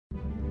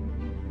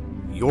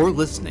You're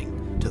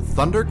listening to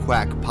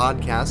Thunderquack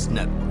Podcast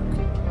Network.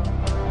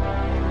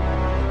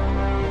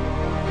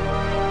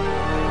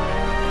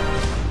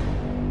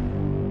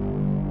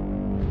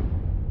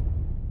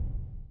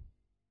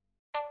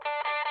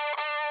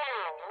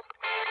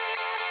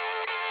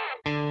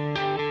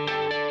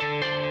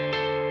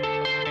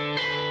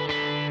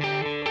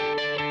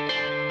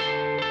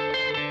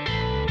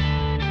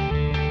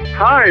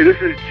 Hi, this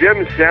is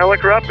Jim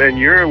Salicrup, and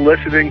you're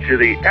listening to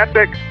the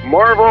Epic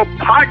Marvel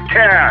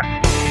Podcast.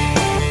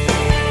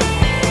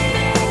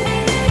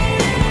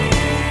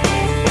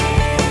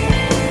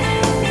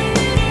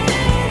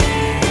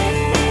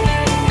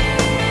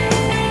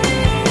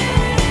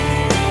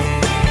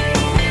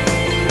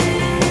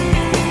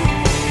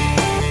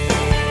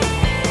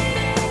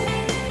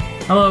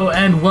 Hello,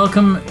 and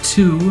welcome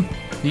to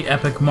the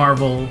Epic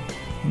Marvel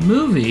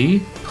Movie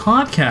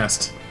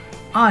Podcast.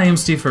 I am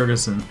Steve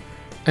Ferguson.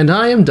 And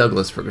I am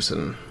Douglas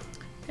Ferguson.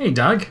 Hey,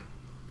 Doug.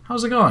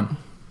 How's it going?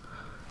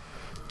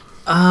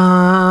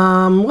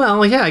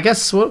 Well, yeah, I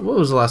guess, what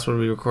was the last one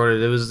we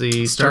recorded? It was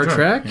the Star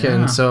Trek, yeah.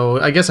 And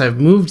so I guess I've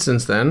moved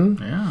since then.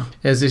 Yeah.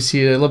 As you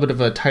see, a little bit of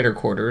a tighter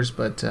quarters,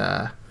 but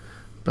you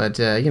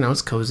know,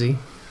 it's cozy.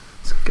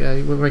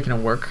 We're making it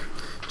work.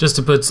 Just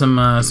to put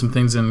some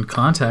things in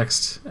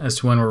context as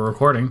to when we're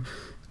recording,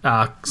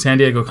 San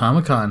Diego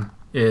Comic-Con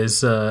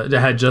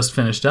had just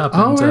finished up.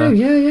 Oh, right,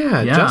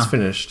 yeah, just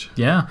finished.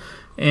 Yeah.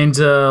 And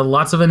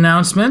lots of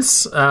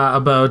announcements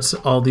about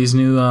all these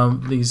new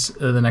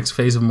the next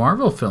phase of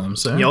Marvel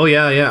films. Oh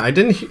yeah. I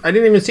didn't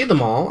even see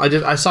them all.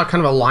 I saw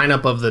kind of a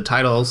lineup of the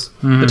titles,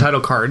 the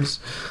title cards,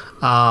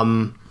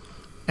 and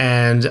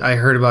I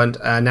heard about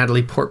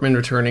Natalie Portman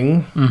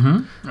returning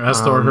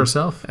as Thor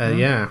herself.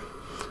 Yeah,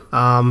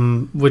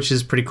 which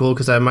is pretty cool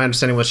because my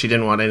understanding was she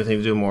didn't want anything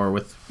to do more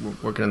with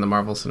working in the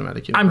Marvel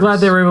Cinematic Universe. I'm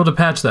glad they were able to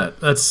patch that.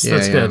 That's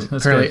good.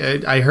 That's apparently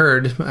good. I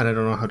heard, and I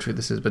don't know how true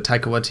this is, but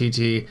Taika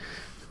Waititi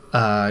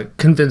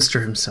convinced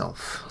her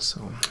himself.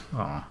 So,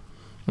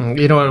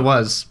 you know what it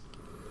was?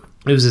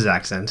 It was his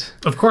accent.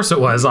 Of course it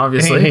was,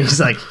 obviously. He's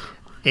like,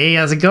 "Hey,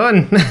 how's it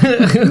going?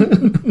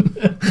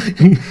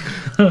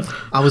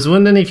 I was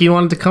wondering if you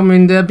wanted to come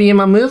and be in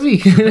my movie."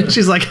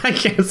 She's like, "I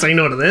can't say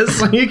no to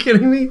this. Are you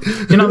kidding me?"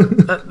 You know,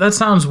 that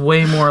sounds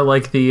way more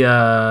like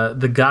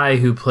the guy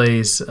who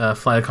plays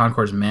Flight of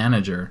Conchord's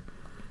manager.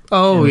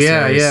 Oh,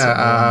 yeah, series.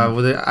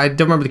 I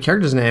don't remember the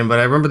character's name, but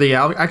I remember the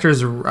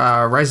actor's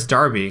Rice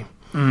Darby.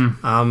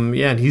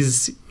 And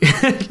he's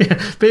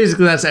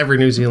basically that's every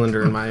New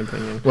Zealander in my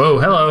opinion. Whoa,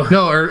 hello.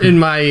 No, or in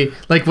my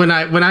when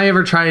I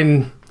ever try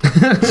and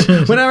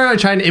whenever I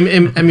try and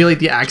emulate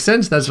the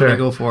accents, that's what I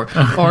go for.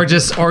 Or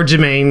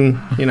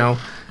Jermaine, you know,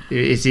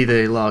 it's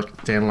either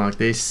lock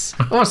this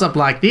or something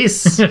like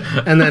this,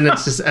 and then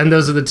it's just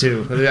those are the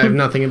two. I have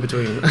nothing in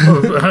between.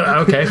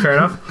 Okay, fair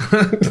enough.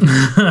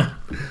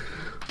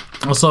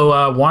 Also,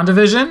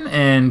 WandaVision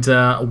and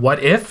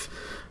What If,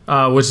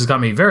 which has got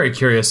me very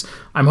curious.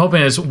 I'm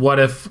hoping it's what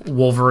if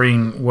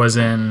Wolverine was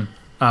in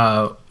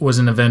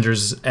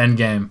Avengers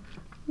Endgame,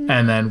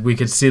 and then we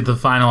could see the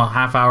final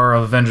half hour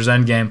of Avengers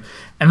Endgame,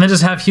 and then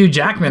just have Hugh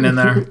Jackman in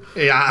there.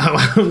 Yeah,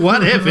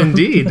 what if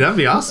indeed? That'd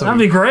be awesome. That'd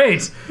be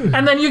great.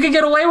 And then you could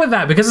get away with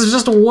that because it's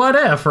just a what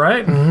if,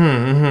 right?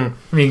 I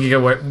mean, you can get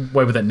away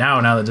with it now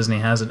that Disney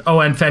has it. Oh,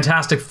 and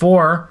Fantastic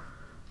Four.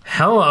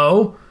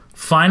 Hello.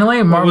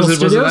 Finally, Marvel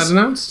Studios. Was that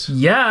announced?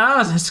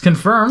 Yeah, it's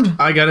confirmed.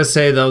 I gotta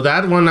say, though,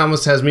 that one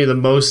almost has me the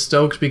most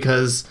stoked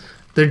because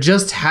there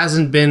just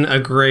hasn't been a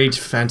great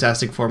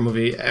Fantastic Four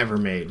movie ever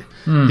made.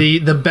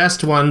 The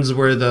best ones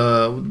were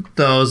the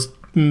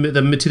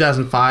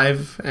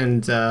 2005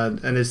 and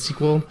its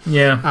sequel.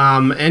 Yeah.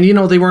 And, you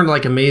know, they weren't,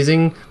 like,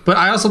 amazing. But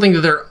I also think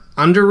that they're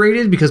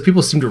underrated because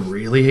people seem to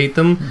really hate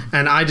them.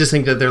 And I just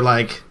think that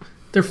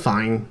they're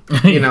fine.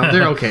 You know,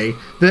 they're okay.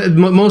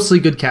 Mostly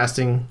good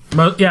casting.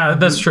 Yeah,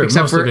 that's true.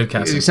 Mostly good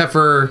casting. Except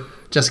for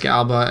Jessica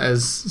Alba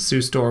as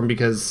Sue Storm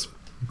because,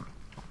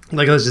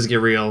 like, let's just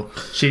get real.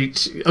 She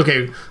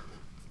okay.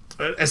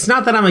 It's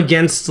not that I'm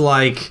against,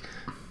 like,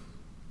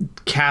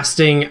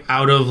 casting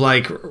out of,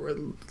 like,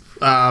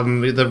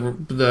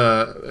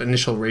 the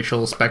initial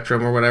racial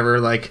spectrum or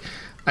whatever. Like,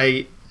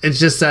 it's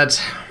just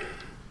that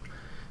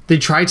they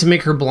tried to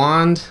make her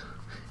blonde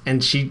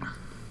and she's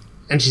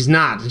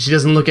not. She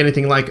doesn't look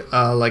anything like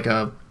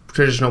a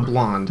traditional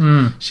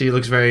blonde. She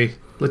looks very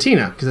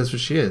Latina because that's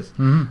what she is.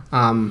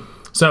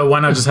 So why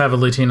not just have a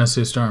Latina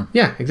Sue Storm?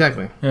 Yeah,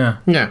 exactly. Yeah.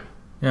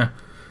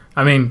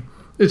 I mean,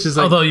 it's just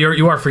like, although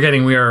you are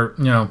forgetting, we are,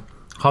 you know,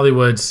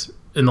 Hollywood's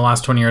in the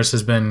last 20 years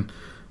has been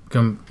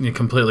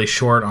completely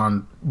short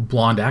on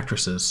blonde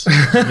actresses.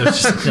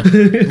 There's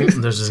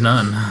just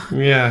none.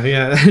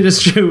 Yeah,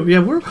 that's true. Yeah,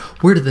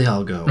 where did they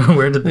all go?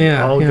 Where did they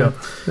all go?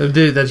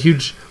 That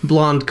huge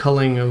blonde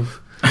culling of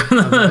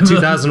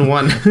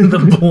 2001.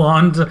 The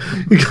blonde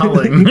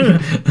culling.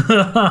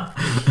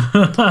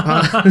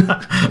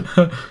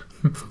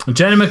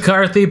 Jenny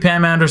McCarthy,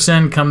 Pam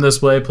Anderson, come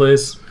this way,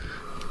 please.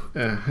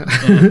 Oh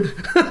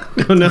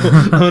no.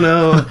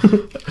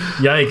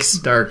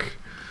 Yikes. Dark.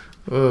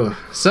 Ugh.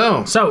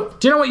 So,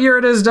 do you know what year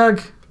it is,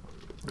 Doug?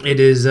 It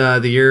is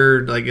the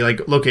year,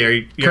 okay, are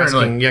you Currently.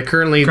 asking? Yeah,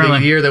 currently the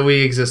year that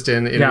we exist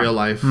in real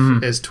life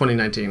is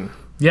 2019.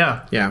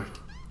 Yeah. Yeah.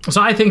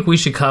 So I think we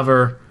should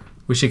cover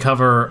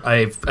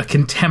a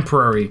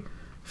contemporary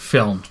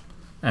film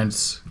and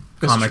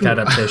comic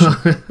adaptation.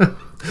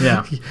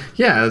 Yeah.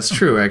 Yeah, that's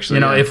true,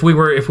 actually. If we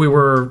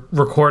were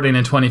recording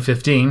in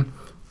 2015,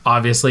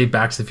 obviously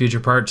Back to the Future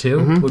Part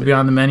 2 would be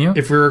on the menu.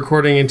 If we're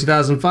recording in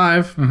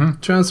 2005,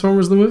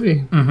 Transformers the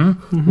movie.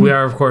 We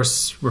are, of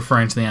course,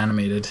 referring to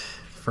the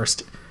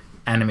first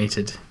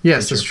animated.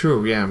 Yes, feature. that's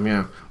true.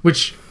 Yeah.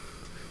 Which,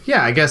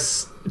 I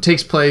guess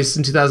takes place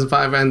in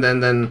 2005, and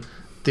then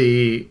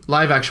the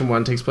live action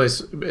one takes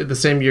place the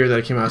same year that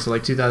it came out, so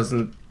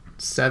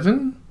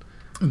 2007.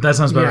 That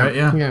sounds about right.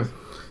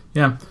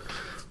 Yeah.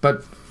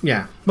 But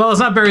yeah. Well, let's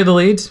not bury the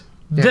lead.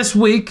 Yeah. This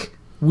week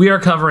we are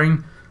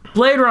covering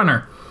Blade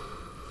Runner.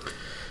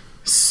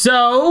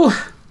 So,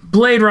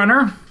 Blade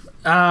Runner.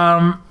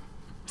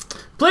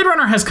 Blade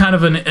Runner has kind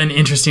of an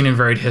interesting and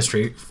varied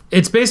history.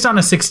 It's based on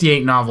a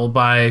 1968 novel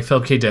by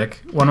Philip K.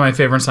 Dick, one of my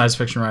favorite science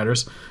fiction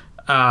writers,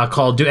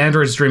 called Do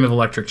Androids Dream of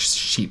Electric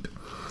Sheep?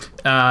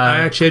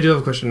 I do have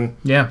a question.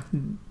 Yeah.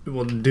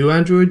 Well, do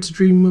androids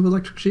dream of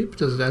electric sheep?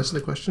 Does it answer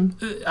the question?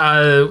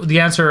 The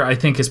answer, I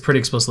think, is pretty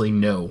explicitly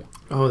no.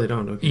 Oh, they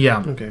don't? Okay.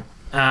 Yeah. Okay.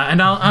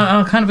 And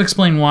I'll kind of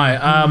explain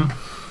why.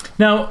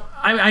 Now,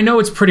 I know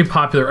it's pretty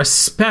popular,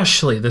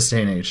 especially this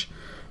day and age,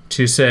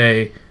 to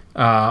say,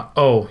 I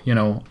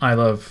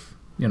love,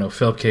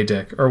 Philip K.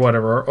 Dick or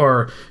whatever,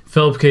 or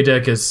Philip K.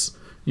 Dick is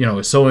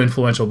so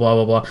influential, blah,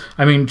 blah, blah.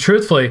 I mean,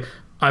 truthfully,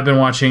 I've been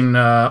watching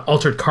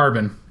Altered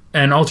Carbon,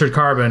 and Altered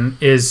Carbon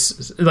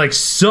is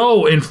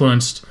so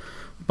influenced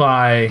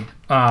by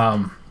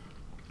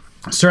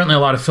certainly a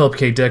lot of Philip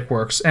K. Dick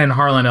works and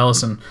Harlan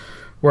Ellison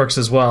works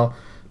as well.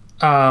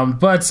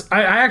 But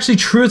I actually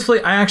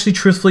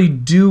truthfully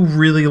do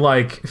really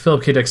like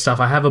Philip K. Dick stuff.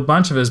 I have a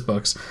bunch of his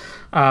books,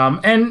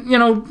 and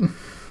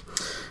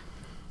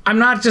I'm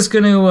not just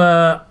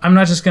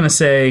gonna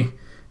say,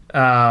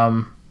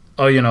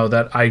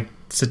 that I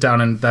sit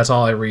down and that's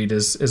all I read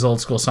is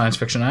old school science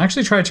fiction. I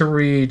actually tried to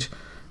read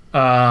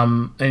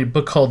a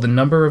book called The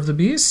Number of the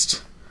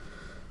Beast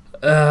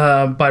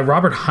by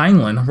Robert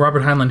Heinlein.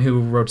 Robert Heinlein, who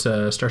wrote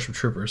Starship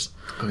Troopers,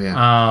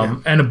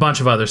 and a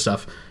bunch of other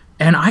stuff.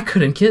 And I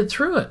couldn't get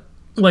through it,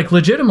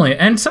 legitimately.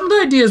 And some of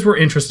the ideas were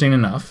interesting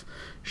enough,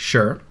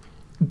 sure.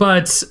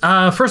 But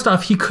first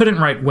off, he couldn't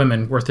write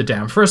women worth a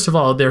damn. First of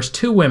all, there's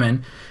two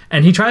women,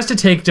 and he tries to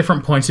take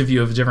different points of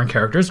view of different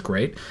characters.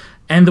 Great.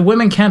 And the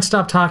women can't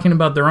stop talking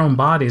about their own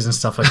bodies and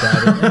stuff like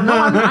that. And no,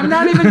 I'm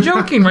not even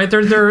joking, right?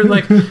 They're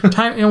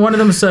one of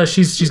them is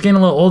she's getting a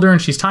little older,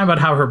 and she's talking about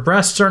how her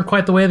breasts aren't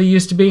quite the way they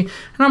used to be. And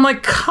I'm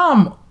like,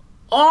 come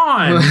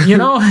on, He's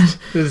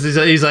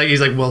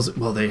like,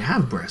 well, they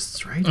have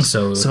breasts, right?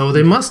 So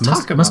they must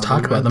talk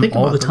about them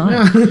all the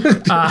time.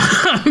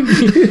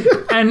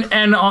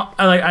 And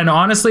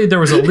honestly, there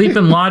was a leap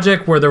in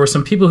logic where there were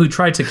some people who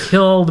tried to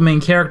kill the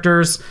main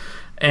characters,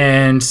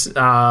 and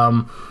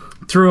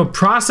through a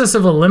process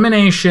of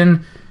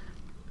elimination,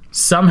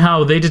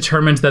 somehow they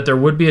determined that their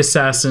would-be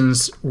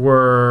assassins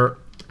were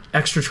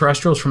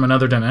extraterrestrials from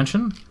another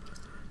dimension,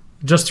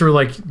 just through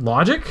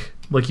logic.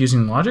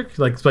 Using logic,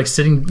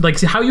 sitting,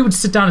 how you would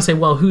sit down and say,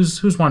 well,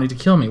 who's wanting to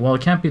kill me? Well,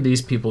 it can't be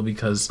these people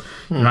because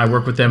I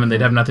work with them and they'd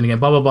have nothing to get,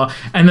 blah, blah, blah.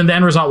 And then the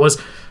end result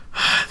was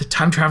the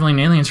time-traveling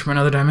aliens from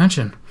another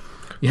dimension.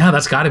 Yeah,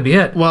 that's got to be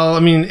it. Well, I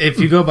mean, if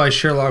you go by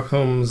Sherlock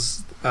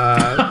Holmes,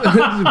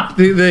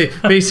 they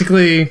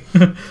basically,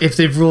 if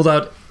they've ruled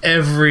out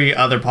every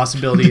other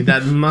possibility,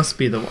 that must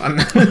be the one.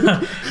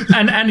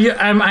 and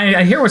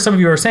I hear what some of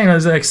you are saying. I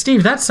was like,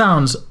 Steve, that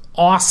sounds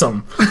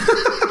awesome.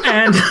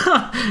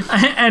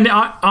 and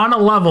on a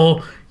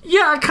level,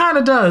 yeah, it kind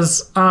of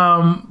does.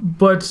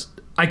 But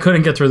I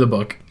couldn't get through the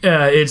book.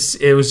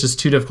 It was just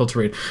too difficult to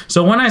read.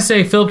 So when I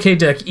say Philip K.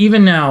 Dick,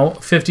 even now,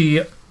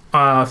 50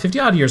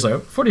 odd years later,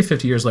 40,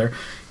 50 years later,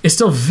 is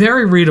still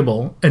very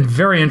readable and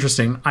very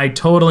interesting. I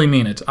totally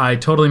mean it.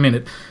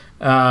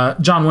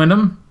 John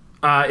Wyndham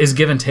is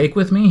give and take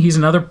with me. He's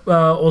another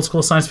old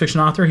school science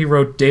fiction author. He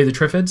wrote Day of the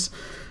Triffids.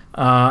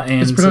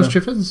 It's pronounced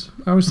Triffids?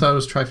 I always thought it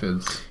was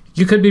Trifids.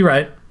 You could be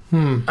right.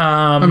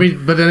 I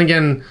mean, but then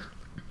again,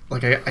 I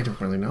don't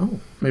really know.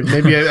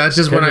 Maybe that's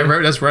just when I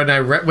read. That's when I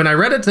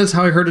read it. That's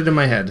how I heard it in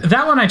my head.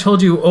 That one I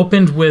told you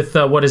opened with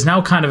what is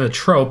now kind of a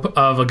trope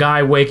of a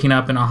guy waking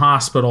up in a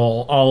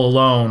hospital all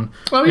alone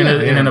in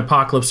an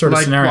apocalypse sort of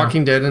scenario. Like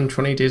Walking Dead and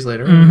 28 Days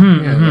Later.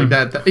 Like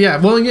that. Yeah.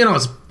 Well,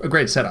 it's a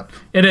great setup.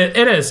 It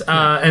is.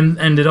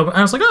 And it opened.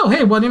 I was like, oh,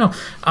 hey, well,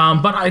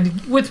 but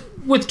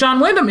with John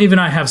Wyndham, even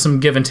I have some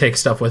give and take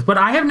stuff with. But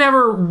I have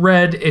never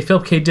read a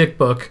Philip K. Dick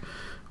book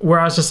where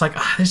I was just like,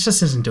 this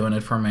just isn't doing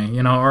it for me,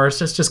 or it's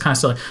just kind of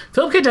silly.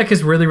 Philip K. Dick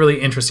is really,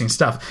 really interesting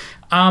stuff.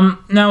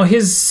 Now,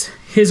 his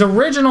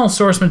original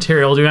source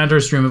material, Do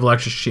Androids Dream of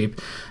Electric Sheep,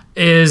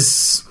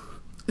 is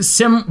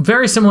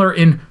very similar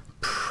in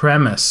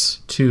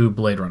premise to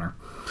Blade Runner.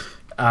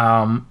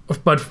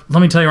 But let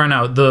me tell you right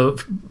now,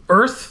 the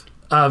Earth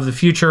of the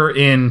future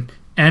in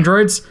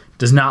Androids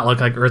does not look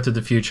like Earth of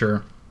the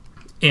future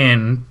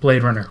in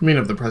Blade Runner. I mean,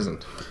 of the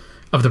present.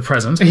 Of the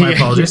present. My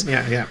apologies.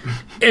 Yeah.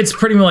 It's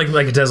pretty much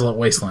like a desolate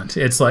wasteland.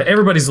 It's like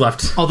everybody's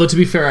left. Although, to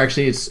be fair,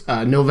 actually, it's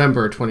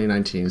November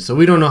 2019, so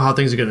we don't know how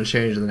things are going to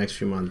change in the next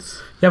few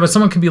months. Yeah, but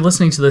someone could be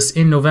listening to this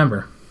in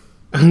November.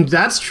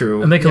 That's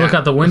true. And they could look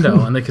out the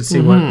window and they could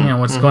see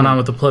what's going on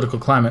with the political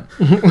climate.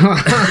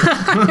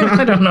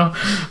 I don't know.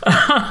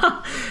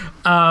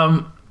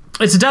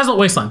 It's a desolate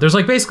wasteland. There's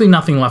like basically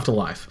nothing left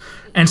alive.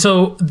 And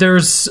so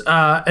there's,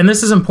 and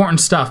this is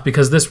important stuff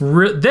because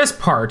this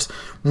part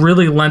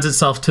really lends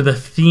itself to the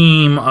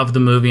theme of the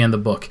movie and the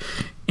book,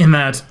 in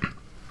that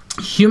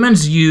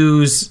humans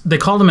they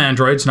call them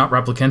androids, not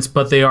replicants,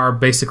 but they are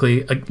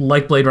basically,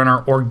 like Blade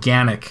Runner,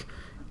 organic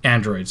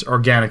androids,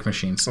 organic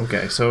machines.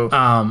 Okay, so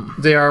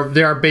they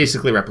are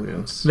basically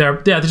replicants.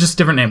 They're just a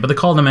different name, but they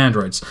call them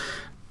androids.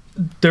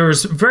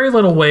 There's very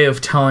little way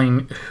of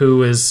telling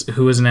who is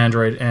an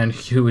android and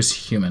who is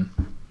human.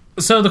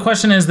 So the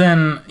question is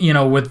then,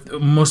 with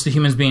most of the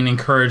humans being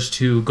encouraged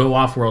to go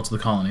off-world to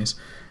the colonies,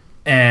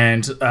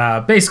 and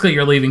basically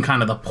you're leaving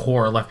kind of the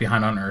poor left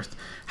behind on Earth.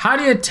 How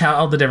do you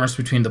tell the difference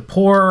between the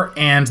poor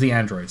and the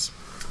androids?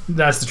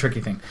 That's the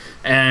tricky thing.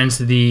 And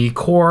the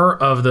core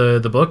of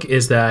the book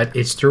is that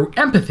it's through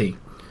empathy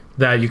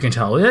that you can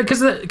tell.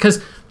 Because,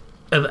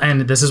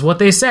 and this is what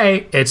they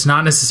say, it's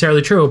not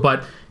necessarily true,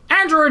 but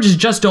androids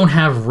just don't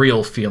have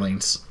real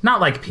feelings. Not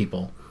like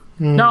people.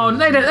 No,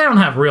 they don't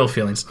have real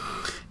feelings.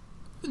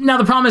 Now,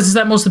 the problem is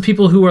that most of the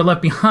people who are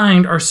left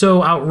behind are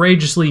so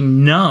outrageously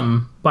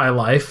numb by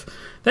life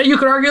that you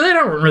could argue they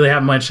don't really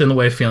have much in the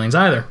way of feelings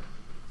either.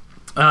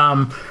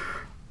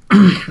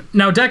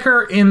 Now,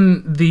 Decker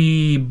in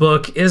the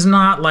book is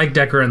not like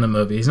Decker in the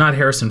movie. He's not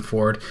Harrison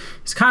Ford.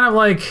 He's kind of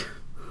like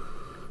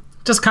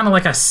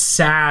a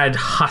sad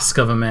husk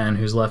of a man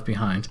who's left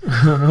behind.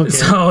 Okay.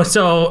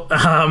 So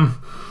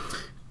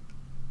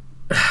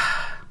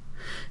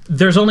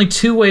there's only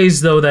two ways,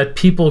 though, that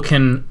people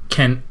can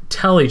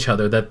tell each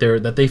other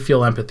that they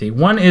feel empathy.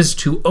 One is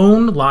to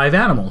own live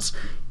animals.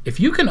 If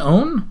you can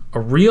own a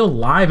real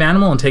live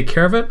animal and take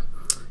care of it,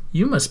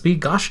 you must be,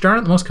 gosh darn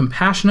it, the most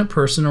compassionate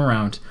person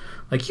around.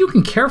 Like, you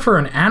can care for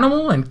an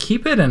animal and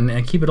keep it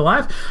and keep it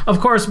alive. Of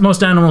course,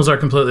 most animals are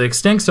completely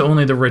extinct, so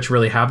only the rich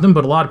really have them,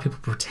 but a lot of people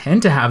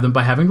pretend to have them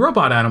by having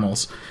robot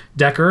animals.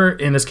 Decker,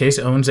 in this case,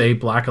 owns a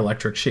black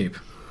electric sheep.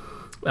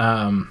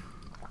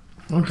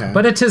 Okay.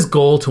 But it's his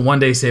goal to one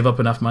day save up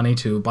enough money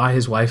to buy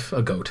his wife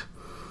a goat.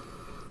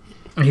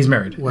 And he's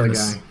married. What a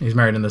guy. He's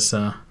married in this...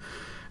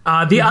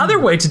 The other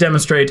way to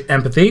demonstrate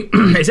empathy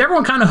is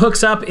everyone kind of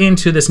hooks up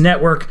into this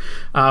network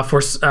it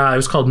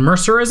was called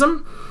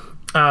Mercerism,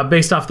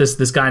 based off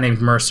this guy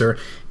named Mercer.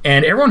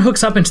 And everyone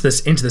hooks up into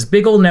this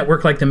big old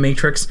network like the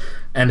Matrix,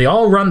 and they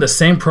all run the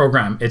same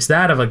program. It's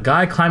that of a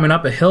guy climbing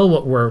up a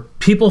hill where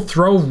people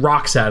throw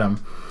rocks at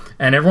him,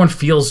 and everyone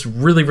feels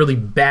really, really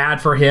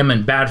bad for him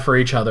and bad for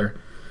each other.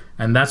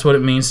 And that's what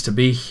it means to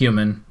be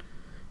human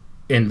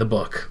in the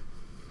book.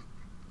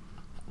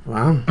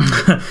 Wow.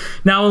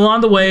 Now, along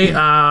the way,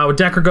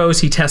 Decker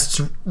goes, he tests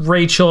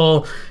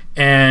Rachel,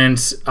 and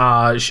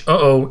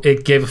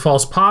it gave a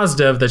false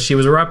positive that she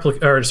was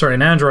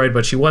an android,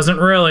 but she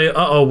wasn't really.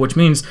 Which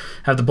means,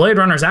 have the Blade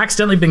Runners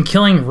accidentally been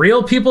killing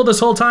real people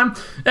this whole time?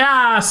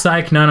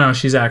 Psych. No,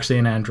 she's actually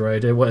an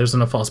android. It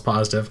wasn't a false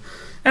positive.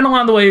 And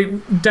along the way,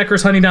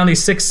 Decker's hunting down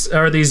these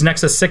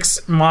Nexus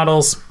 6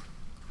 models,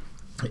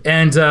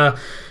 and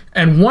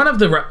one of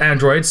the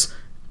androids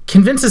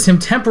convinces him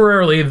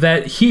temporarily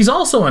that he's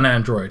also an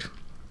android.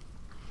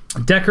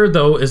 Decker,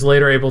 though, is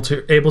later able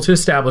to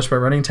establish by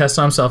running tests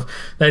on himself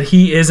that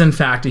he is in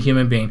fact a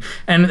human being.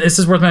 And this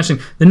is worth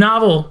mentioning. The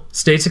novel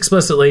states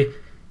explicitly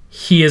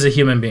he is a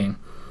human being.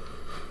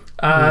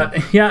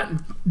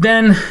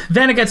 Then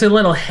it gets a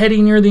little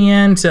heady near the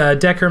end.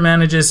 Decker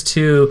manages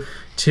to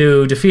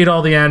defeat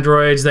all the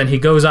androids. Then he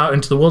goes out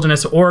into the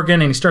wilderness of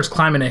Oregon and he starts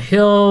climbing a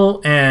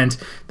hill, and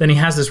then he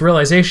has this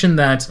realization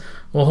that,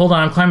 well, hold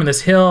on, I'm climbing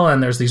this hill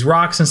and there's these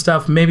rocks and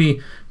stuff.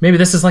 Maybe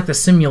this is like the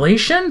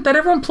simulation that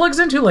everyone plugs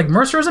into, like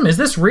Mercerism. Is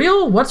this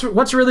real?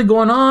 What's really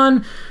going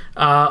on?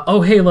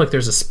 Hey, look,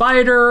 there's a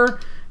spider,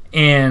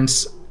 and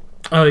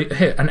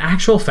hey, an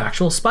actual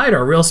factual spider,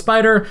 a real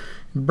spider.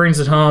 Brings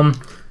it home.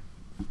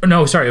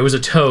 No, sorry, it was a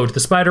toad. The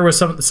spider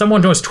was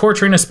someone was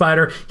torturing a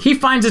spider. He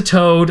finds a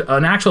toad,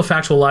 an actual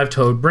factual live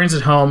toad, brings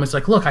it home. It's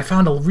like, look, I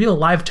found a real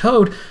live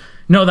toad.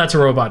 No, that's a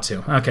robot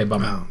too. Okay,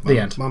 the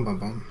end.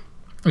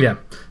 Yeah,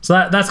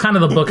 so that's kind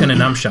of the book in a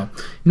nutshell.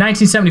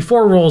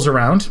 1974 rolls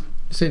around.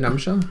 You say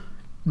numbshell?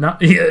 No,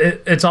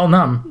 it's all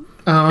numb.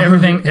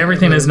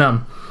 Everything is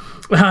numb.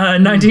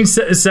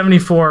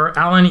 1974,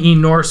 Alan E.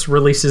 Nourse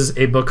releases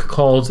a book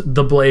called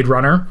The Blade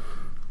Runner.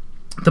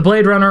 The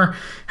Blade Runner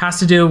has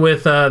to do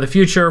with the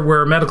future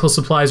where medical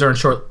supplies are in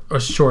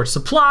short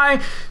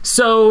supply.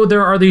 So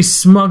there are these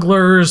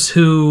smugglers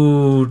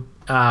who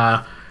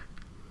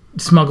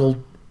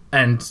smuggle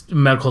and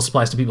medical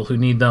supplies to people who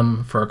need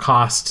them for a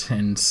cost,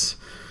 and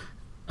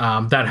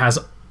that has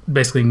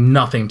basically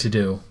nothing to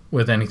do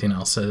with anything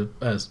else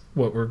as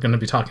what we're going to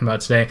be talking about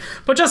today.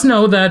 But just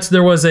know that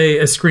there was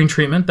a screen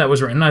treatment that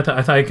was written.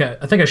 I think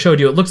I showed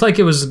you. It looked like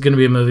it was going to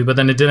be a movie, but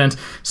then it didn't.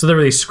 So there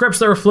were these scripts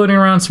that were floating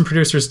around some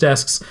producers'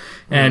 desks,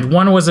 and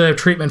one was a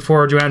treatment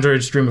for Do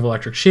Androids Dream of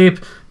Electric Sheep?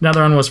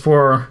 Another one was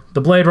for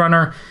The Blade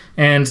Runner,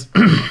 and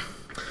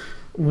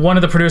one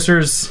of the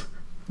producers.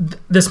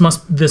 This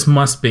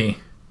must be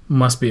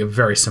a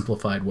very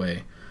simplified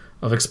way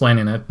of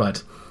explaining it,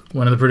 but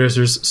one of the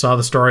producers saw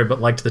the story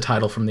but liked the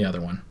title from the other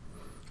one.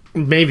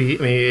 Maybe.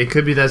 I mean, it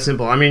could be that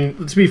simple. I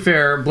mean, to be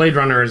fair, Blade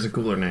Runner is a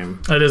cooler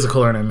name. It is a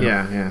cooler name.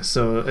 Yeah.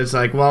 So it's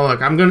like, well, look,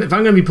 if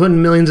I'm gonna be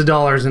putting millions of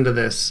dollars into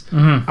this,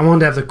 I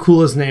want to have the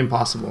coolest name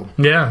possible.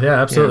 Yeah,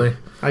 absolutely. Yeah,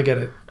 I get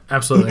it.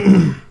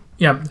 Absolutely.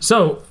 Yeah.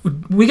 So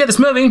we get this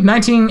movie,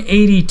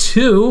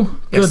 1982.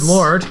 Yes. Good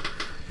Lord.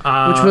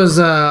 Which was,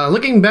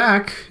 looking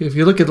back, if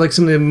you look at like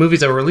some of the movies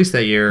that were released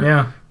that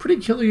year,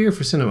 pretty killer year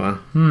for cinema.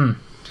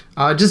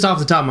 Just off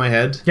the top of my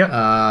head,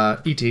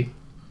 E.T.,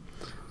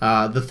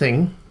 The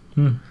Thing,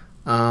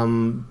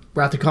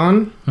 Wrath of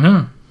Khan,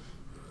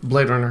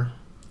 Blade Runner,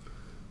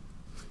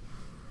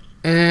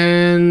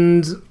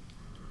 and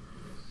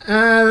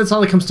that's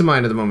all that comes to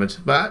mind at the moment.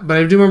 But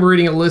I do remember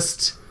reading a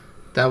list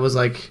that was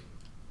like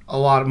a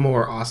lot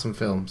more awesome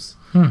films.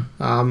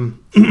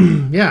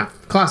 Yeah,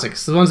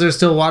 classics, the ones that are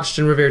still watched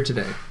and revered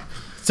today.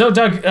 So,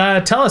 Doug,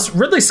 tell us,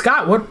 Ridley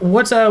Scott, what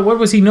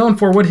was he known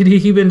for? What had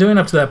he been doing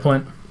up to that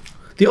point?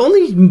 The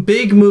only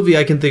big movie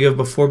I can think of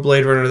before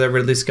Blade Runner that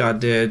Ridley Scott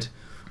did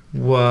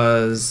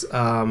was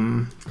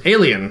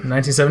Alien.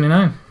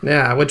 1979.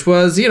 Yeah, which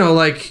was,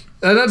 like,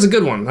 that's a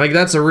good one. Like,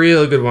 that's a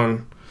real good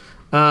one.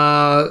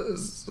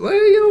 Let's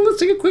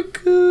take a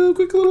quick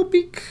little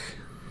peek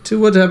to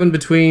what happened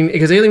between,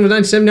 because Alien was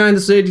 1979,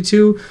 this was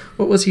 82.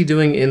 What was he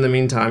doing in the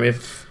meantime,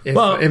 if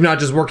not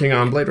just working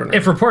on Blade Runner?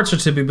 If reports are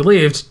to be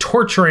believed,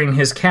 torturing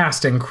his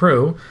cast and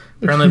crew.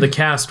 Apparently the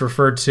cast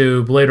referred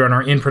to Blade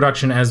Runner in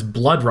production as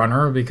Blood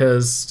Runner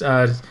because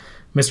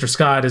Mr.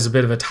 Scott is a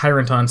bit of a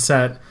tyrant on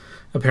set,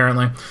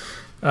 apparently.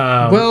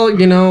 Well,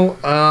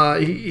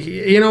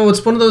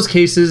 it's one of those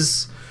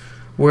cases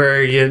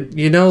where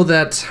you know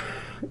that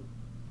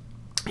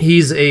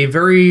he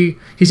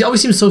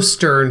always seems so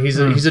stern. He's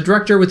a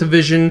director with a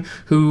vision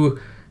who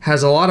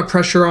has a lot of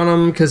pressure on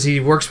him because he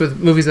works with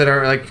movies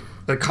that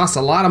cost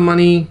a lot of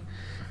money,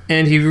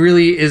 and he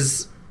really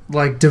is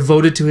like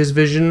devoted to his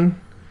vision.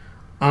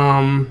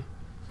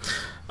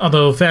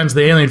 Although fans of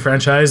the Alien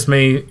franchise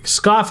may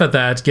scoff at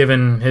that,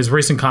 given his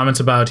recent comments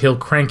about he'll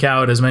crank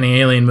out as many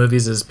Alien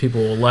movies as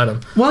people will let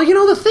him. Well,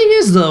 the thing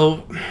is,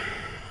 though,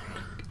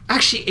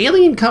 actually,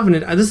 Alien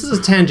Covenant, this is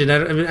a tangent,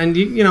 and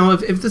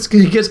if this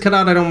gets cut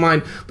out, I don't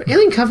mind, but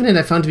Alien Covenant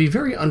I found to be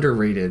very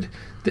underrated.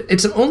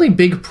 Its only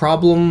big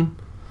problem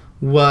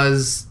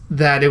was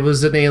that it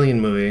was an Alien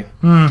movie.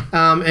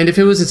 And if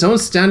it was its own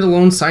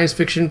standalone science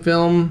fiction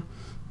film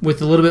with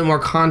a little bit more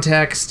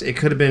context, it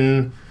could have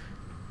been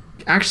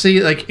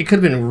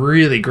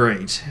really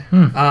great.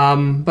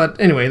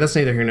 But anyway, that's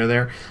neither here nor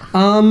there.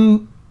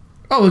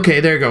 Okay,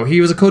 there you go. He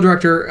was a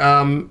co-director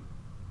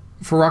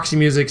for Roxy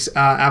Music's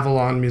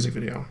Avalon music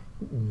video.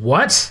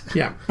 What?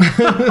 Yeah.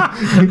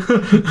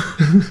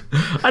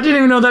 I didn't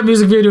even know that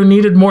music video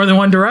needed more than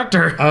one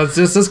director. It's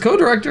just this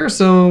co-director,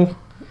 so...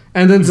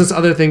 And then this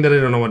other thing that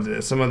I don't know what it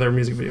is. Some other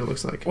music video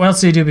looks like. What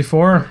else did he do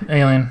before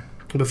Alien?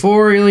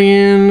 Before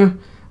Alien,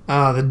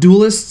 The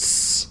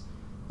Duelists.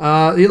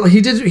 He was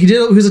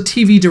a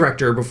TV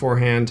director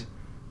beforehand.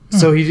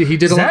 So he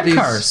did a lot of these...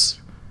 Z-Cars.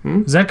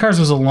 Z-Cars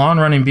was a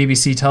long-running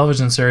BBC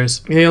television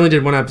series. He only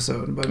did one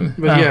episode, but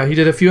yeah, he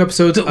did a few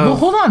episodes. Well,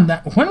 hold on.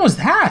 When was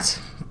that?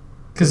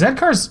 Because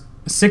Z-Cars,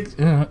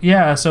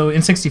 so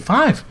in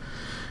 65.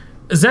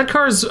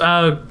 Z-Cars,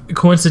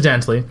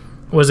 coincidentally,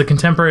 was a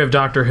contemporary of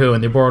Doctor Who,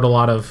 and they borrowed a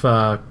lot of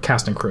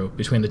cast and crew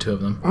between the two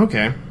of them.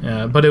 Okay.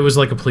 Yeah, but it was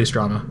like a police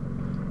drama.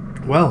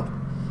 Well,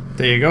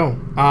 there you go.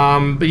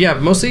 But yeah,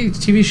 mostly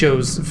TV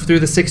shows through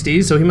the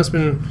 60s, so he must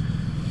have been...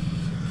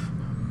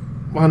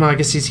 Well, no, I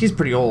guess he's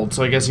pretty old,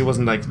 so I guess he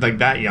wasn't like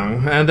that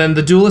young. And then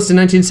The Duelist in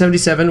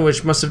 1977,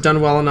 which must have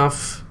done well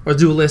enough, or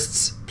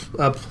Duelists,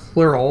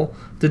 plural.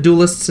 The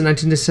Duelists in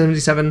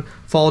 1977,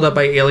 followed up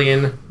by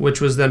Alien,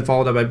 which was then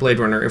followed up by Blade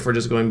Runner, if we're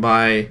just going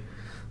by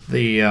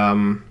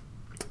the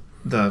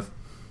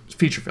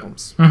feature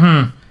films.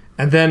 And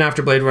then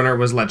after Blade Runner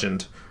was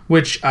Legend,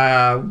 which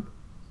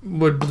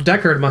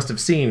Deckard must have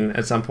seen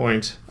at some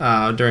point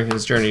during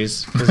his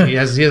journeys, because he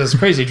has this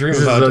crazy dream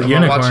about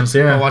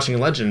watching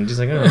Legend. He's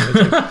like,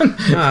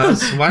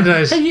 why did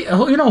I? Hey,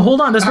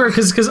 hold on. That's weird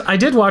because I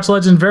did watch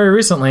Legend very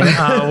recently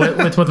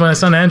with my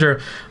son Andrew,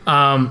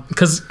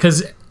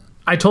 because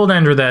I told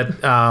Andrew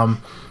that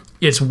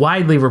it's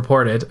widely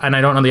reported, and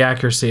I don't know the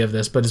accuracy of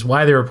this, but it's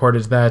widely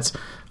reported that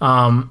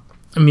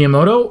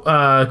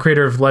Miyamoto,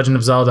 creator of Legend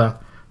of Zelda,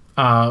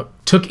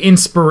 took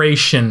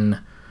inspiration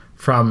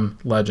from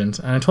Legend.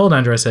 And I told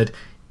Andrew, I said,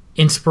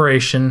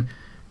 inspiration,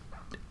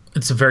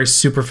 it's a very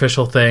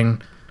superficial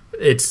thing.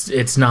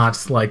 It's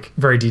not like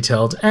very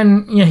detailed.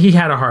 And he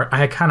had a heart.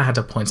 I kind of had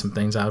to point some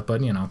things out,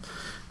 but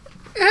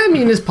I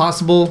mean, it's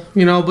possible,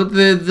 but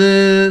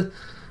the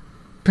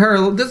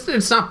parallel.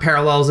 It's not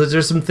parallels.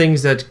 There's some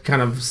things that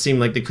kind of seem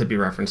like they could be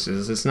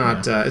references. It's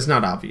not. It's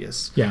not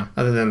obvious. Yeah.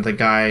 Other than the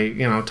guy,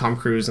 Tom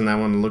Cruise, and that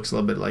one looks a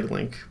little bit like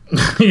Link.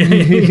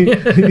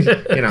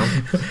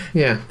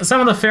 Yeah.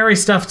 Some of the fairy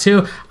stuff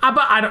too.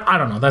 But I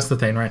don't know. That's the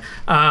thing, right?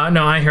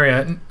 No, I hear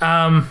you.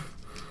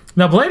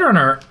 Now, Blade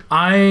Runner.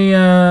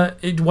 Why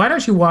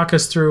don't you walk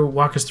us through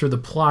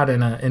the plot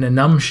in a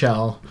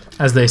numbshell,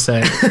 as they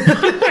say?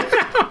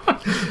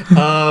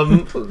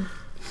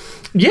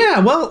 Yeah.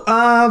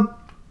 Well.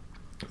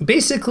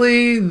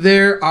 Basically,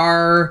 there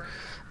are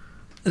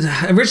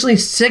originally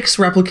 6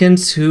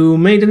 replicants who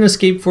made an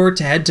escape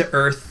to head to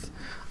Earth.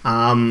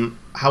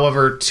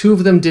 However, 2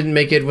 of them didn't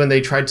make it when they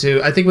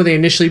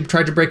initially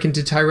tried to break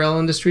into Tyrell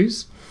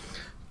Industries.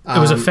 It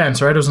was a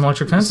fence, right? It was an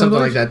electric fence? Something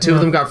like that. 2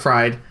 of them got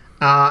fried.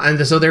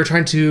 And so they're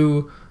trying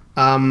to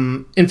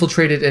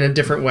infiltrate it in a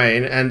different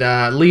way. And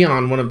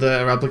Leon, one of the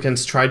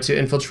replicants, tried to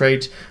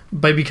infiltrate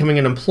by becoming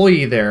an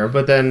employee there.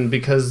 But then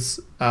because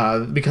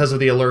of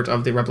the alert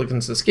of the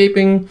replicants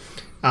escaping,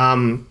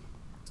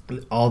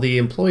 all the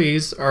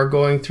employees are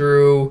going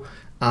through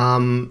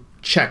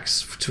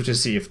checks to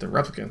see if they're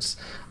replicants.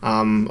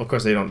 Of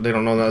course, they don't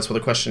know that's what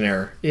the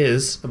questionnaire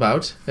is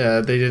about.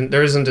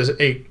 There isn't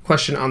a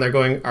question on there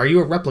going, "Are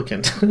you a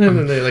replicant?"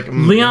 And they're like,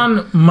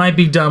 Leon might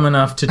be dumb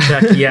enough to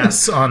check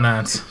yes on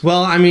that.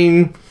 Well, I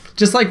mean,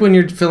 just like when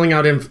you're filling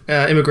out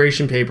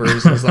immigration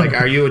papers, it's like,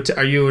 "Are you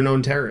a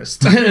known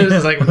terrorist?"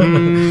 It's like,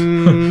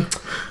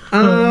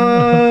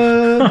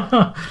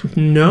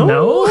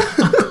 no.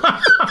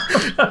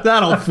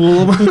 That'll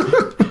fool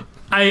them.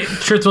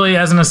 Truthfully,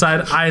 as an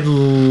aside, I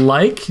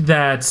like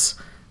that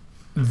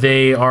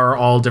they are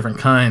all different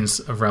kinds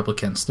of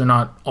replicants. They're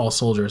not all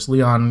soldiers.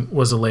 Leon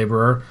was a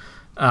laborer.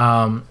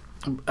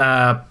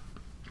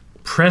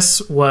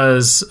 Pris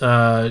was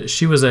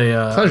she was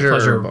a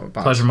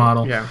pleasure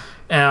model. Yeah.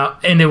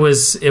 And it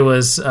was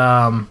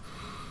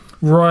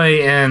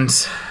Roy and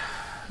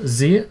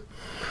Zia.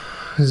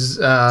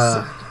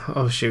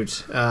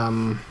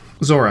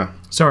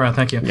 Zora,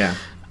 thank you. Yeah.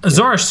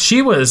 Zora,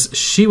 she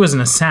was an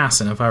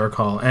assassin, if I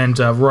recall, and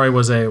Roy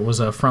was a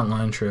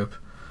frontline troop.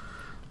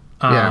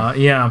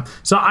 Yeah.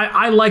 So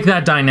I like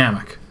that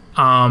dynamic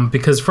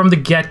because from the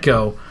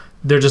get-go,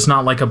 they're just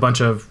not like a bunch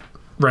of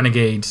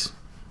renegade,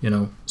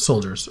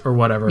 soldiers or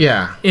whatever.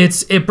 Yeah.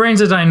 It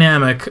brings a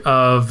dynamic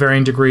of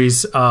varying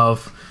degrees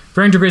of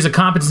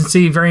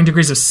competency, varying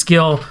degrees of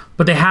skill,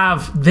 but they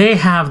have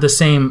the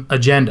same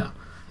agenda.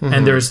 Mm-hmm.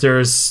 And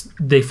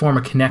they form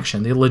a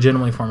connection. They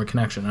legitimately form a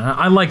connection. And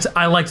I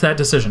liked that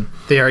decision.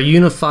 They are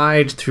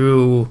unified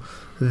through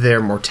their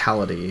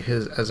mortality,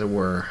 as it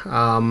were.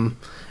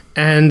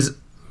 And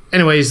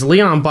anyways,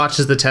 Leon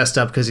botches the test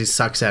up because he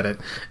sucks at it.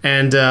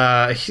 And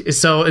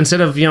so instead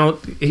of,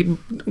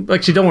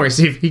 actually, don't worry,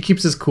 Steve, he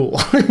keeps his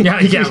cool.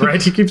 Yeah, right.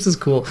 He keeps his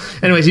cool.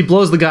 Anyways, he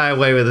blows the guy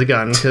away with a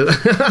gun.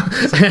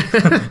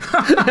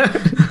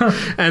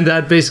 And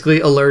that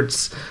basically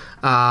alerts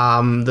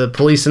the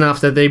police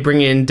enough that they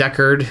bring in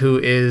Deckard, who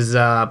is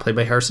played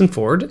by Harrison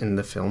Ford in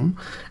the film,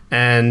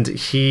 and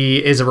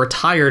he is a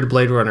retired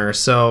Blade Runner,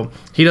 so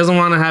he doesn't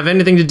want to have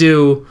anything to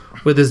do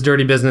with this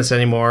dirty business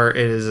anymore. It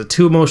is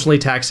too emotionally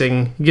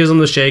taxing. He gives him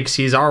the shakes.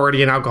 He's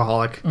already an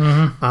alcoholic.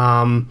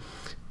 Mm-hmm.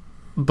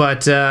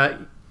 But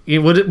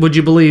would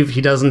you believe he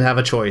doesn't have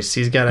a choice?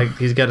 He's got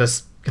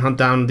to hunt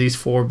down these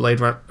 4 he's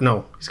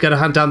got to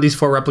hunt down these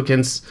 4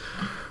 replicants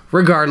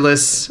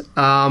regardless.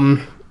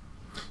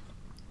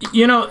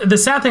 The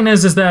sad thing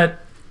is that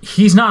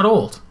he's not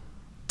old.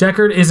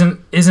 Deckard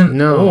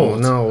isn't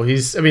old. No,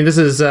 this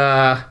is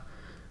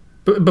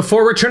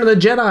before Return of the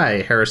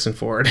Jedi, Harrison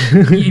Ford.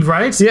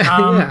 Right?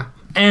 Yeah.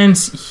 And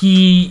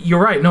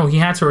you're right. No, he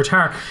had to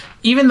retire.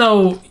 Even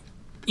though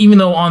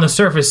on the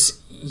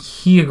surface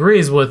he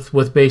agrees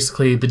with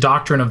basically the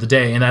doctrine of the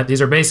day, and that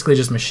these are basically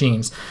just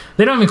machines.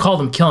 They don't even call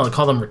them killing; they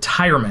call them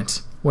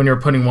retirement when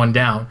you're putting one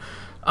down.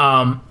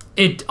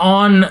 It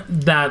on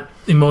that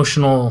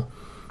emotional,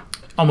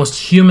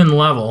 almost human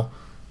level,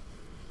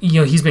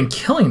 he's been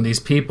killing these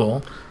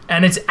people,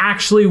 and it's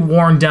actually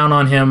worn down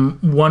on him.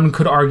 One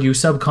could argue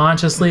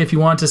subconsciously, if you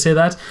want to say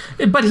that,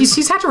 but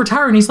he's had to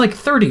retire, and he's like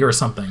 30 or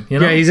something.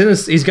 Yeah,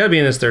 he's got to be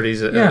in his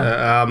 30s.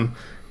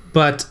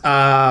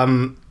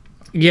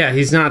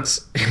 He's not.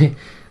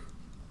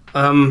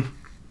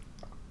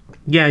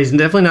 He's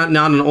definitely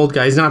not an old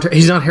guy. He's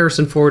not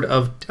Harrison Ford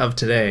of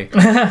today.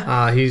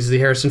 He's the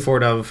Harrison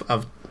Ford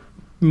of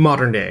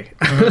modern day.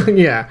 Mm-hmm.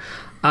 Yeah.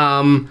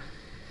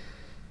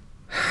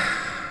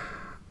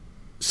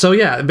 So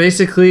yeah,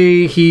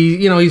 basically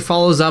he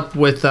follows up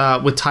with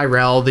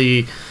Tyrell,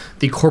 the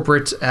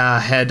corporate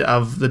head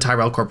of the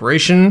Tyrell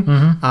Corporation,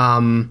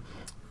 mm-hmm.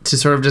 To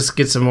sort of just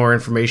get some more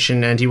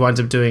information, and he winds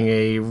up doing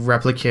a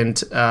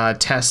replicant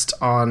test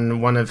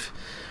on one of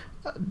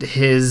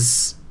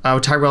his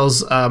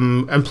Tyrell's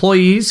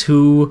employees,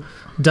 who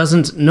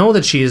doesn't know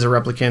that she is a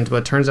replicant,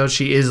 but turns out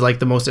she is like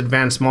the most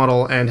advanced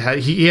model, and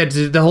he had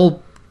to, the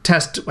whole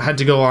test had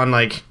to go on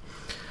like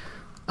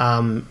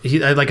he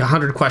had like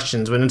 100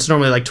 questions when it's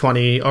normally like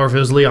 20, or if it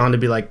was Leon, it'd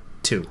be like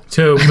 2.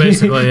 2,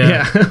 basically,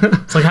 yeah.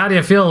 It's like, how do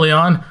you feel,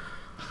 Leon?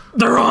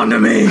 They're on to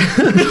me.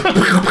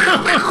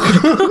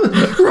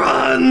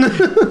 Run.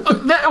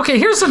 Okay,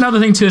 here's another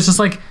thing too. It's just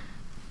like,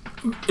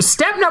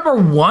 step number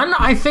 1,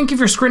 I think, if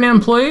you're screening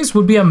employees,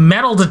 would be a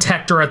metal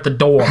detector at the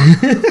door.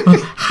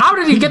 How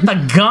did he get the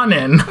gun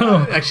in?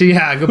 Actually,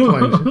 yeah, good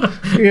point.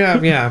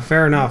 yeah,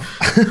 fair enough.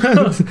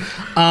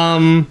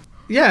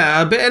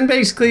 Yeah, and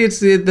basically it's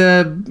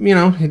the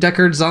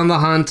Deckard's on the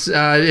hunt.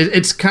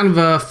 It's kind of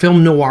a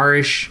film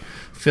noirish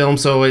film,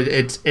 so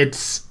it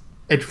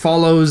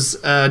follows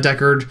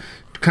Deckard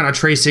kind of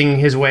tracing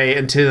his way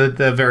into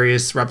the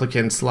various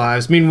replicants'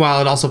 lives.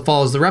 Meanwhile, it also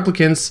follows the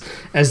replicants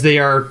as they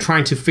are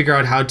trying to figure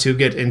out how to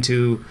get in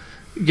to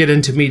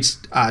meet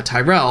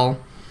Tyrell,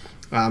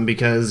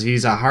 because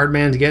he's a hard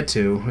man to get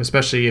to,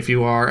 especially if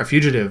you are a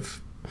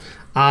fugitive.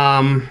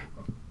 And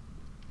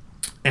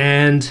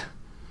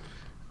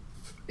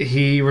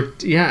he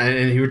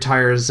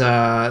retires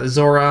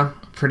Zora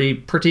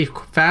pretty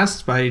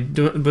fast by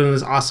doing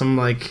this awesome,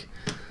 like,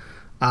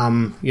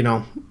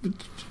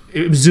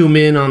 zoom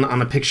in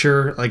on a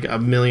picture like a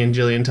million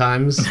jillion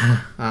times.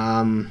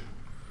 And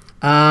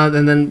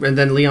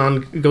then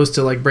Leon goes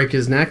to like break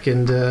his neck,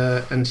 and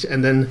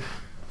then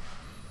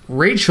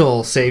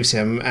Rachel saves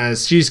him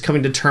as she's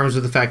coming to terms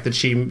with the fact that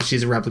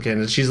she's a replicant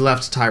and she's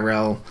left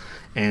Tyrell,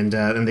 and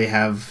they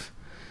have.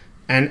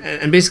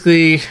 And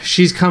basically,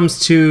 she comes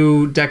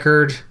to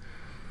Deckard.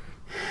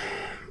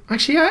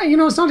 Actually, yeah,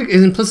 it's not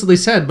implicitly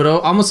said, but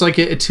almost like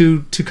it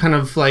to kind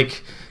of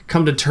like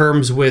come to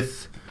terms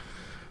with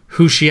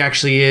who she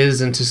actually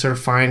is, and to sort of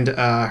find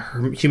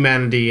her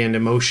humanity and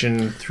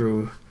emotion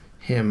through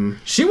him.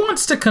 She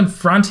wants to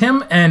confront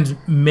him and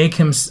make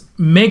him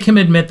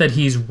admit that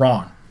he's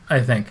wrong.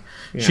 I think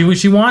she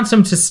wants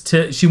him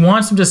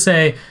to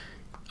say,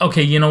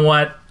 okay, you know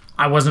what?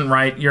 I wasn't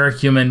right. You're a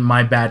human.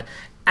 My bad.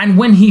 And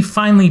when he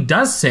finally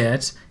does say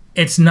it,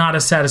 it's not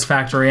a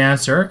satisfactory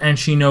answer, and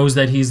she knows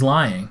that he's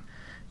lying.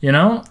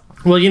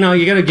 Well, you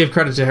got to give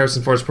credit to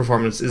Harrison Ford's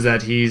performance, is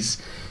that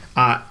he's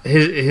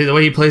the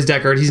way he plays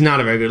Deckard, he's not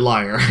a very good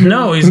liar.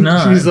 No, he's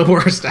not. He's the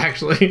worst,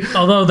 actually.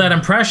 Although that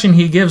impression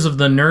he gives of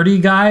the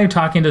nerdy guy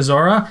talking to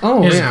Zora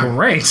is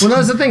great. Well,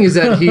 that's the thing, is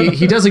that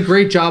he does a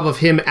great job of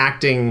him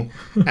acting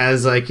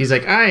as like, he's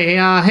like,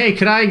 hey,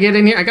 could I get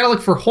in here? I gotta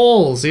look for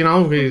holes,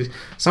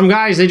 Some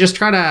guys, they just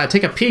try to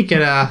take a peek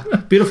at a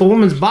beautiful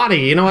woman's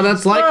body. You know what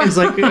that's like? It's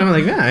like, I'm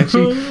like,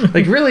 actually,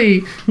 like,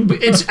 really,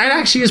 it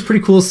actually is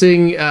pretty cool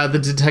seeing the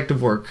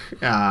detective work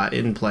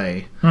in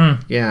play.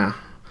 Yeah.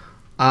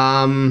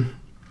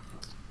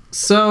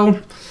 So,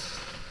 am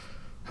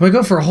I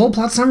going for a whole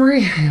plot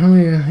summary?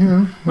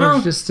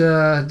 Or just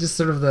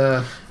sort of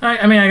the.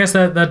 I mean, I guess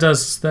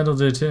that'll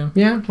do too.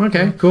 Yeah.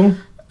 Okay. Cool.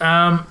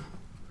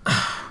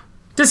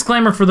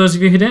 Disclaimer for those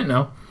of you who didn't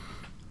know: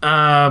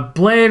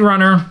 Blade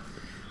Runner.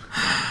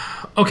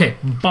 Okay,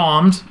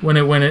 bombed when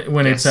it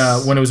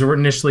was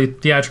initially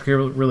theatrically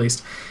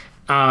released,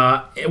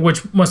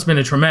 which must have been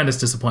a tremendous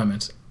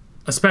disappointment.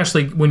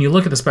 Especially when you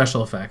look at the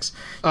special effects,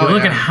 you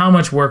look at how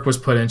much work was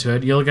put into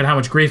it. You look at how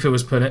much grief it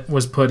was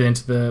put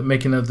into the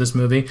making of this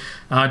movie.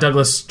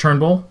 Douglas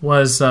Turnbull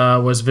was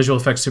visual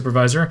effects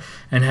supervisor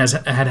and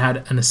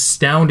had an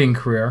astounding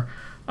career.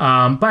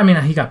 But I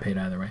mean, he got paid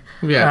either way.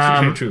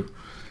 Yeah, true.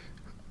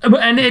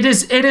 And it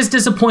is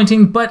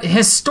disappointing, but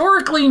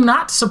historically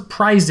not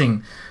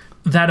surprising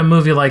that a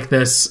movie like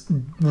this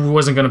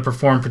wasn't going to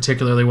perform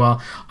particularly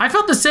well. I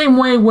felt the same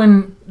way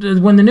when the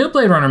new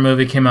Blade Runner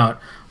movie came out.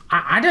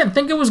 I didn't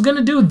think it was going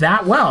to do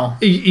that well.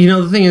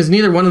 The thing is,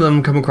 neither one of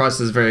them come across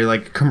as very,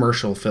 like,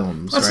 commercial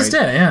films. That's right? just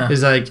it, yeah.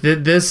 It's like,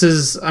 this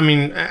is, I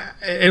mean,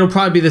 it'll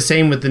probably be the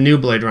same with the new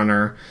Blade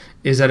Runner,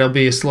 is that it'll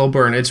be a slow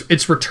burn.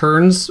 Its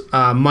returns,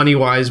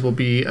 money-wise, will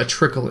be a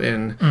trickle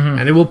in,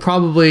 and it will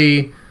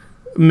probably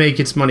make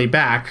its money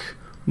back,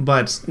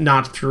 but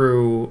not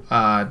through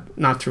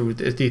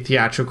the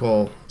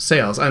theatrical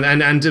sales.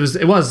 And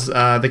it was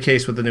the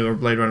case with the newer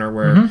Blade Runner,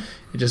 where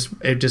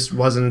it just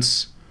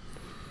wasn't.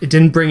 It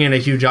didn't bring in a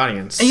huge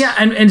audience. Yeah,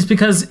 and it's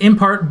because, in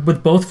part,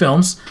 with both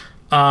films,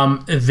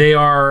 they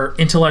are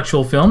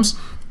intellectual films.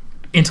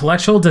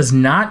 Intellectual does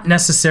not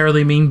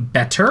necessarily mean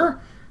better.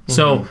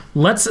 So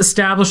let's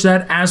establish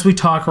that as we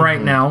talk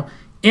right now.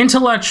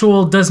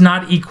 Intellectual does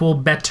not equal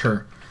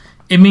better.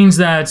 It means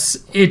that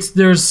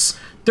there's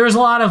a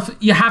lot of,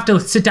 you have to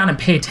sit down and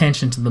pay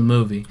attention to the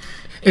movie.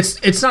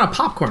 It's not a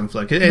popcorn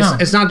flick.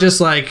 It's not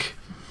just like.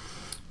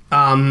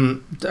 I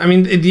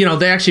mean, they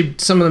actually,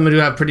 some of them do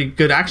have pretty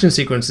good action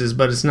sequences,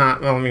 but it's not.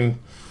 Well, I mean,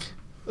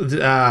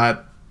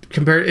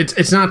 compared,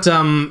 it's not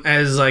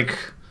as like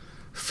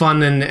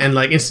fun and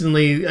like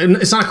instantly.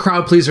 It's not a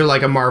crowd pleaser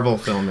like a Marvel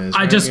film is.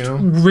 I just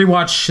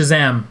rewatched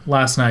Shazam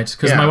last night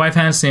because my wife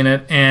hadn't seen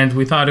it, and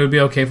we thought it would be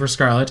okay for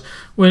Scarlett.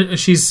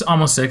 She's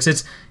almost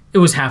 6. It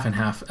was half and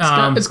half.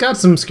 It's got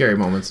some scary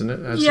moments in it.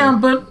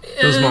 But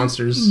those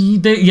monsters.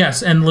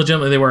 Yes, and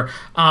legitimately they were.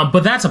 But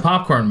that's a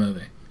popcorn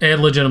movie. It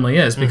legitimately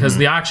is, because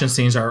the action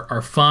scenes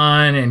are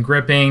fun and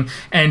gripping,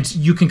 and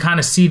you can kind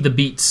of see the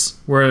beats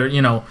where,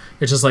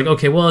 it's just like,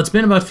 okay, well, it's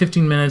been about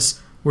 15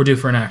 minutes, we're due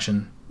for an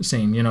action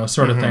scene,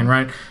 sort of thing,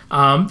 right?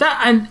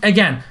 And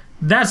again,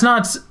 that's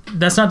not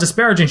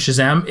disparaging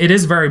Shazam. It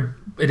is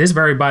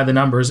very by the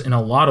numbers in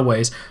a lot of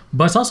ways,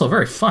 but it's also a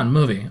very fun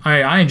movie.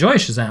 I enjoy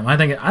Shazam. I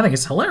think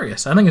it's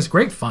hilarious. I think it's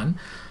great fun,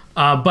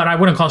 but I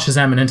wouldn't call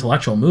Shazam an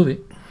intellectual movie.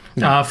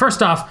 No.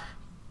 First off,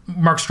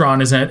 Mark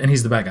Strachan is in it, and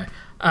he's the bad guy.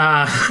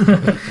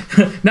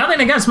 Nothing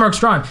against Mark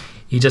Strachan.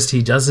 He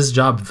does his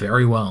job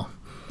very well.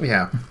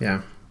 Yeah.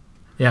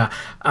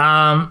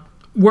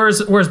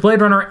 Whereas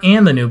Blade Runner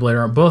and the new Blade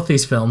Runner, both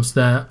these films,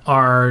 the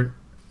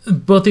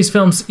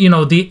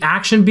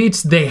action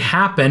beats, they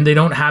happen. They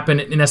don't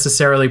happen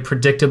necessarily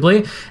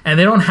predictably, and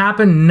they don't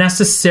happen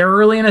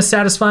necessarily in a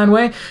satisfying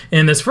way.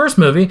 In this first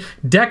movie,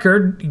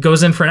 Deckard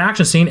goes in for an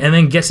action scene and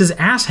then gets his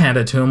ass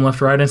handed to him left,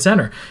 right, and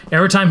center.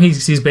 Every time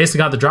he's basically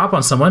got the drop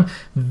on someone,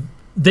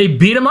 they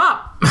beat him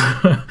up.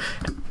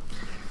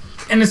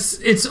 And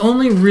it's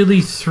only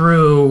really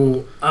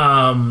through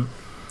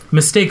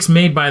mistakes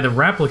made by the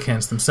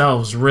replicants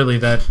themselves, really,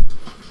 that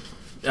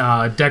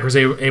Deckard's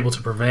able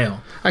to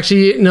prevail.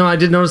 Actually, no, I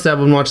did notice that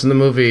when watching the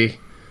movie,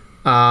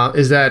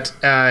 is that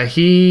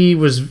he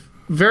was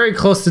very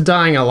close to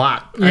dying a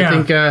lot. Yeah.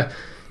 I think,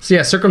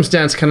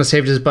 circumstance kind of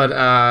saved his butt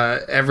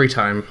every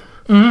time.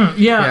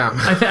 Mm-hmm. Yeah.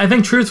 I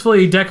think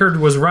truthfully, Deckard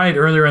was right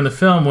earlier in the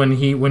film when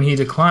he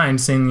declined,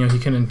 saying he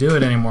couldn't do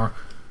it anymore.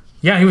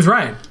 Yeah, he was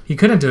right. He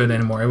couldn't do it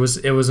anymore. It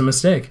was a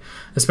mistake,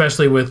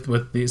 especially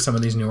with some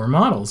of these newer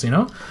models.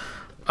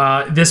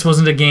 This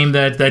wasn't a game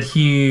that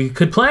he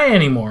could play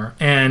anymore,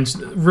 and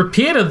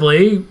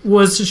repeatedly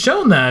was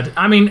shown that.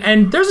 I mean,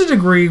 and there's a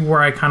degree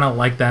where I kind of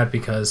like that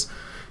because,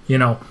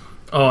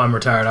 I'm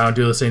retired, I don't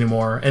do this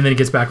anymore, and then he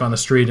gets back on the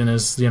street and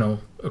is a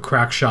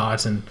crack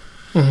shot and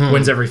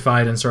wins every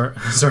fight and sort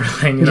of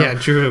thing. Yeah,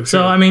 true.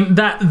 So I mean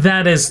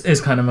that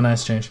is kind of a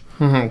nice change.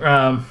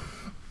 Mm-hmm.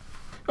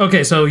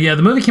 Okay, so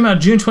the movie came out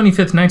June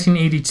 25th,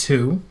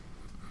 1982,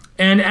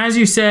 and as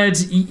you said,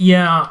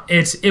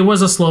 it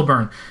was a slow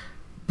burn.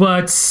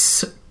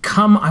 But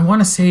I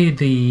want to say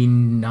the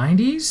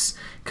 90s,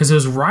 because it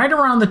was right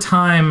around the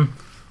time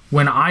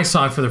when I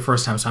saw it for the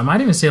first time. So I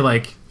might even say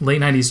like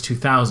late 90s,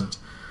 2000.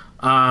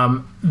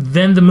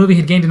 Then the movie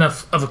had gained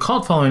enough of a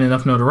cult following,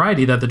 enough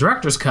notoriety that the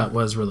director's cut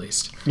was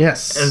released.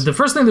 Yes. The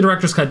first thing the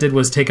director's cut did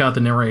was take out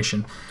the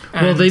narration.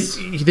 Well,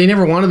 they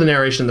never wanted the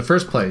narration in the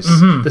first place.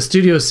 Mm-hmm. The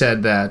studio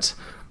said that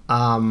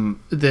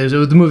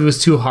the movie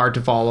was too hard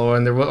to follow,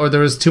 and there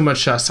was too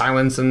much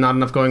silence and not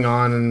enough going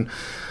on,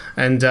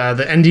 and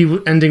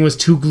the ending was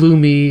too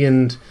gloomy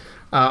and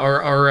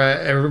or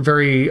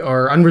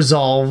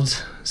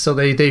unresolved. So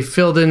they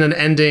filled in an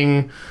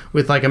ending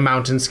with like a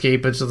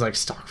mountainscape. It's just like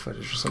stock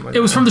footage or something like that.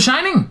 It was from The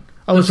Shining.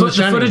 Oh, the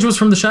footage was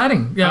from The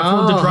Shining. Yeah,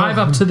 for the drive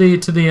up to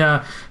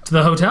the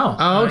hotel.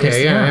 Oh,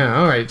 okay, yeah.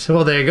 All right. So,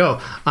 well, there you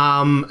go.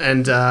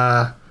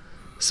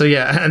 So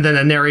yeah, and then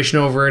a narration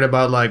over it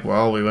about like,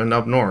 well, we went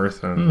up north.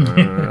 Some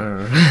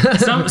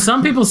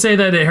people say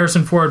that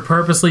Harrison Ford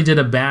purposely did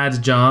a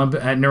bad job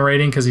at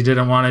narrating because he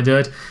didn't want to do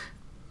it.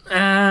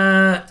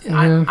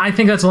 I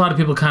think that's a lot of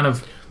people kind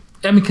of,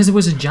 because it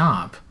was a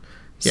job.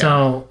 Yeah.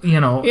 So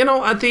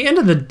at the end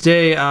of the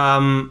day,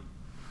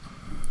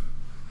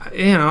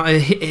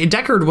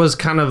 Deckard was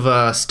kind of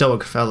a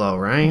stoic fellow,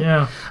 right?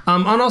 Yeah.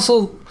 And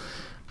also,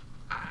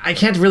 I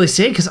can't really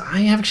say because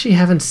I actually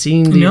haven't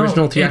seen the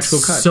original theatrical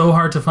cut. It's so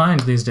hard to find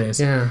these days.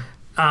 Yeah.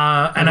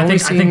 And I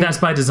think that's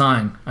by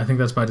design.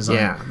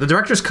 Yeah. The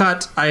director's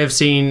cut I have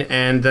seen,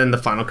 and then the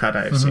final cut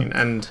I have seen.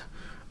 And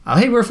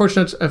hey, we were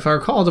fortunate, if I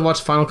recall, to watch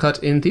the final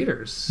cut in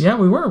theaters. Yeah,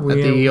 we were. At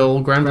the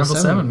old Granville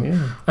 7.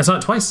 Yeah. I saw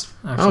it twice,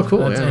 actually. Oh,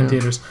 cool. In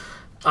theaters.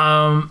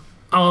 I'll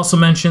also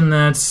mention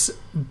that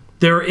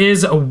there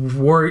is a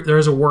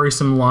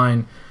worrisome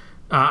line.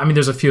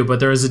 There's a few, but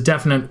there is a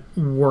definite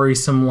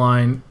worrisome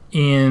line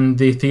in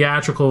the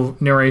theatrical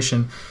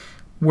narration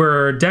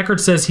where Deckard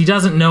says he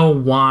doesn't know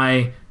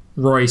why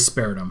Roy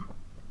spared him.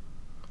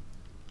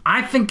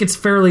 I think it's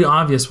fairly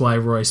obvious why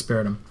Roy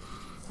spared him.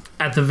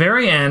 At the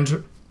very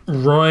end,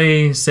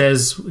 Roy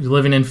says,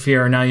 living in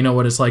fear, now you know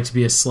what it's like to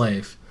be a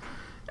slave.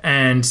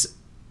 And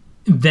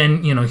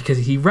then, because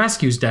he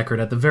rescues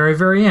Deckard at the very,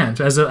 very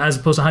end, as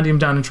opposed to hunting him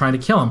down and trying to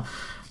kill him.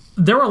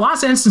 There were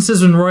lots of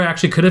instances when Roy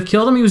actually could have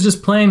killed him. He was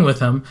just playing with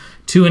him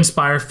to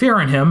inspire fear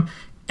in him.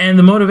 And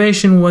the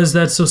motivation was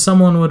that so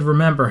someone would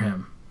remember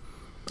him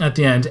at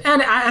the end.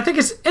 And I think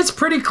it's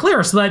pretty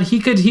clear so that he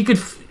could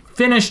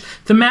finish.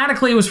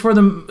 Thematically, it was for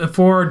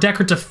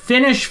Deckard to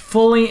finish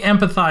fully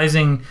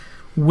empathizing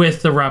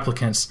with the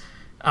replicants.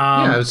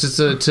 It was just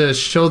to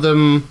show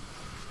them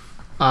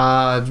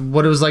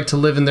what it was like to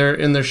live in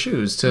their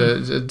shoes.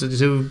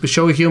 To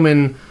show a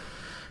human,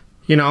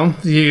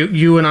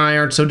 you and I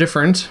aren't so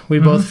different. We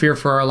both fear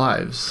for our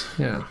lives.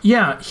 Yeah.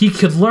 Yeah, he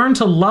could learn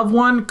to love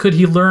one. Could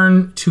he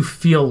learn to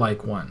feel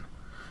like one?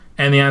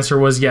 And the answer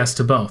was yes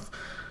to both.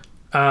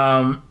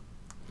 So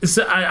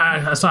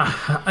I saw,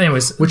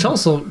 anyways. Which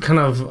also kind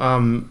of,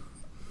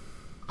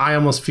 I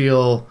almost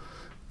feel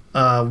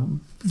the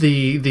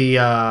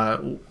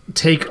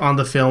take on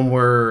the film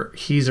where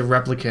he's a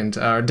replicant,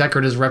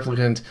 Deckard is a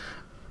replicant,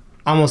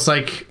 almost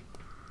like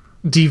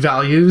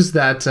devalues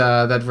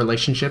that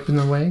relationship in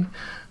a way.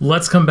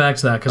 Let's come back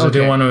to that because I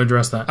do want to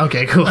address that.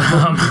 Okay, cool.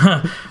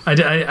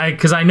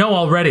 Because I know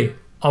already.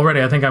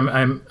 I think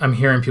I'm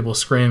hearing people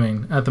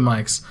screaming at the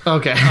mics.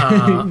 Okay.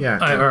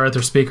 Yeah. Or at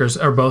their speakers,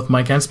 or both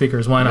mic and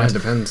speakers. Why not? It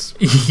depends.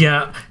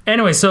 Yeah.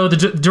 Anyway, so the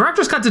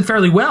director's cut did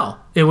fairly well.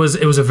 It was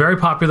a very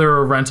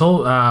popular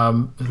rental.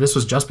 This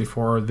was just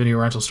before video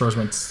rental stores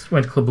went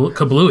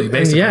kablooey,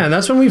 basically. Yeah, and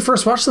that's when we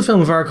first watched the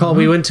film. If I recall,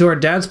 we went to our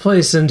dad's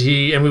place and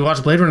we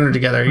watched Blade Runner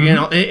together. You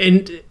know,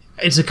 and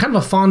it's a kind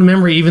of a fond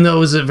memory, even though it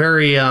was a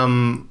very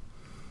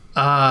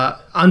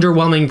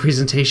underwhelming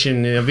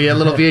presentation. You know, via a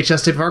little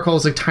VHS tape. If I recall, it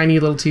was like tiny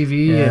little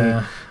TV.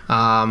 Yeah.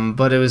 And,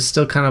 but it was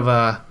still kind of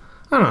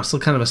still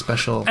kind of a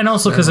special. And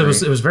also because it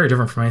was very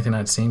different from anything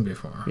I'd seen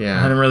before. Yeah.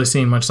 I hadn't really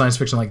seen much science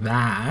fiction like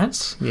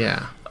that.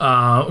 Yeah.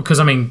 Because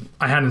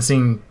I hadn't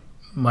seen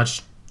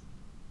much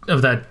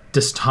of that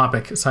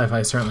dystopic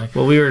sci-fi, certainly.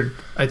 Well,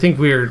 I think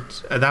we were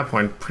at that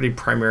point pretty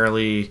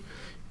primarily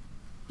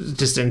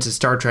just into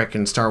Star Trek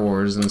and Star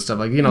Wars and stuff,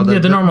 like, you know,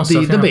 the normal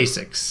stuff, the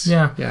basics.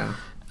 Yeah. Yeah.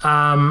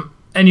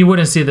 And you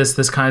wouldn't see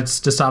this kind of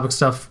dystopic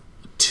stuff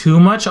too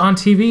much on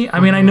TV. I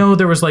mean, I know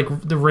there was like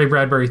the Ray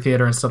Bradbury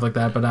Theater and stuff like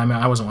that, but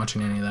I wasn't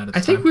watching any of that at the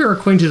time. I think we were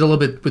acquainted a little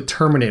bit with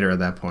Terminator at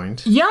that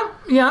point. Yeah.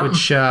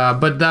 Which,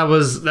 but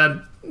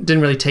that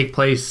didn't really take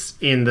place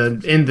in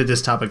the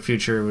dystopic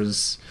future. It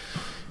was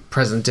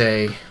present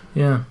day.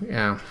 Yeah.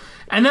 Yeah.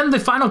 And then the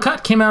final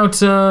cut came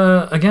out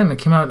again. It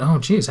came out. Oh,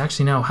 geez.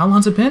 Actually, now how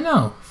long's it been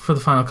now for the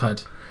final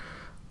cut?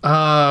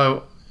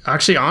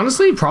 Actually,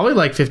 honestly, probably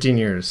like 15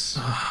 years.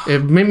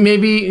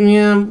 Maybe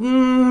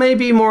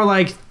more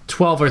like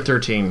 12 or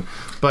 13.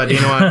 But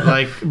you know what?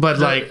 I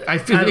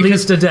feel at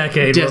least a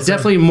decade.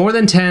 Definitely more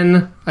than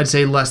 10. I'd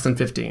say less than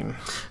 15.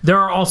 There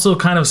are also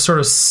kind of sort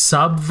of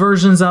sub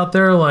versions out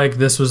there. Like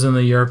this was in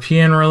the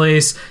European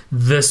release.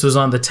 This was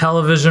on the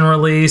television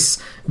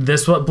release.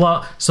 This what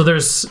blah. So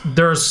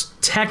there's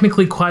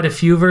technically quite a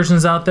few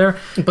versions out there.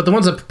 But the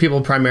ones that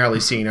people primarily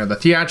seen are the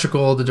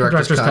theatrical, the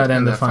director's cut,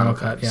 and the final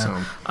cut.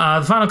 Yeah.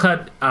 The final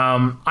cut.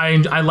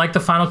 I like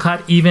the final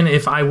cut, even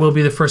if I will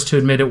be the first to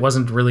admit it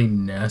wasn't really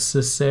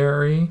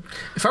necessary.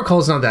 If I recall,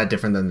 it's not that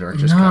different than the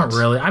director's cut. Not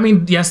really. I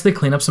mean, yes, they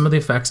clean up some of the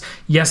effects.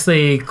 Yes,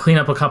 they clean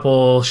up a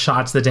couple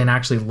shots that didn't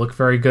actually look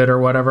very good or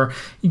whatever.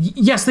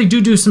 Yes, they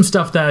do some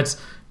stuff that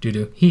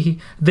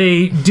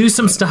they do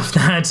some stuff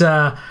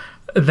that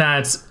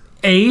that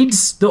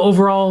aids the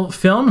overall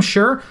film,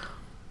 sure.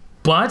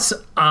 But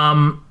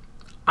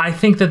I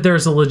think that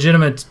there's a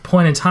legitimate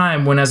point in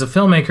time when, as a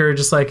filmmaker,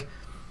 just like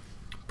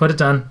put it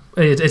done.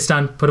 It's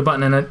done. Put a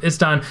button in it. It's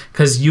done,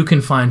 because you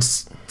can find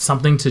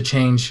something to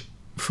change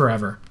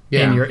forever.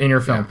 In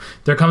your film. Yeah.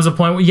 There comes a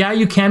point where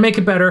you can make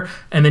it better,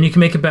 and then you can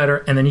make it better,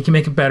 and then you can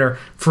make it better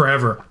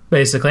forever,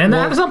 basically. And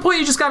at some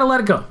point you just got to let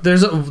it go.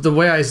 The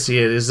way I see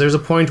it is there's a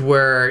point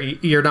where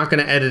you're not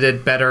going to edit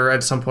it better.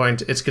 At some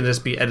point it's going to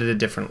just be edited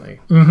differently.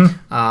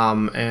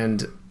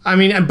 And I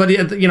mean, but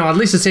you know, at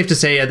least it's safe to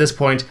say at this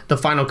point the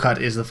final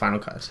cut is the final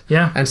cut.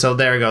 Yeah. And so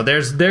there you go.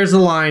 There's the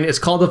line. It's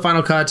called the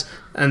final cut,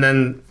 and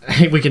then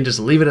we can just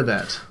leave it at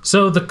that.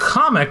 So the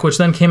comic, which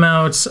then came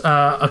out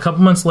a couple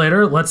months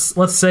later, let's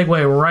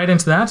segue right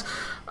into that.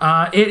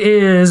 It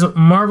is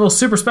Marvel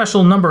Super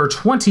Special number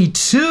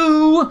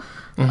 22.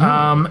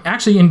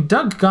 Actually, and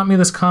Doug got me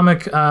this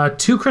comic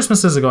 2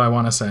 Christmases ago, I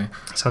want to say.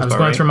 I was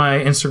going through my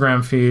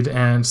Instagram feed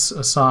and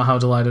saw how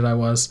delighted I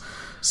was.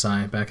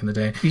 Back in the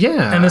day.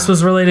 Yeah. And this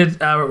was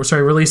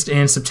released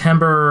in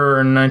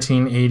September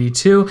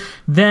 1982.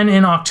 Then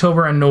in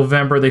October and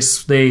November, they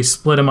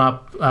split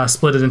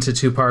it into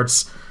 2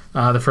 parts.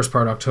 The first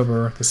part,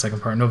 October, the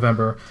second part,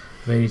 November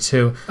of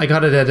 82. I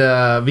got it at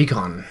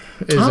VCon.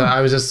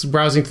 I was just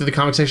browsing through the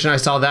comic section. I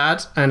saw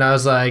that, and I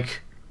was like,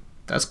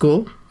 that's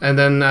cool. And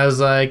then I was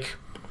like,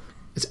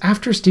 it's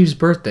after Steve's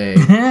birthday.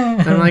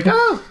 And I'm like,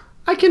 oh,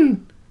 it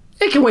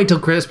can wait till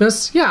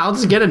Christmas. Yeah, I'll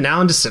just get it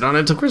now and just sit on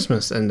it till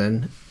Christmas, and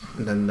then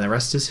the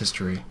rest is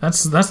history.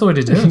 That's the way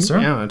to do it, sir.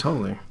 Yeah,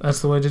 totally.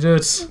 That's the way to do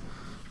it.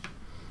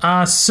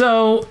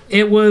 So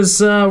it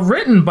was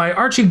written by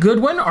Archie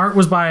Goodwin. Art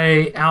was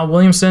by Al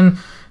Williamson,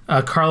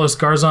 Carlos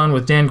Garzon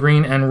with Dan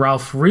Green and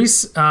Ralph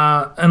Reese.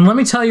 And let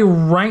me tell you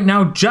right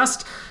now,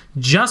 just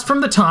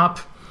from the top,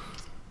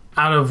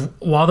 out of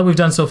all that we've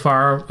done so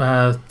far,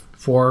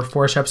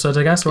 four-ish episodes,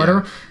 I guess, or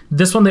whatever.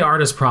 This one, the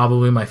art is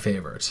probably my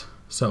favorite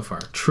so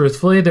far.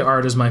 Truthfully, the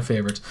art is my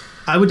favorite.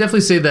 I would definitely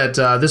say that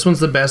this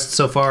one's the best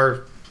so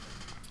far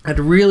at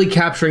really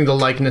capturing the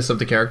likeness of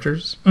the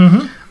characters.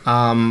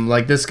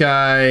 Like this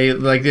guy,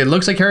 like it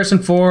looks like Harrison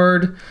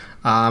Ford.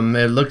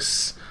 It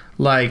looks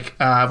like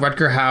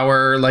Rutger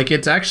Hauer. Like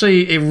it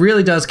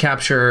really does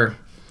capture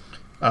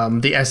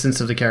the essence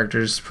of the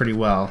characters pretty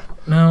well.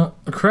 Now,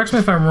 correct me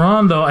if I'm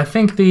wrong, though. I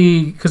think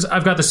because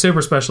I've got the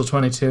Super Special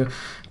 22.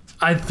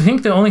 I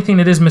think the only thing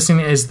that is missing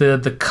is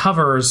the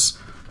covers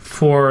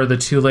for the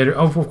 2 later.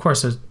 Oh, of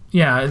course,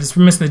 Yeah, it's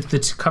missing the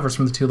two covers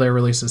from the 2-layer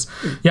releases.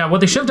 Yeah,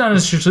 what they should have done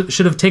is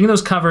should have taken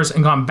those covers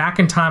and gone back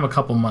in time a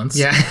couple months.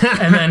 Yeah.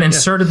 And then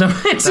inserted them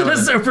into the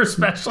super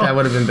special. That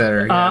would have been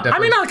better. Yeah, I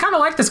mean, I kind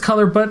of like this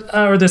color,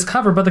 or this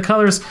cover, but the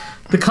colors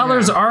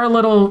are a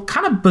little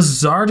kind of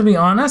bizarre, to be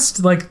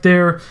honest. Like,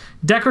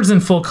 Deckard's in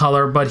full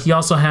color, but he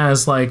also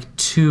has like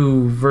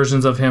 2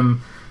 versions of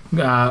him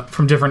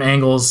from different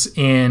angles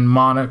in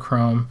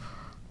monochrome,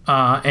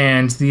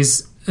 and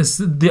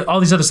all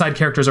these other side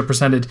characters are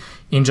presented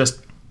in just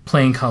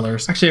plain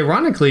colors. Actually,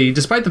 ironically,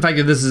 despite the fact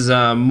that this is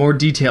more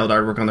detailed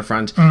artwork on the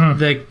front,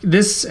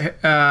 this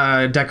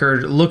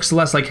Deckard looks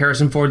less like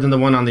Harrison Ford than the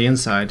one on the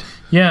inside.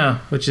 Yeah,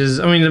 which is,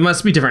 I mean, it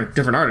must be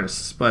different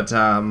artists, but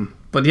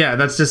yeah,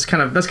 that's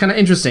kind of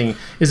interesting.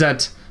 Is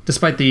that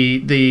despite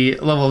the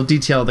level of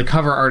detail the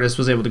cover artist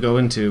was able to go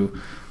into,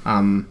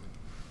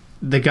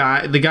 the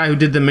guy who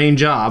did the main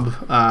job,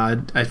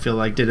 I feel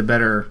like did a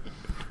better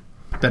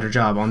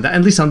job on that,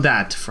 at least on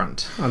that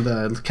front, on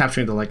the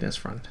capturing the likeness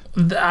front.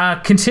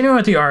 Continuing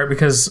with the art,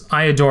 because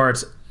I adore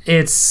it.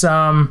 It's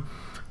they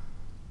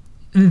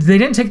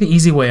didn't take the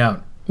easy way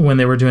out when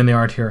they were doing the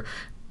art here.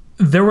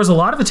 There was a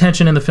lot of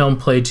attention in the film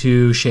played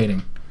to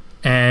shading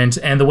and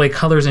the way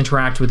colors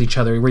interact with each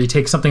other, where you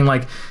take something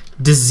like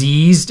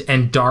diseased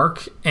and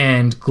dark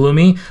and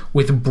gloomy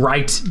with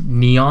bright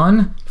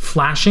neon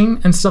flashing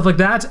and stuff like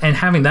that, and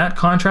having that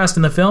contrast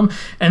in the film,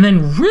 and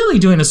then really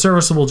doing a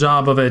serviceable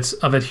job of it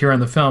here in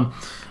the film,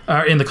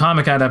 in the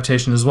comic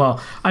adaptation as well.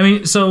 I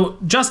mean, so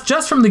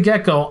just from the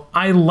get-go,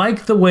 I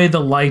like the way the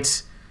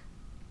light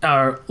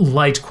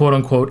quote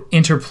unquote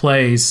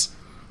interplays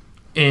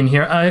in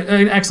here.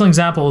 An excellent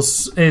example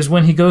is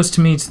when he goes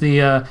to meet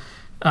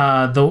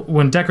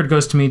when Deckard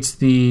goes to meet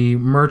the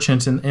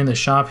merchant in the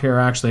shop here.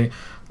 Actually,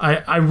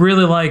 I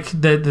really like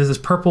that this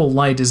purple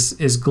light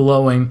is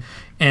glowing,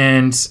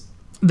 and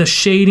the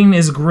shading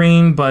is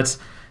green, but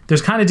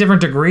there's kind of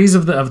different degrees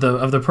of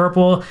the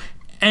purple,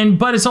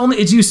 but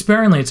it's used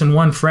sparingly. It's in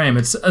one frame.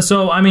 It's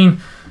so, I mean,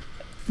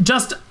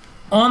 just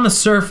on the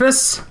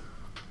surface,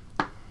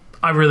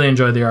 I really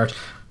enjoyed the art.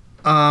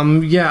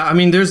 Yeah, I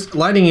mean,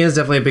 lighting is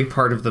definitely a big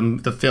part of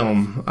the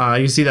film.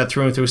 You see that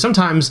through and through.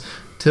 Sometimes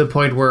to the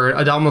point where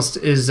it almost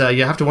is,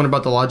 you have to wonder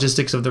about the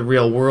logistics of the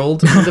real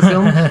world of the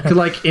film. 'Cause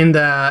like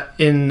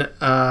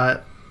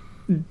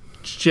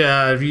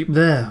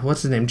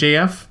what's his name?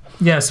 JF?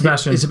 Yeah,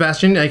 Sebastian.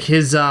 Sebastian, like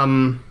his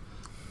the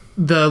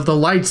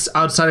lights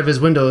outside of his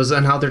windows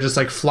and how they're just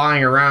like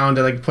flying around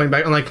and like pointing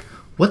back. I'm like,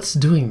 what's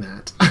doing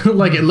that?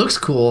 Like, it looks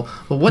cool,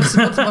 but what's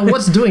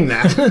doing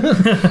that?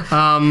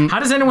 How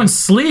does anyone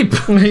sleep?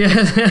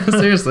 Yeah,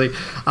 seriously.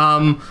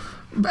 Yeah,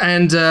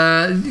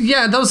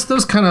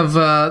 those kind of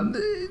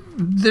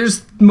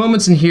there's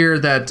moments in here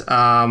that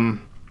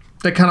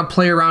that kind of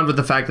play around with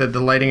the fact that the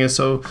lighting is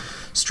so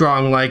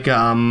strong, like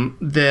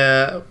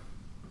the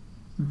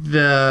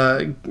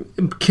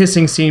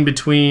kissing scene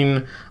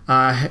between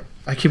I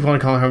keep wanting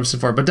to call her Harrison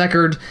Ford, but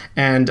Deckard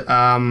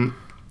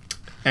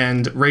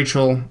and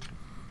Rachel.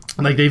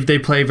 Like they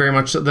play very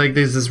much like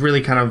there's this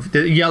really kind of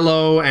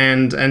yellow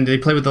and they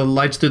play with the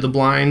lights through the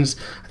blinds.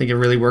 I think it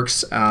really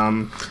works.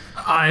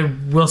 I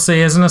will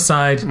say as an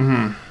aside,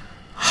 in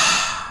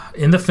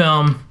the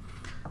film,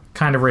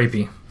 kind of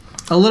rapey.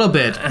 A little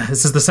bit.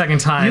 This is the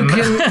second time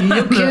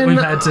you can we've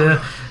had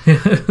to.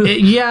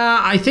 Yeah,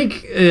 I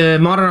think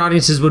modern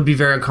audiences would be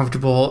very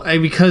uncomfortable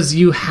because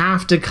you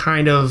have to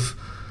kind of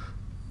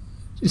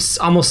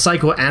almost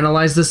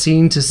psychoanalyze the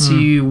scene to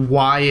see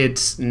why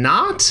it's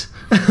not.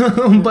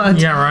 But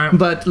yeah, right.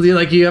 But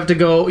like you have to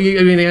go. You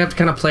have to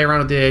kind of play around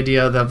with the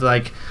idea of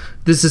like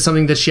this is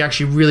something that she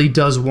actually really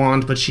does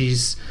want, but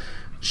she's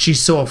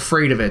so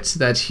afraid of it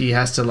that he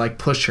has to like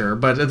push her.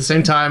 But at the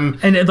same time,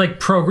 and you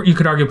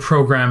could argue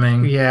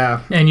programming. Yeah,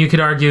 and you could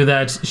argue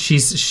that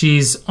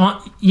she's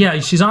on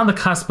the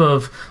cusp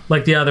of,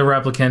 like the other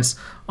replicants,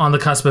 on the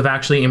cusp of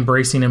actually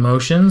embracing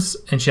emotions,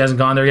 and she hasn't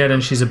gone there yet,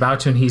 and she's about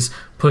to, and he's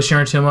pushing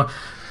her to him.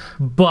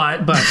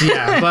 But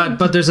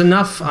there's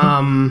enough.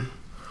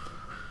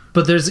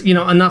 But there's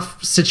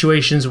enough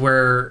situations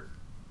where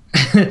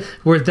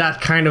where that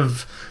kind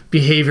of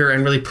behavior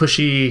and really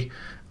pushy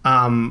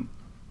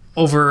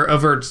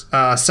overt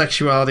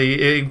sexuality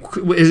it's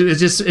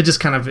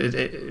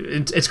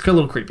a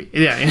little creepy.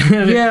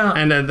 Yeah.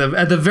 And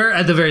at the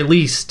very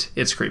least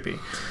it's creepy.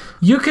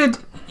 You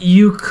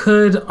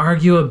could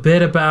argue a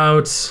bit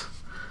about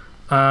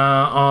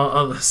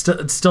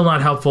it's still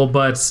not helpful,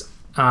 but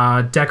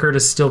Deckard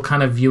is still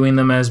kind of viewing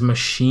them as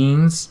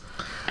machines.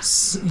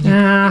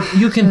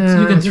 You can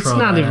throw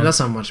that's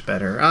not much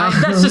better.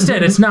 That's just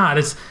it. It's not.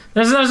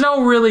 There's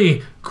no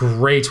really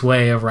great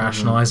way of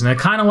rationalizing it.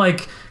 Kind of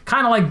like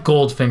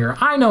Goldfinger.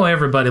 I know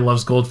everybody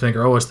loves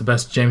Goldfinger. Oh, it's the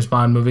best James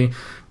Bond movie.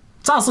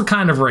 It's also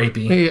kind of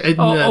rapey.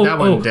 That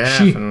one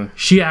definitely.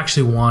 She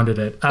actually wanted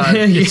it.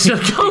 It's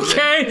like,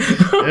 okay.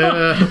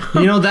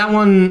 That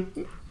one.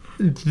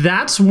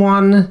 That's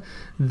one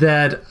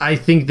that I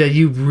think that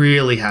you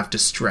really have to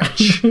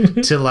stretch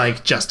to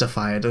like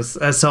justify it.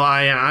 So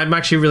I'm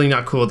actually really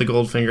not cool with the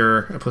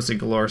Goldfinger Pussy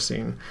Galore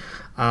scene.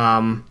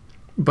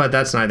 But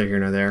that's neither here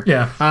nor there.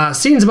 Yeah.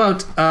 Scenes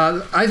about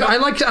I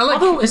like.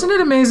 Although, isn't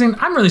it amazing?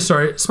 I'm really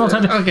sorry. Small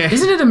tangent. Okay.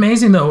 Isn't it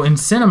amazing though in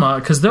cinema,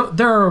 because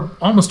they're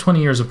almost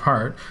 20 years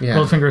apart. Yeah.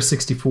 Goldfinger is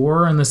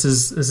 64 and this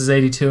is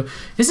 82.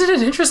 Isn't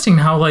it interesting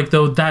how like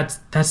though that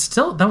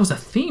was a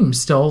theme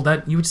still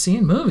that you would see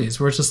in movies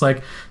where it's just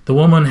like the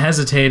woman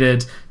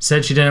hesitated,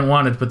 said she didn't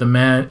want it, but the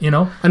man,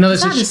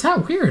 is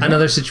that weird?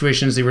 Another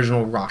situation is the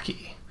original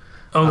Rocky.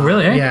 Oh,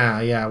 really? Eh?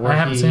 Yeah. I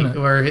haven't seen it.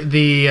 Where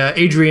the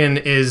Adrian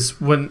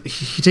is when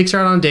he takes her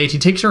out on a date. He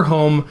takes her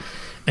home,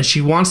 and she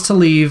wants to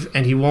leave,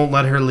 and he won't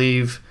let her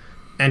leave,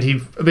 and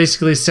he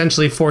basically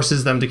essentially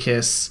forces them to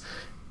kiss.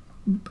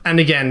 And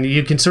again,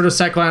 you can sort of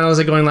psychoanalyze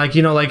it, going like,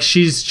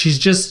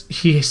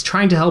 he's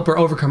trying to help her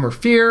overcome her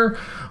fear,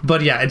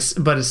 but it's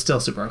still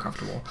super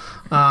uncomfortable.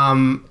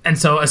 And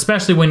so,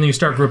 especially when you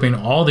start grouping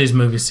all these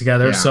movies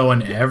together, so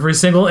in every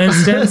single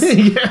instance,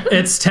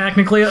 it's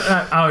technically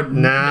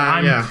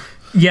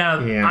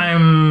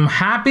I'm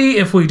happy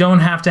if we don't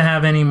have to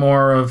have any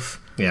more of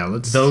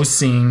those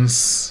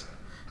scenes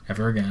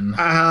ever again.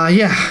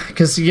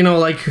 Because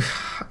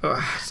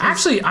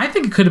actually, I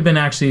think it could have been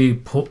actually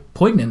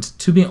poignant,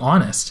 to be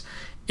honest,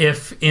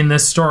 if in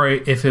this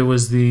story, if it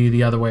was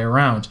the other way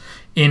around,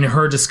 in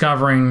her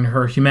discovering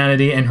her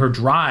humanity and her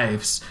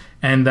drives,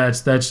 and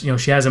that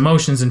she has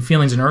emotions and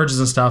feelings and urges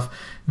and stuff,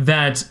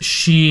 that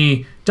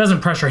she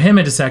doesn't pressure him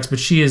into sex, but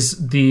she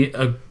is the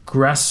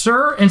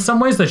aggressor in some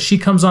ways, that she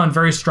comes on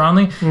very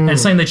strongly and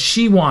saying that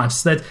she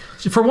wants, that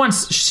for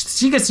once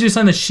she gets to do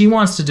something that she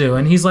wants to do,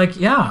 and he's like,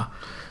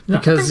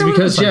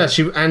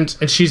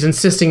 she's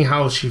insisting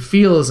how she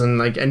feels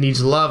and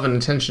needs love and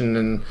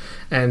attention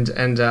and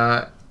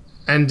that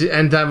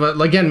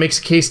again makes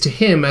a case to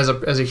him as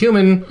a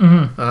human.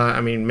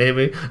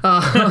 Maybe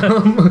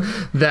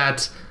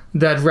that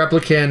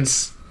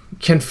replicants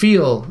can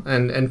feel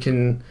and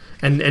can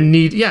and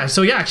need.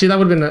 Actually that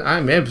would have been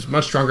a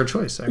much stronger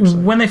choice,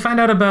 actually. When they find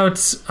out about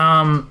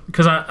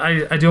because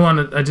I did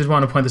want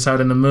to point this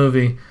out in the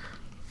movie,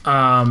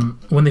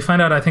 when they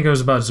find out, I think it was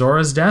about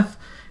Zora's death,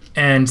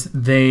 and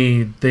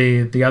the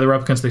other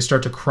replicants, they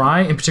start to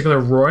cry. In particular,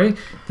 Roy,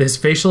 his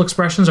facial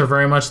expressions are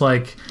very much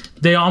like,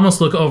 they almost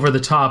look over the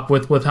top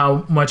with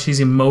how much he's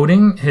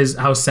emoting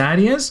how sad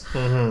he is.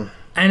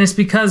 And it's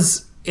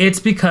because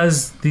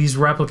these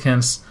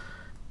replicants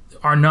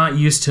are not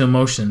used to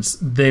emotions.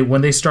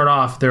 When they start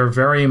off, they're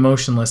very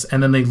emotionless,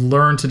 and then they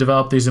learn to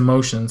develop these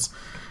emotions.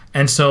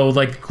 And so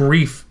like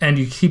grief, and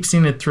you keep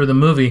seeing it through the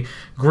movie,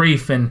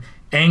 grief and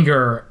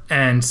anger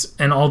and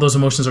all those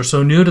emotions are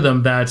so new to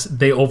them that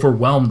they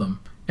overwhelm them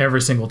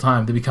every single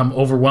time. They become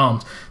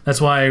overwhelmed. That's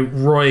why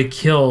Roy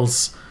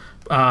kills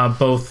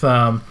both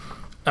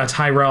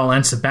Tyrell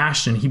and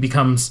Sebastian. He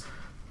becomes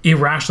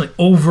irrationally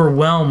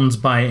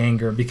overwhelmed by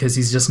anger because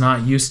he's just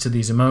not used to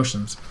these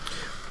emotions.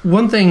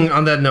 One thing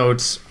on that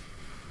note is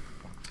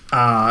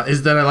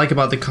that I like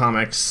about the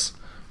comics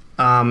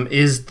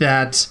is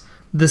that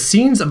the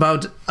scenes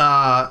about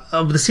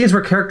the scenes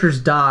where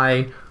characters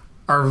die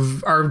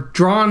are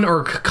drawn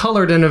or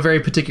colored in a very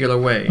particular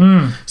way.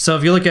 So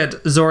if you look at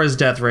Zora's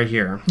death right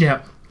here,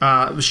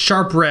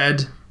 sharp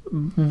red,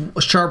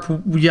 sharp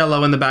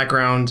yellow in the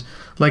background,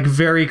 like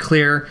very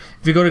clear.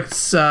 If you go to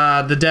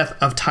the death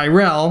of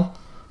Tyrell,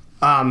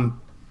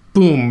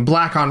 boom,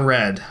 black on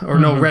red, or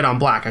no, red on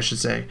black, I should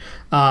say.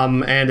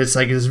 And it's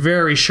like this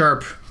very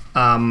sharp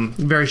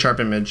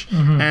image.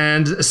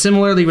 And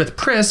similarly with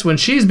Pris, when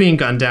she's being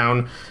gunned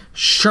down,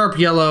 sharp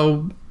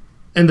yellow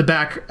in the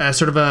back,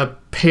 sort of a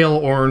pale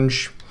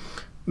orange,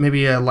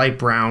 maybe a light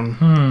brown.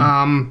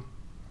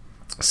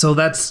 So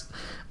that's,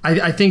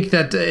 I think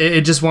that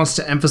it just wants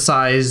to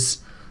emphasize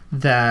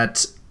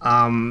that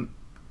I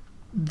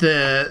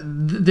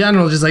don't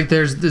know, just like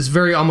there's this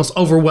very almost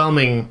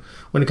overwhelming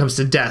when it comes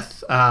to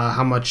death,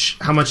 how much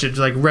it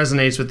like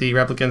resonates with the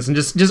replicants, and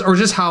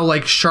just how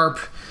like sharp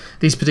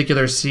these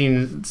particular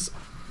scenes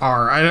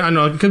are. I don't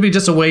know, it could be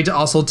just a way to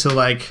also to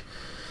like,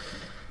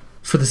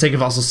 for the sake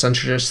of also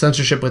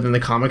censorship within the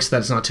comics, that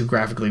it's not too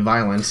graphically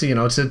violent, so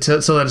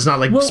that it's not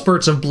like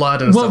spurts of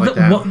blood and stuff like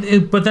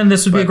that. But then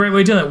this would be a great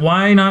way to do it.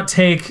 Why not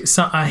take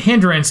a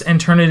hindrance and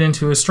turn it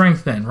into a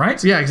strength then,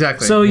 right? Yeah,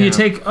 exactly. So you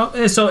take,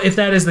 so if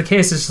that is the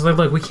case, it's just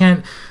like, we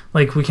can't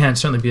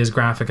certainly be as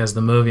graphic as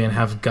the movie and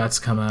have guts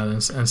come out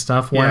and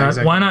stuff.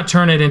 Why not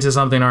turn it into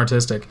something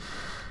artistic?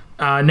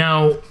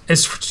 Now,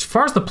 as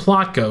far as the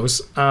plot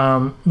goes,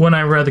 when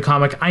I read the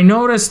comic, I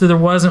noticed that there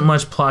wasn't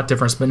much plot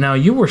difference. But now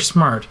you were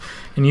smart,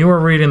 and you were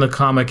reading the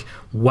comic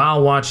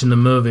while watching the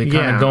movie,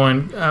 kind of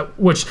going.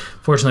 Which,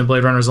 fortunately,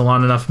 Blade Runner is a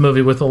long enough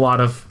movie with a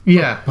lot of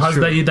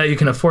that you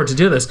can afford to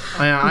do this.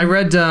 I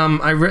read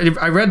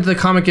the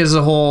comic as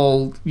a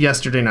whole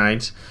yesterday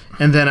night,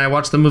 and then I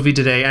watched the movie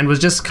today, and was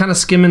just kind of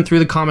skimming through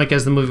the comic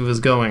as the movie was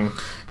going.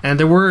 And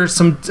there were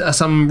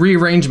some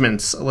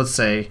rearrangements, let's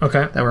say,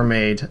 that were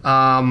made.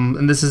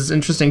 And this is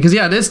interesting because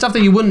it is stuff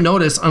that you wouldn't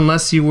notice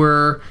unless you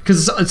were,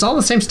 because it's all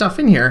the same stuff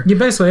in here. Yeah,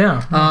 basically,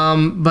 yeah.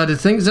 But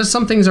there's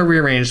some things are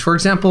rearranged. For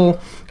example,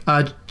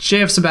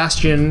 J.F.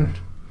 Sebastian,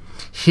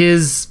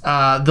 his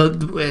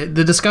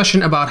the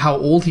discussion about how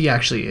old he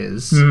actually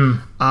is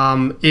in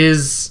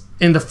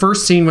the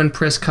first scene when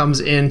Pris comes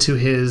into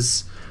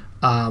his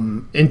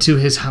home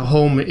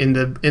in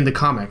the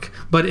comic,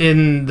 but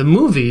in the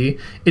movie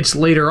it's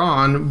later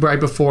on, right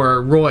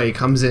before Roy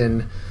comes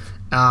in.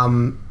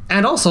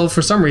 And also,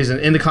 for some reason,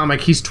 in the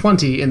comic he's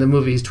 20, in the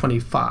movie he's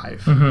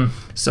 25.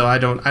 So I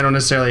don't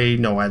necessarily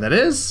know why that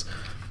is,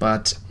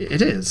 but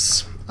it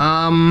is.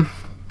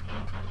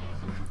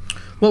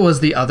 What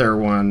was the other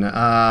one?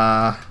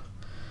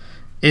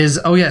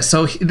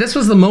 So this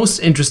was the most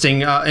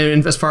interesting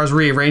as far as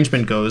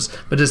rearrangement goes,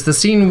 but it's the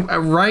scene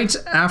right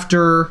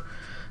after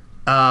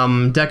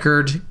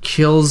Deckard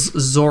kills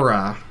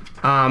Zora.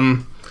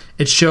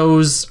 It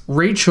shows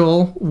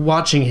Rachel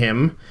watching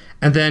him,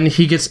 and then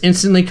he gets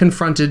instantly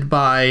confronted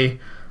by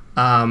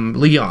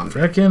Leon.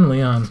 Frickin'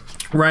 Leon.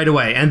 Right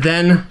away. And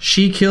then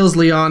she kills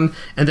Leon,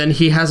 and then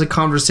he has a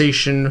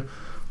conversation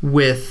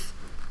with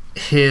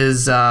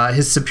his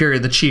superior,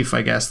 the chief,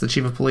 I guess, the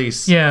chief of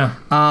police. Yeah.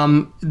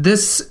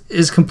 This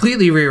is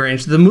completely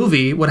rearranged. The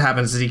movie, what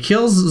happens is he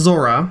kills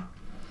Zora,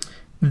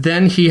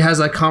 then he has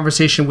a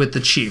conversation with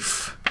the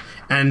chief.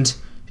 And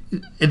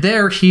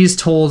there he's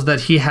told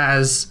that he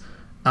has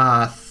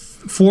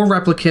 4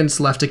 replicants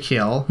left to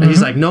kill, and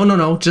he's like,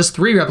 no, just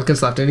 3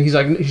 replicants left. And he's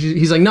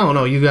like,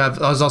 no, you have.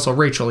 There's also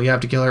Rachel. You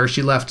have to kill her.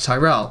 She left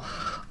Tyrell.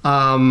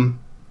 And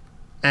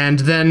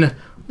then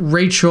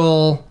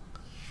Rachel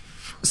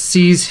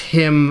sees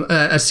him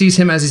as he's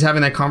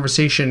having that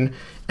conversation,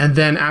 and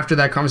then after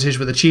that conversation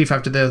with the chief,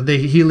 after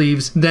he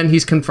leaves, then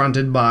he's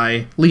confronted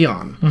by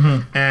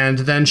Leon, and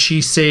then she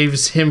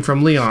saves him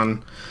from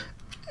Leon,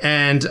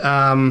 and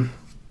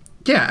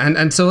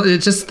and so it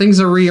just, things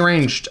are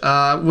rearranged,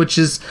 which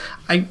is,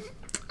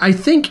 I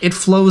think it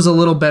flows a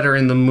little better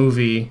in the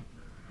movie,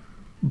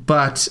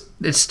 but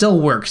it still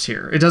works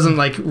here. It doesn't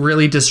like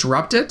really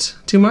disrupt it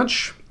too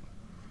much.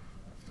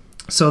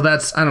 So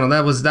that's, I don't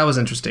know, that was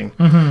interesting.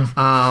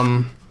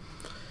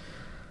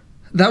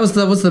 That was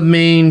the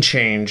main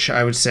change,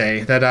 I would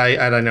say, that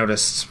I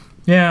noticed.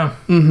 Yeah.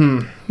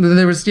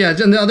 There was,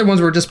 and the other ones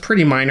were just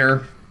pretty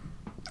minor.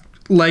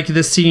 Like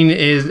this scene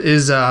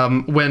is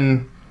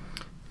when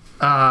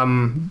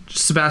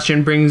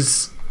Sebastian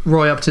brings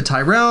Roy up to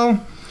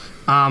Tyrell.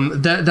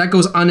 That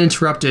goes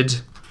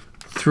uninterrupted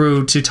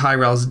through to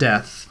Tyrell's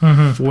death,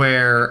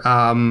 where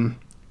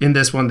in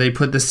this one they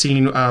put the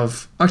scene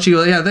of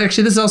actually this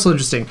is also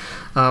interesting.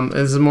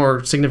 This is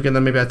more significant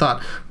than maybe I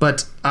thought,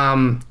 but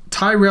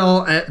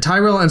Tyrell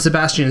and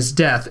Sebastian's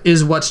death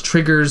is what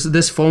triggers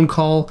this phone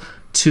call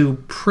to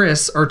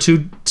Pris, or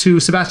to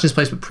Sebastian's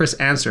place, but Pris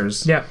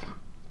answers. Yeah.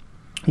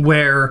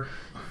 Where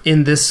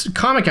in this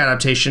comic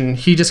adaptation,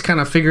 he just kind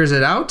of figures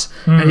it out,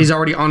 and he's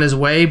already on his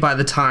way by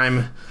the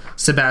time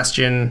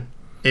Sebastian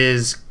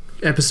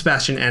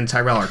and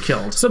Tyrell are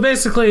killed. So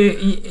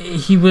basically,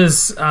 he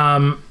was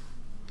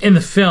in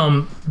the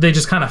film. They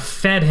just kind of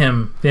fed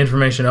him the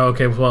information. Oh,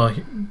 okay, well,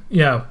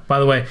 yeah. By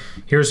the way,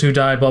 here's who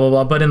died. Blah blah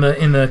blah. But in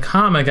the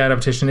comic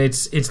adaptation,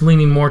 it's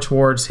leaning more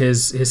towards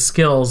his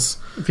skills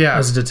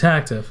as a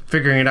detective,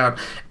 figuring it out.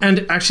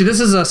 And actually, this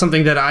is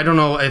something that I don't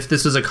know if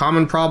this was a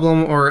common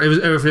problem or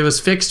if it was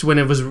fixed when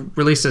it was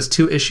released as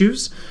 2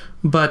 issues.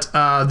 But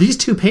these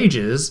 2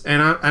 pages,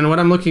 and what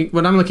I'm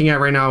looking at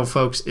right now,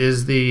 folks,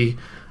 is it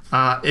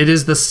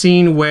is the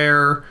scene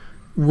where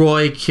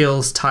Roy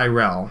kills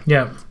Tyrell.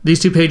 Yeah. These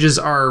 2 pages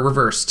are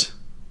reversed.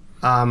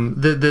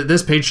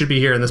 This page should be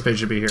here and this page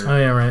should be here. Oh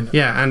yeah, right.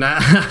 Yeah, and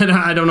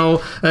I don't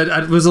know.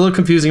 It was a little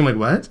confusing. I'm like,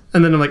 what?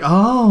 And then I'm like,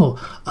 oh.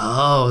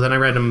 Then I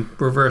read them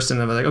reversed,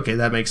 and I was like, okay,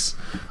 that makes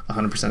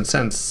 100%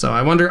 sense. So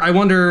I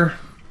wonder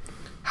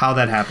how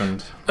that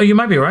happened. Oh, you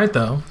might be right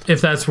though.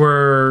 If that's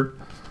where.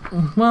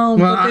 Well,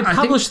 they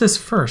published this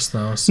first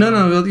though. So.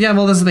 No. Yeah.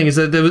 Well, that's the thing, is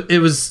that it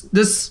was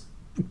this.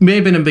 May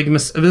have been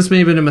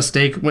a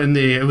mistake when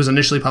it was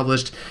initially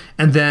published,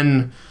 and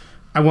then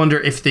I wonder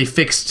if they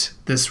fixed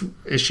this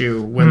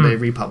issue when they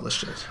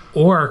republished it.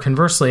 Or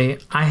conversely,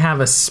 I have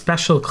a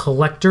special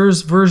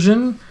collector's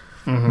version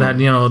that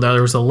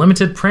there was a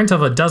limited print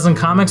of a dozen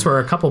comics where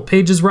a couple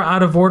pages were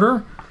out of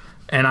order,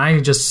 and I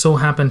just so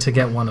happened to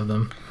get one of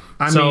them.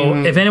 So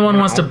if anyone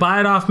wants to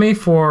buy it off me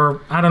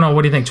for, I don't know,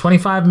 what do you think,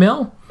 25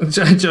 mil?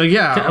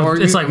 Yeah. Or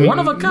it's like one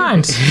of a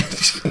kind.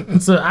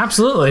 It's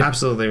absolutely.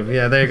 Absolutely.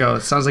 Yeah, there you go.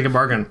 It sounds like a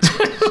bargain.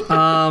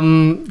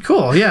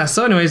 Cool. Yeah.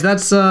 So anyways,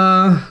 that's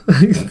the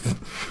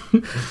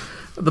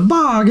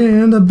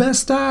bargain, the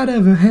best I'd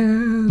ever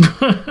had.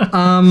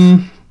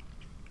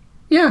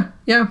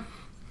 Yeah.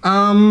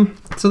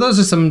 So those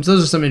are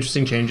some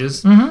interesting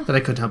changes that I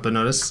couldn't help but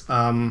notice.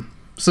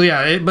 So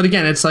yeah, but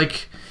again, it's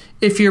like,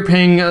 if you're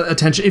paying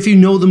attention, if you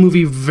know the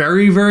movie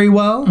very, very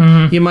well,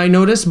 you might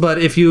notice.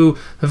 But if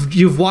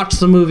you've watched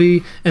the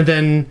movie and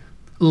then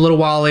a little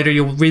while later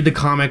you'll read the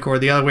comic or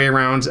the other way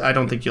around, I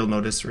don't think you'll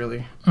notice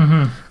really.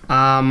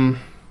 Yeah.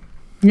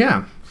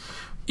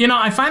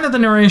 I find that the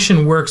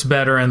narration works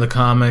better in the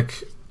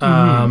comic,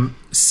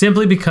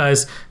 simply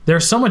because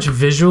there's so much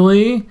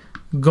visually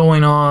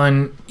going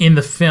on in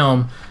the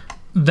film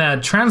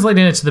that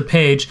translating it to the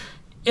page,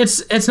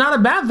 it's not a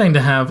bad thing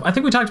to have. I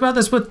think we talked about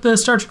this with the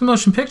Star Trek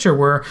motion picture,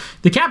 where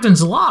the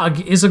captain's log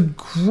is a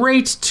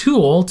great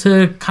tool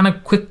to kind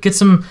of get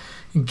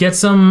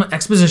some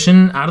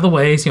exposition out of the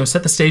way,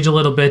 set the stage a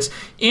little bit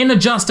in a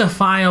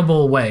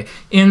justifiable way.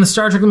 In the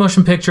Star Trek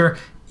motion picture,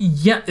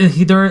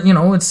 they're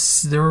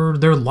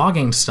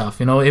logging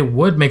stuff. It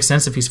would make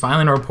sense if he's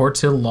filing a report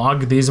to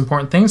log these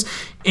important things.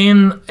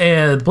 In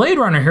Blade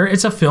Runner here,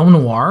 it's a film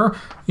noir.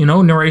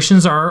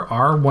 Narrations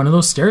are one of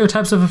those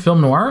stereotypes of a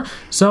film noir.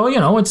 So,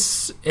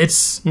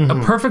 it's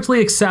a perfectly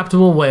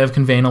acceptable way of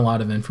conveying a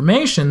lot of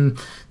information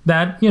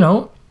that,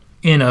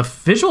 in a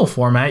visual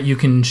format, you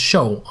can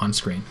show on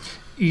screen.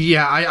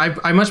 Yeah,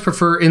 I much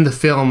prefer in the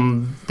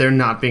film there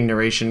not being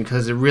narration,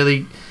 because it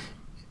really...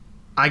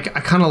 I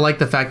kind of like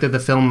the fact that the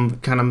film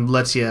kind of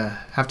lets you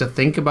have to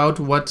think about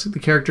what the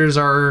characters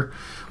are,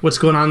 what's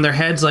going on in their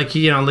heads. Like,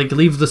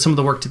 leave some of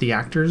the work to the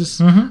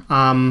actors.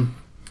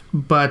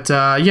 But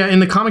in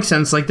the comic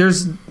sense,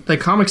 the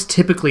comics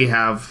typically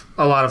have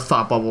a lot of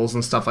thought bubbles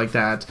and stuff like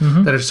that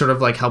that are sort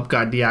of help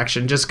guide the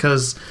action. Just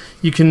because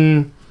you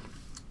can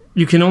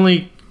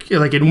only,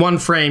 in one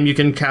frame, you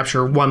can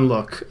capture one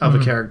look of a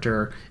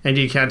character, and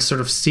you can't sort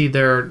of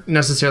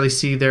necessarily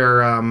see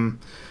their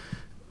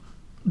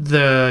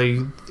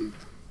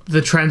the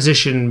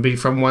transition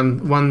from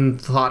one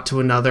thought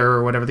to another,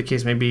 or whatever the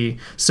case may be.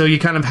 So you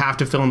kind of have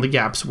to fill in the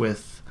gaps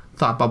with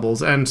thought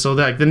bubbles, and so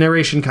that the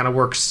narration kind of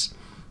works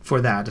for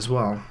that as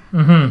well.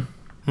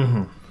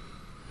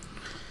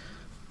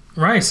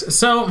 Right.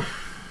 So,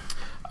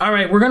 all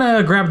right, we're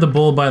gonna grab the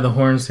bull by the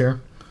horns here,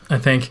 I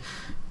think.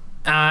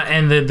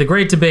 And the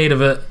great debate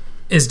of it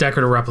is Deckard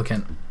a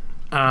replicant.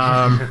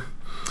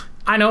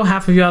 I know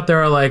half of you out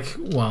there are like,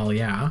 well,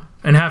 yeah.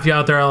 And half of you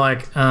out there are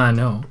like,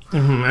 no.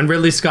 And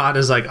Ridley Scott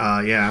is like,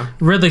 yeah.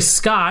 Ridley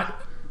Scott,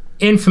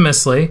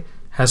 infamously,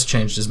 has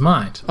changed his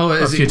mind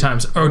a few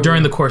times. Or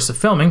during the course of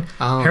filming.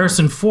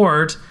 Harrison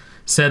Ford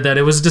said that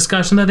it was a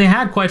discussion that they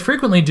had quite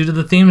frequently due to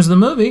the themes of the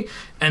movie,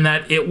 and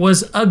that it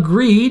was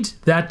agreed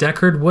that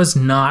Deckard was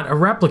not a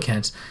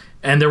replicant.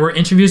 And there were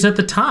interviews at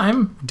the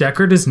time,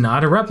 Deckard is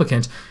not a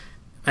replicant.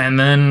 And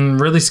then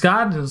Ridley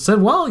Scott said,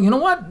 well, you know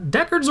what?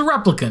 Deckard's a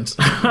replicant.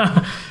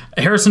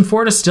 Harrison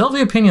Ford is still of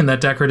the opinion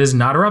that Deckard is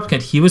not a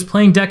replicant. He was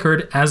playing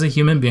Deckard as a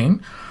human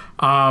being.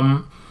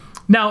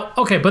 Now,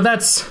 okay, but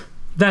that's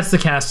the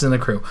cast and the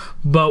crew.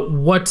 But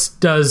what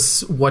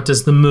does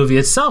the movie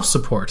itself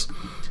support?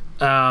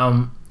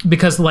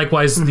 Because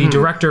likewise, the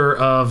director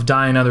of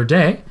Die Another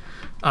Day,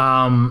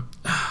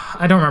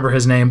 I don't remember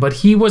his name, but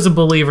he was a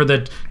believer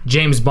that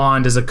James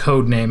Bond is a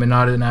code name and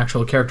not an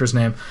actual character's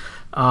name.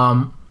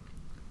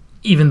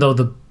 Even though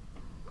the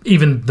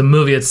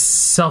movie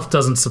itself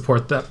doesn't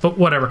support that, but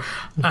whatever.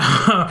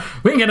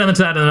 We can get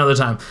into that another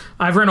time.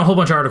 I've written a whole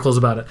bunch of articles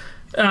about it.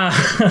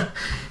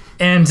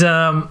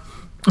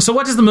 So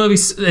what does the movie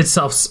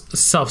itself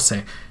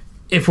say?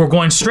 If we're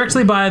going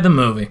strictly by the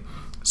movie,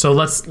 so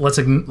let's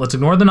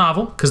ignore the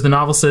novel, because the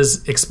novel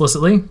says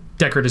explicitly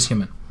Deckard is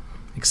human.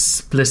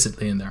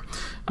 Explicitly in there.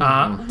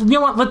 You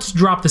know what? Let's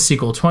drop the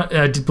sequel,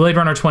 Blade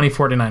Runner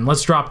 2049.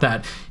 Let's drop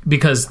that,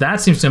 because that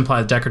seems to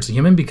imply that Deckard's a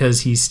human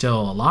because he's still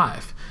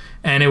alive.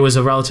 And it was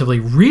a relatively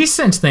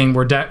recent thing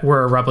where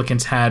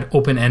replicants had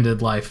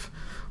open-ended life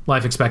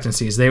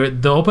expectancies.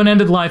 The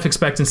open-ended life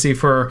expectancy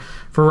for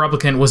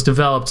replicant was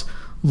developed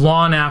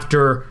long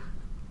after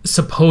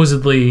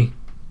supposedly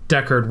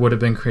Deckard would have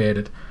been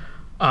created.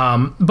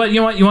 But you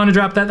know what? You want to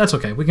drop that? That's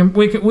okay. We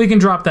can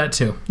drop that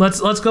too.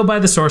 Let's go by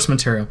the source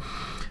material.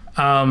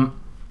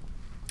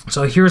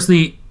 So here's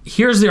the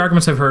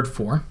arguments I've heard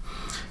for.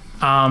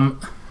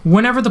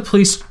 Whenever the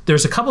police,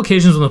 there's a couple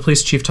occasions when the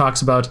police chief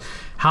talks about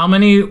how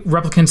many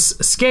replicants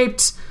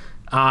escaped,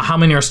 how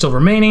many are still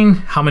remaining,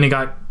 how many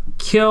got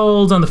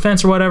killed on the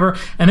fence or whatever,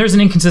 and there's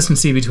an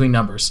inconsistency between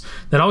numbers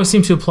that always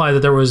seemed to imply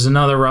that there was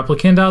another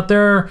replicant out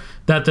there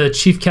that the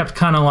chief kept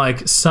kind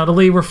of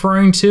subtly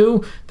referring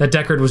to, that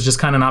Deckard was just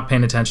kind of not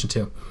paying attention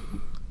to.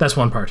 That's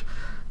one part.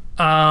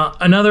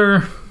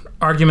 Another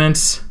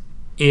argument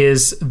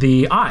is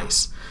the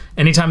eyes.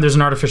 Anytime there's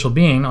an artificial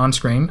being on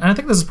screen, and I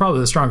think this is probably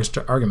the strongest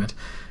argument,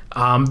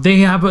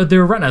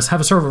 their retinas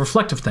have a sort of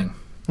reflective thing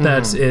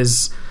that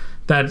is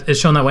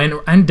shown that way,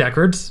 and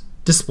Deckard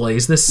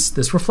displays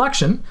this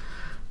reflection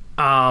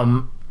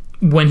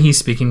when he's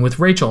speaking with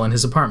Rachel in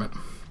his apartment.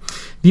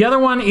 The other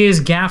one is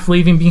Gaff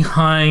leaving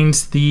behind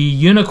the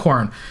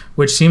unicorn,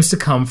 which seems to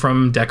come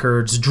from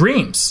Deckard's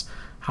dreams.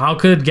 How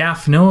could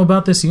Gaff know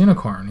about this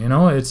unicorn?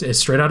 It's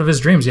straight out of his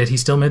dreams, yet he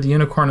still made the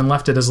unicorn and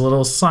left it as a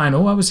little sign.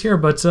 Oh, I was here,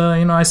 but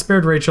I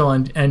spared Rachel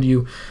and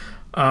you.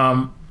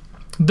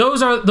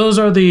 Those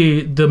are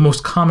the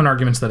most common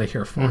arguments that I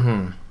hear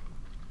for.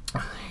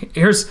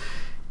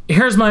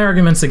 Here's my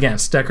arguments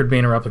against Deckard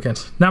being a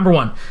replicant. Number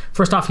one,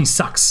 first off, he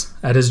sucks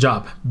at his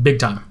job, big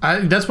time.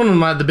 That's one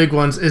of the big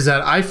ones, is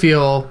that I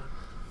feel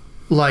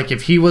like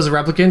if he was a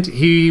replicant,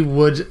 he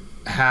would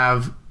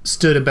have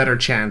stood a better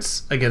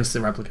chance against the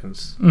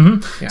replicants.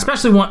 Yeah.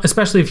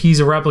 Especially if he's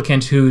a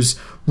replicant who's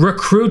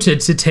recruited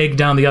to take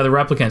down the other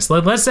replicants.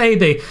 Let's say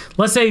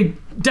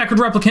Deckard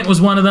replicant was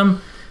one of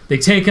them. They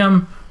take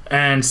him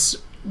and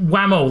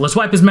whammo, let's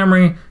wipe his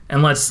memory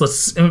and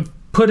let's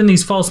put in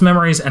these false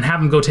memories and have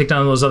him go take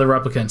down those other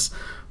replicants.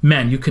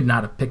 Man, you could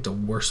not have picked a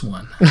worse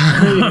one.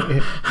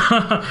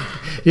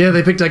 Yeah,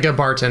 they picked like a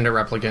bartender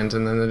replicant,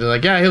 and then they're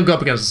like, yeah, he'll go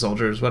up against the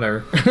soldiers, whatever.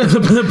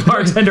 The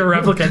bartender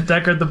replicant,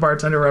 Deckard, the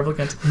bartender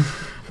replicant.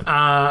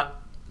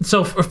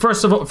 So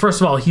first of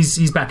all,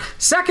 he's bad.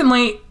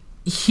 Secondly,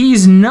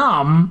 he's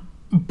numb,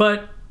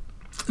 but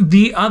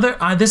the other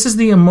this is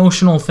the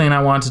emotional thing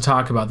I want to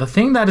talk about. The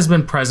thing that has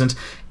been present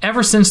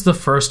ever since the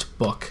first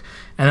book.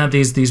 And that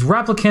these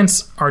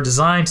replicants are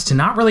designed to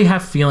not really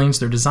have feelings.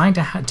 They're designed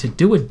to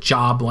do a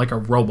job like a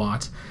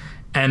robot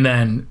and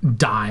then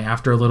die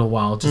after a little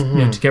while just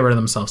to get rid of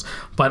themselves.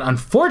 But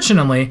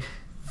unfortunately,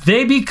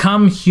 they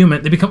become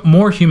human. They become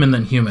more human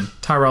than human,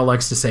 Tyrell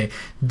likes to say.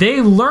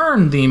 They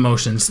learn the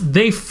emotions.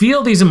 They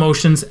feel these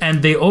emotions,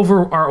 and they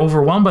are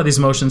overwhelmed by these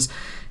emotions.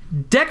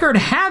 Deckard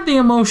had the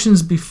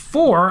emotions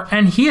before,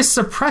 and he is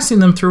suppressing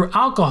them through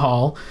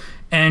alcohol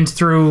and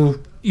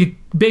through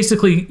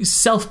basically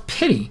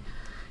self-pity.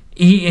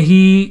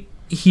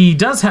 He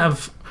does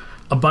have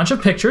a bunch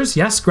of pictures.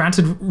 Yes,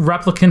 granted,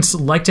 replicants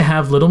like to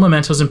have little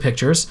mementos and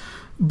pictures,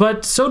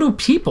 but so do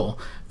people.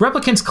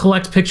 Replicants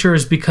collect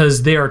pictures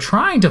because they are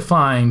trying to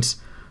find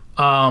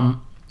an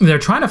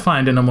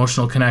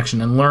emotional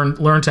connection and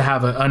learn to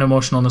have an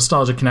emotional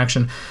nostalgic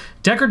connection.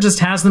 Deckard just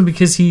has them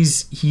because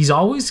he's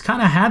always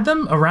kind of had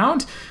them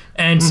around.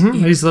 And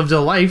he's lived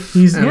a life,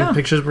 and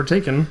pictures were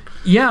taken.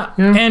 Yeah,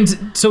 and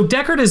so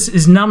Deckard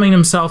is numbing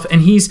himself,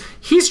 and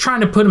he's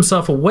trying to put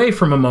himself away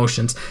from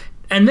emotions.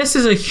 And this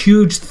is a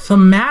huge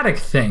thematic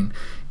thing,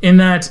 in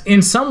that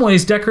in some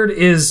ways Deckard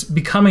is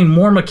becoming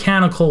more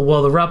mechanical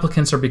while the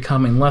replicants are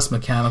becoming less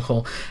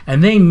mechanical,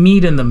 and they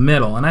meet in the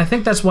middle. And I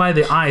think that's why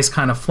the eyes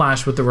kind of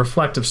flash with the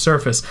reflective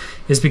surface,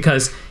 is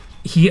because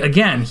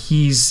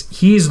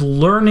he's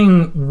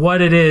learning what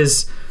it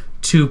is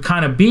to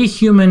kind of be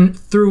human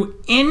through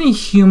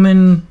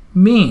inhuman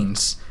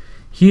means.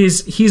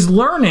 He's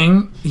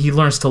learning. He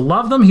learns to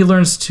love them. He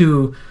learns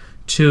to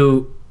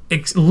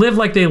live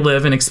like they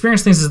live and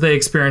experience things as they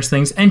experience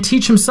things, and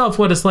teach himself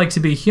what it's like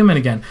to be human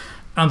again.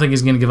 I don't think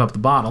he's going to give up the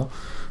bottle,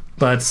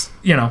 but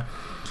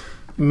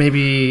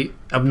maybe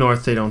up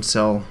north they don't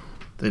sell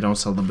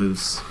the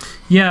booze.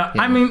 Yeah,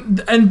 I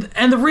mean,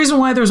 and the reason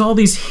why there's all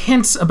these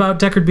hints about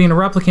Deckard being a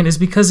replicant is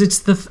because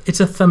it's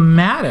a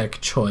thematic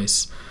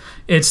choice.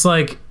 It's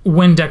like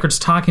when Deckard's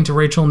talking to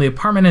Rachel in the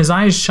apartment, his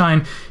eyes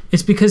shine.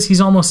 It's because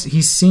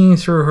he's seeing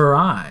through her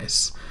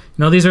eyes.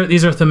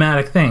 These are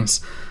thematic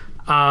things.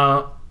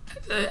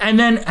 And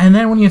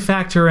then when you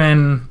factor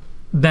in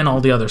then all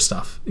the other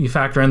stuff, you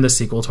factor in the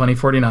sequel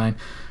 2049,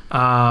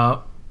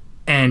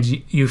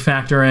 and you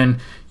factor in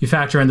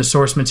the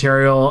source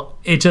material.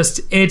 It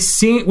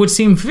would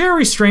seem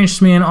very strange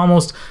to me and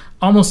almost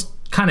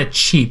kind of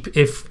cheap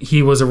if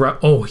he was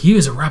he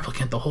was a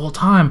replicant the whole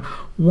time.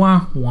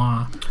 Wah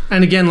wah.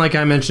 And again, like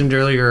I mentioned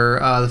earlier,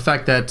 the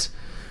fact that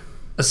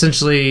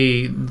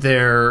essentially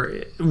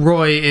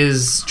Roy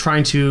is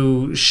trying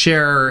to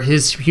share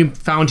his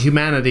found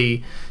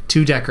humanity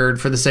to Deckard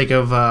for the sake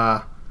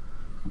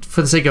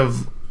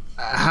of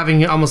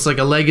having almost like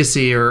a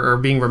legacy or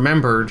being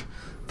remembered,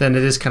 then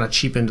it is kind of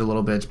cheapened a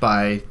little bit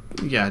by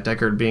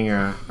Deckard being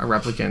a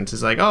replicant.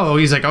 It's like,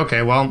 he's like,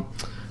 okay, well,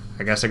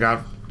 I guess I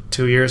got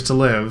 2 years to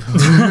live.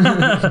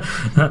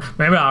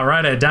 Maybe I'll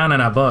write it down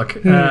in a book.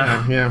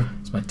 Yeah.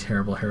 It's my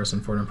terrible Harrison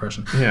Ford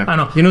impression. Yeah. I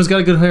know. You know who's got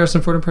a good Harrison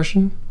Ford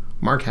impression?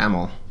 Mark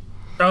Hamill.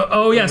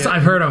 Oh yes,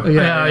 I've heard him.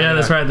 Yeah,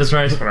 that's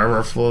right.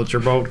 Whatever floats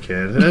your boat,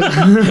 kid.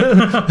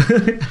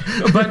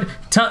 But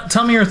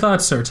tell me your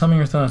thoughts, sir. Tell me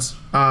your thoughts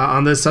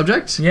on this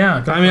subject.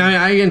 Yeah,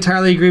 I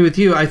entirely agree with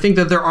you. I think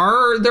that there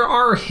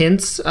are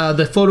hints.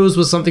 The photos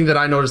was something that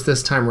I noticed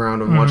this time around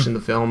when watching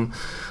the film.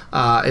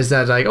 Is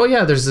that like,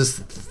 there's this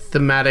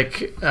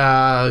thematic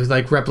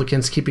like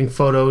replicants keeping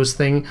photos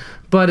thing,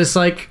 but it's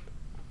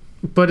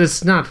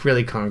not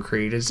really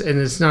concrete.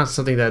 It's not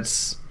something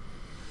that's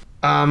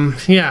I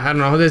don't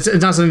know. It's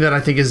not something that I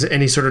think is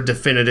any sort of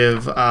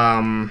definitive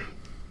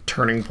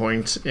turning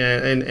point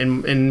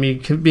in me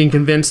being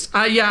convinced.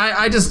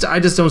 I just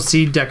don't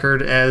see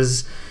Deckard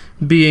as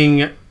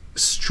being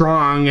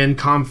strong and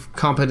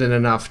competent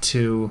enough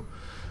to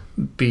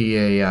be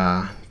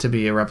a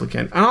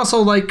replicant. And also,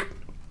 like,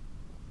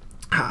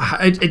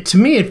 to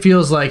me, it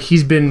feels like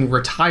he's been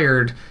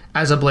retired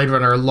as a Blade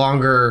Runner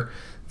longer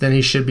than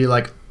he should be,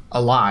 like,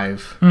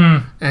 alive.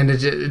 And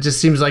it just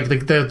seems like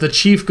the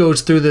chief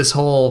goes through this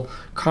whole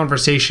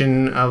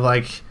conversation of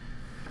like,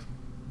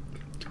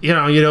 you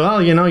don't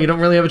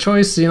really have a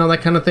choice, that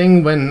kind of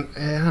thing, when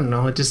I don't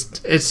know, it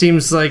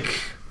seems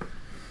like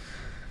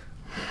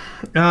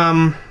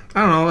I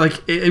don't know,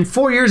 like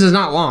 4 years is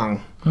not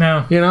long.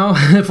 No.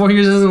 4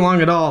 years isn't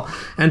long at all.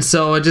 And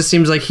so it just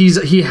seems like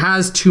he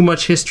has too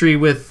much history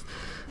with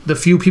the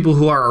few people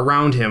who are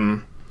around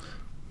him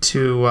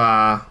to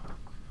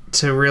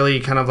really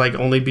kind of like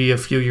only be a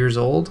few years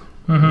old.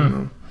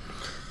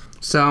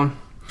 So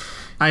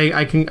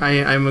I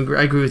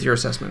agree with your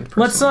assessment.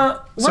 Personally.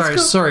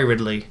 Let's sorry,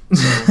 Ridley.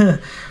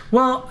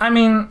 Well, I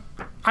mean,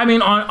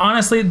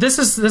 honestly, this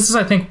is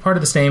I think part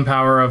of the staying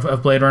power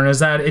of Blade Runner is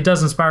that it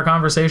does inspire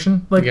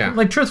conversation.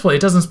 Like truthfully,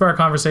 it does inspire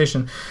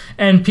conversation,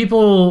 and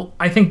people,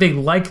 I think they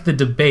like the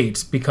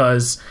debate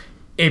because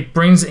it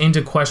brings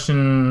into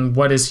question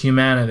what is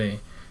humanity.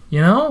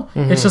 You know,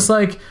 it's just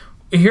like.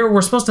 Here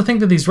we're supposed to think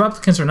that these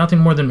replicants are nothing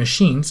more than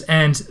machines,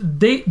 and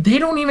they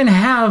don't even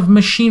have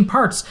machine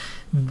parts.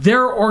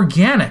 They're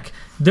organic.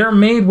 They're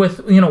made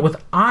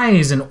with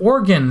eyes and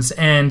organs,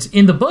 and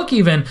in the book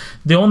even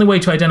the only way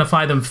to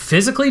identify them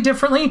physically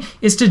differently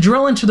is to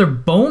drill into their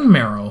bone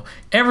marrow.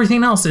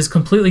 Everything else is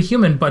completely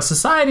human, but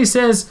society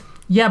says,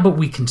 yeah, but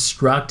we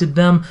constructed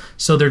them,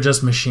 so they're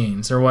just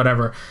machines or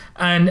whatever.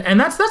 And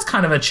that's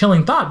kind of a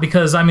chilling thought,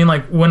 because I mean,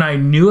 like, when I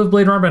knew of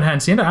Blade Runner but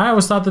hadn't seen it, I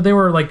always thought that they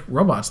were like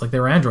robots, like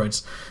they were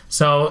androids.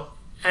 So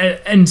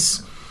I'm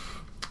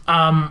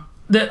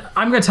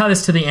going to tie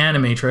this to the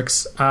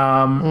Animatrix.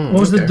 What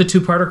was the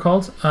two-parter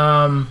called?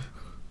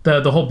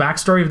 The whole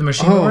backstory of the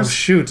Machine Wars? Oh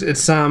shoot,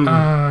 it's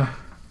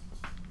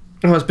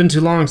it's been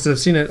too long since I've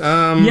seen it.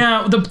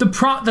 Yeah,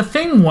 the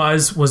thing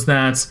was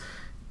that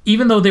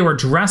even though they were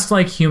dressed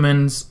like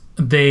humans,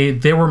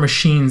 they were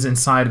machines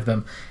inside of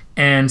them.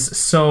 And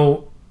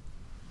so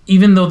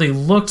even though they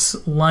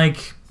looked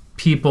like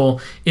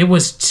people, it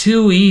was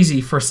too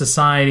easy for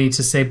society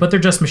to say, but they're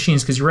just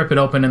machines, because you rip it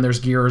open and there's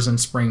gears and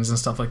springs and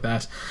stuff like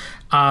that.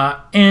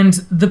 And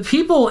the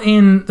people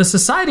in the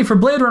society for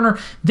Blade Runner,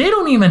 they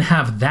don't even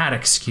have that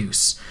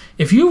excuse.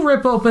 If you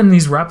rip open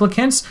these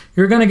replicants,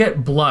 you're going to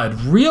get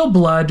blood,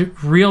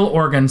 real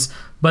organs,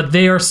 but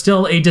they are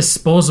still a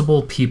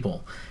disposable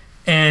people.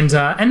 And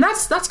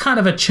that's kind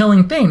of a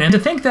chilling thing. And to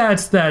think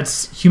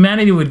that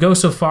humanity would go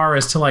so far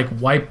as to like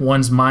wipe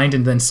one's mind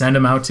and then send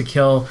him out to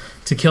kill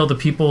the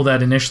people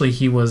that initially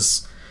he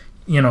was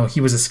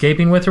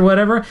escaping with or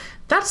whatever.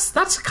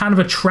 That's kind of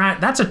a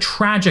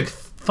tragic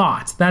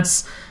thought.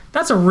 That's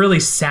a really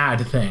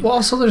sad thing. Well,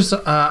 also there's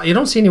you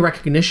don't see any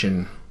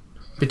recognition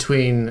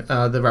between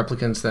the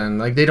replicants. Then,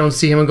 like, they don't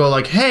see him and go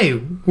like, "Hey,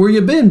 where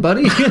you been,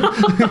 buddy?"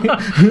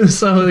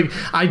 So like,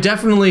 I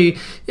definitely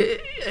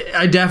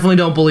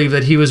don't believe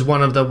that he was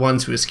one of the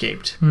ones who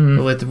escaped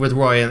with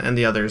Roy and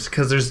the others,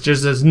 because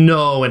there's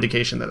no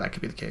indication that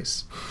could be the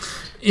case.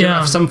 Yeah,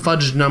 have some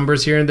fudged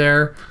numbers here and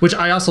there, which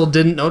I also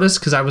didn't notice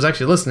because I was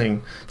actually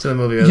listening to the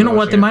movie. You know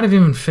what? They might have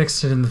even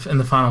fixed it in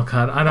the final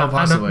cut. I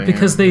don't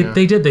because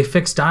they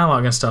fixed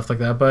dialogue and stuff like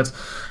that. But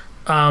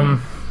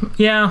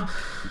yeah.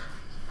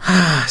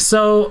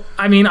 So,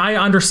 I mean, I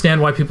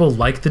understand why people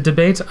like the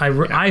debate.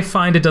 I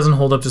find it doesn't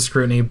hold up to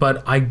scrutiny,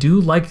 but I do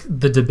like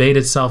the debate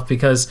itself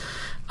because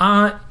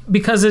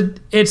it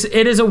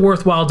is a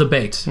worthwhile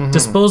debate. Mm-hmm.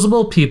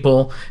 Disposable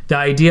people, the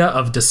idea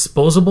of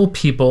disposable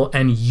people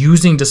and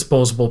using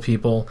disposable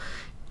people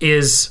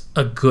is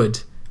a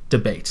good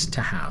debate to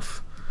have.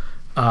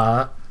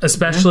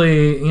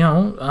 Especially, do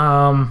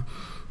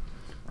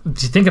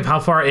you think of how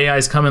far AI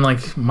has come in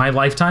like my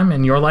lifetime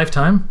and your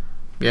lifetime?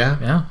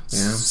 Yeah.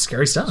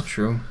 Scary stuff. That's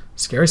true.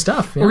 Scary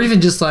stuff. Yeah. Or even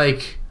just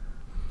like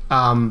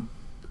a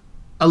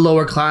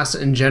lower class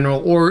in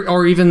general,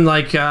 or even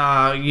like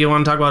you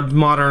want to talk about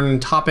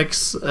modern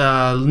topics,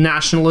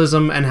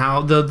 nationalism, and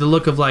how the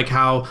look of like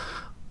how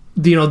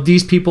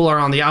these people are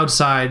on the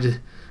outside,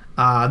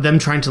 them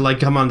trying to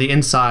like come on the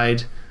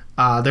inside.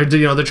 They're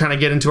trying to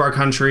get into our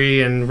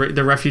country and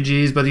they're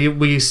refugees, but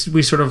we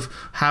sort of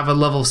have a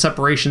level of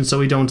separation, so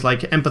we don't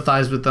like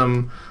empathize with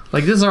them.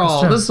 Like this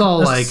is all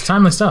like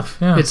timely stuff.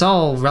 Yeah, it's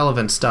all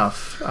relevant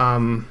stuff.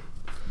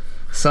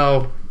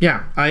 So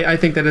yeah, I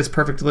think that it's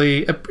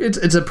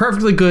a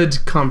perfectly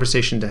good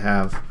conversation to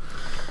have.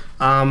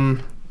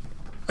 Can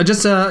I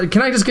just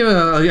give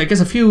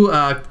a few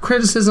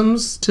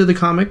criticisms to the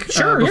comic?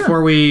 Sure.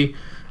 Before we're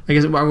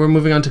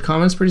moving on to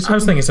comments pretty soon. I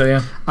was thinking so.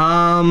 Yeah.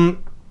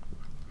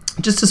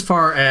 Just as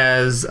far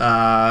as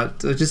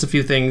just a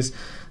few things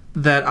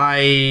that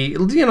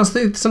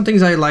some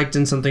things I liked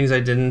and some things I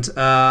didn't.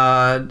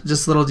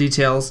 Just little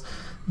details.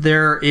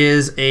 There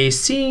is a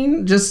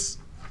scene, just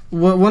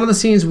one of the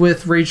scenes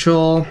with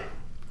Rachel.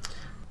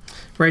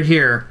 Right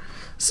here,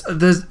 so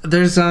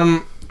there's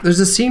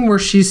a scene where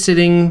she's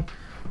sitting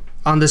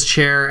on this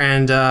chair,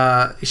 and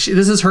this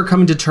is her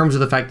coming to terms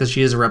with the fact that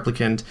she is a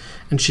replicant,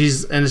 and she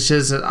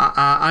says,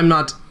 "I'm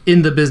not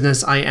in the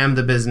business. I am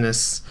the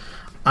business."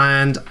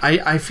 And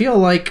I feel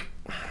like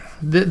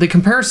the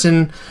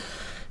comparison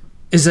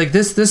is like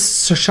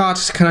this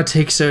shot kind of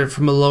takes it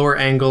from a lower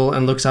angle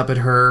and looks up at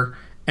her,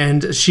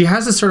 and she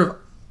has this sort of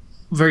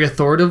very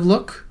authoritative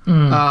look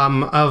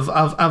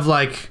of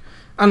like,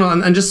 I don't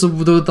know, and just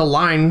the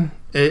line,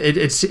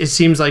 it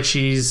seems like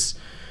she's,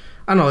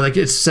 I don't know, like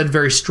it's said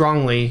very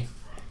strongly,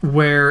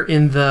 where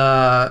in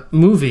the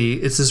movie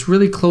it's this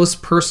really close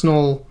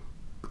personal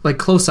like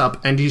close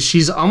up, and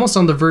she's almost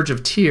on the verge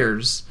of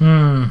tears,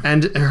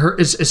 and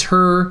it's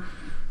her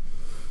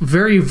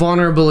very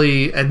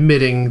vulnerably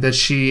admitting that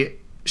she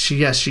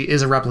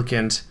is a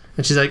replicant,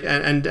 and she's like,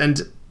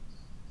 and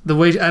the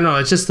way, I don't know,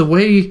 it's just the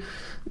way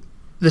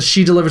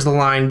she delivers the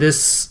line,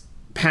 this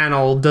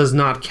panel does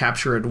not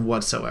capture it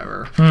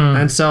whatsoever.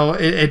 And so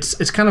it's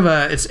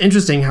it's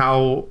interesting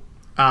how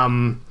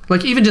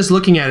like even just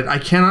looking at it, I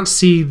cannot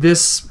see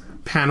this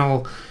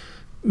panel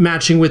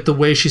matching with the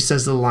way she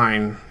says the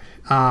line.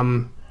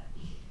 And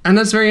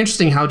that's very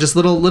interesting how just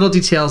little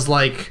details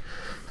like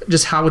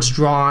just how it's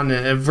drawn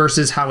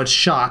versus how it's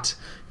shot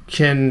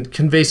can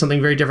convey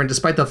something very different,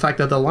 despite the fact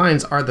that the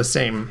lines are the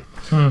same.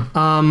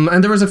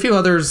 And there was a few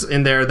others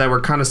in there that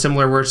were kind of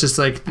similar, where it's just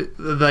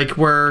like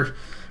where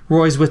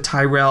Roy's with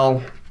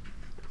Tyrell,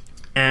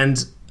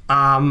 and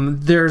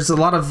there's a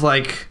lot of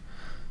like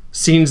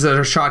scenes that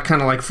are shot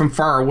kind of like from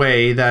far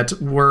away that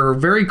were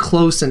very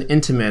close and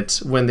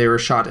intimate when they were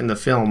shot in the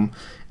film,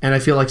 and I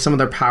feel like some of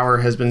their power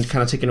has been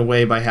kind of taken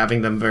away by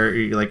having them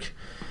very like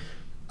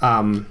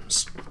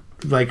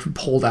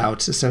pulled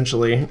out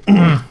essentially.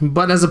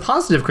 But as a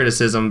positive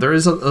criticism, there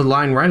is a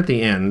line right at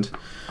the end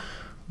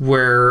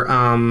where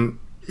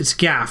it's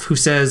Gaff who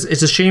says,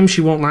 "It's a shame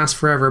she won't last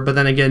forever, but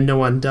then again, no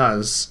one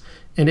does."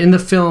 And in the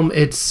film,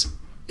 it's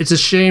a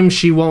shame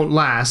she won't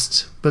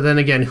last, but then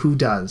again, who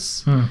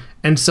does?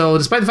 And so,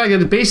 despite the fact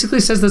that it basically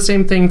says the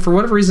same thing, for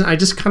whatever reason, I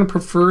just kind of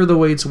prefer the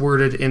way it's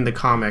worded in the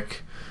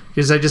comic,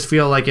 because I just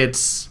feel like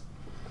it's,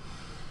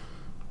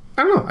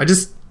 I don't know,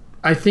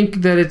 I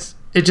think that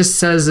it just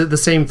says the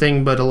same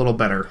thing, but a little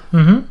better.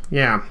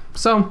 Yeah.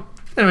 So,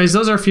 anyways,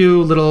 those are a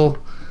few little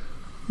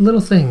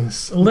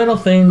things. Little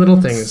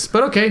things.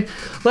 But okay,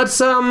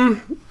 let's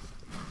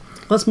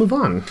move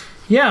on.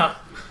 Yeah.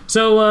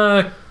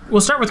 So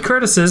we'll start with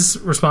Curtis's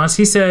response.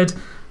 He said,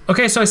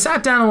 "Okay, so I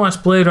sat down and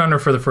watched Blade Runner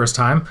for the first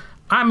time.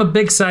 I'm a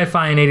big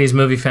sci-fi and 80s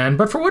movie fan,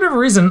 but for whatever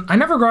reason, I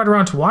never got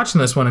around to watching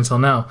this one until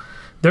now.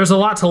 There's a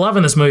lot to love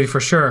in this movie for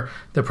sure.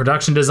 The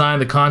production design,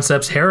 the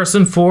concepts,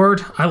 Harrison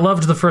Ford. I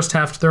loved the first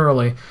half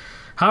thoroughly.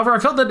 However, I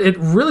felt that it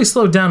really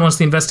slowed down once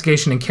the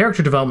investigation and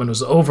character development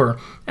was over,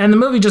 and the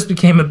movie just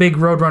became a big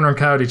Roadrunner and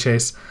coyote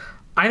chase.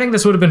 I think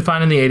this would have been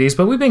fine in the 80s,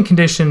 but we've been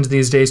conditioned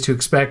these days to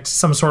expect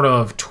some sort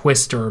of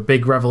twist or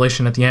big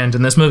revelation at the end,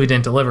 and this movie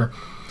didn't deliver.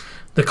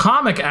 The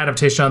comic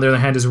adaptation, on the other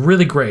hand, is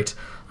really great.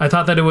 I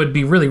thought that it would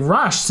be really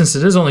rushed since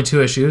it is only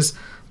 2 issues,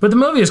 but the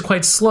movie is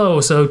quite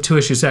slow, so 2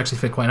 issues actually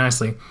fit quite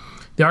nicely.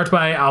 The art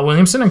by Al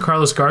Williamson and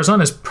Carlos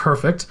Garzon is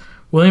perfect.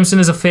 Williamson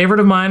is a favorite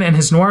of mine, and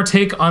his noir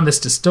take on this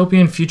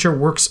dystopian future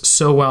works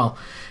so well.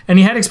 And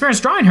he had experience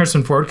drawing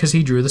Harrison Ford because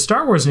he drew the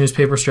Star Wars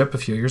newspaper strip a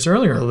few years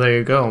earlier." Well, there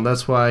you go.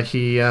 That's why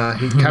he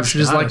captured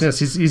his likeness.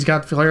 He's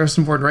got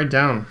Harrison Ford right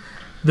down.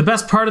 The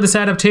best part of this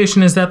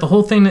adaptation is that the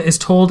whole thing is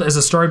told as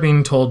a story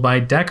being told by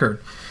Deckard.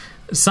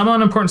 Some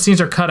unimportant scenes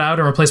are cut out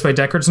and replaced by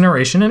Deckard's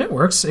narration, and it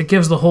works. It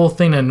gives the whole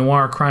thing a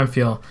noir crime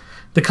feel.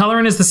 The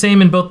coloring is the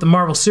same in both the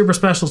Marvel Super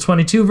Special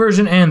 22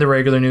 version and the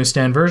regular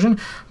newsstand version,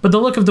 but the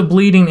look of the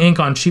bleeding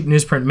ink on cheap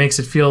newsprint makes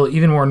it feel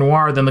even more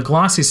noir than the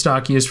glossy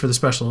stock used for the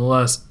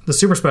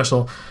Super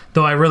Special,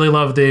 though I really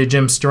love the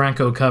Jim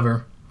Steranko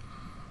cover.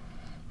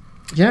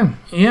 Yeah.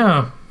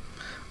 Yeah.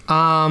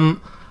 I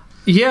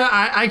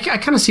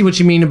kind of see what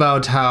you mean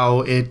about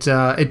how it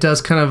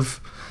does kind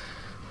of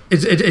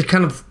it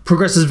kind of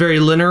progresses very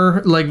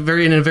linear, like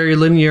in a very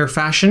linear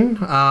fashion.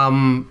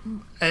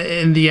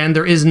 In the end,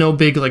 there is no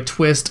big like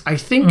twist. I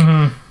think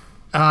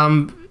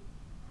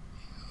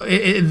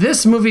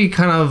this movie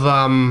kind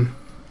of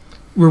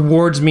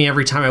rewards me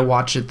every time I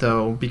watch it,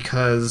 though,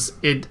 because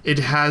it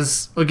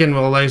has, again,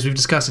 well, as we've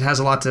discussed, it has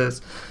a lot to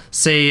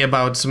say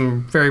about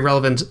some very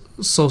relevant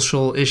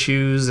social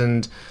issues,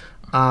 and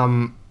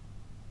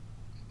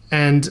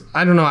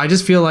I don't know, I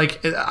just feel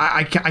like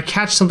I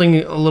catch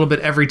something a little bit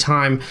every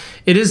time.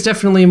 It is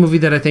definitely a movie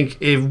that I think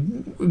it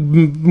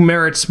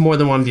merits more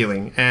than one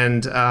viewing,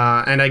 and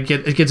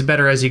it gets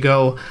better as you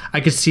go.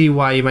 I could see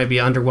why you might be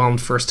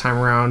underwhelmed first time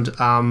around,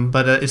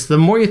 but it's the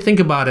more you think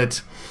about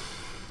it,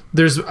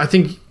 I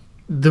think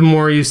the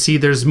more you see,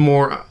 there's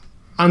more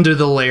under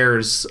the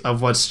layers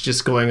of what's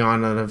just going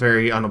on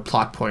a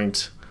plot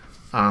point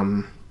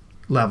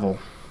level.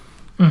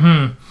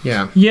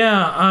 Yeah.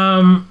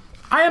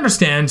 I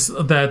understand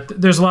that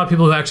there's a lot of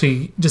people who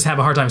actually just have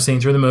a hard time seeing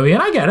through the movie,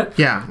 and I get it.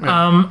 Yeah.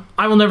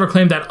 I will never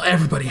claim that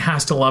everybody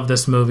has to love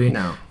this movie.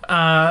 No.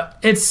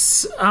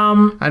 It's.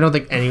 I don't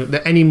think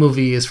any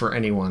movie is for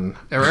anyone.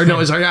 Or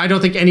no, sorry, I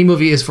don't think any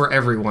movie is for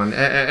everyone.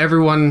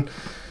 Everyone.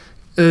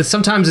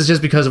 Sometimes it's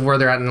just because of where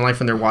they're at in life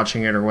when they're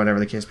watching it, or whatever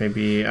the case may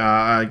be.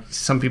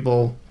 Some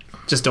people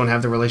just don't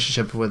have the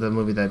relationship with a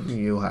movie that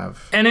you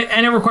have, and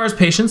it requires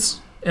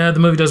patience. The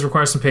movie does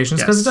require some patience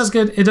because it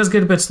does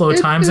get a bit slow at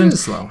times, and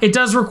it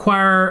does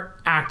require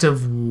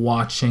active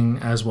watching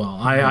as well.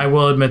 I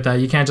will admit that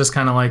you can't just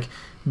kind of like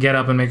get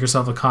up and make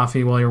yourself a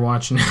coffee while you're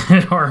watching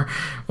it, or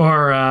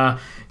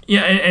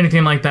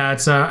anything like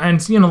that.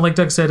 And like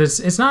Doug said,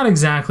 it's not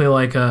exactly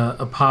like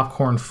a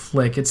popcorn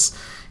flick. It's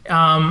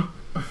the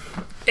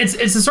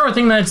sort of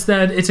thing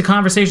that it's a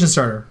conversation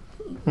starter.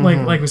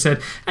 Like we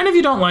said, and if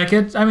you don't like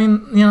it, I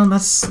mean,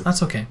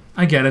 that's okay.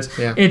 I get it.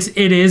 Yeah.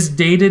 It is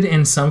dated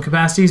in some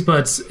capacities,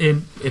 but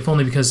if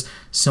only because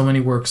so many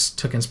works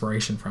took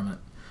inspiration from it.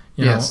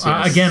 Yes.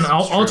 Again, it's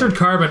Altered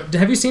Carbon.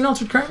 Have you seen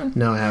Altered Carbon?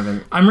 No, I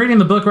haven't. I'm reading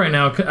the book right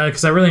now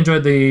because I really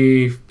enjoyed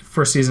the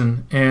first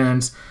season,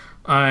 and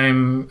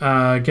I'm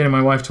getting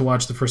my wife to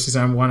watch the first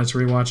season. I wanted to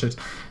rewatch it.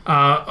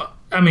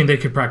 I mean, they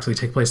could practically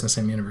take place in the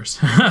same universe,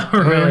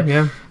 really.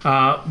 Yeah.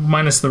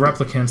 Minus the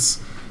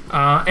replicants,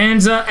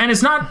 and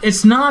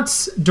it's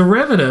not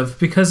derivative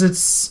because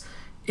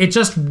it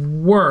just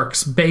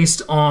works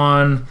based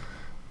on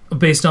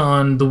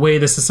the way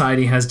the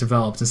society has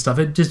developed and stuff.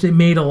 It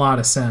made a lot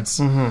of sense.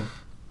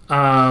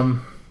 Mm-hmm.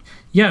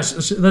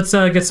 Let's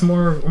get some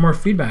more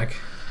feedback.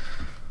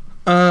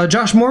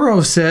 Josh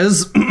Morrow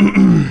says,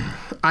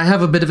 I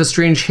have a bit of a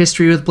strange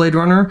history with Blade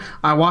Runner.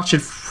 I watched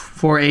it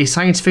for a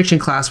science fiction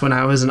class when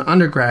I was an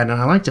undergrad, and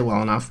I liked it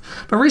well enough.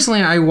 But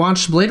recently I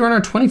watched Blade Runner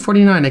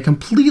 2049. It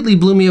completely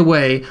blew me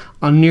away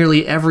on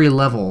nearly every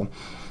level.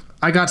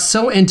 I got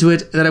so into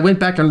it that I went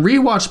back and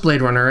rewatched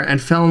Blade Runner and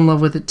fell in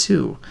love with it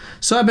too.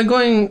 So I've been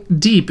going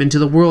deep into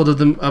the world of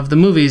the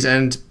movies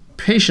and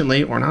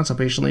patiently, or not so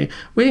patiently,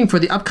 waiting for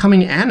the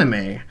upcoming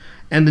anime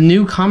and the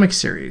new comic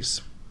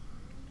series.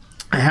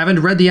 I haven't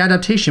read the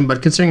adaptation,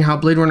 but considering how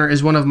Blade Runner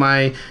is one of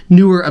my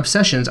newer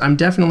obsessions, I'm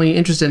definitely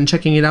interested in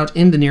checking it out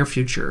in the near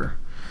future.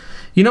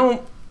 You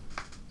know,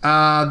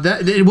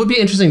 it would be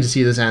interesting to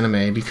see this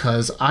anime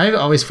because I've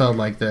always felt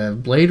like the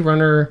Blade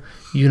Runner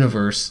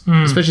universe,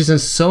 especially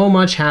since so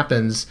much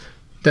happens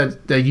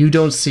that you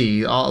don't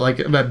see, stuff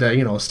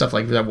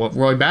like that what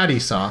Roy Batty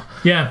saw.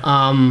 Yeah.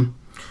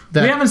 We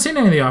haven't seen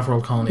any of the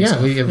off-world colonies.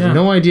 Yeah, we have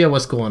no idea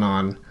what's going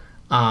on.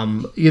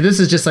 This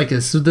is just like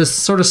this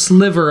sort of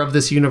sliver of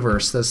this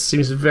universe that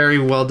seems very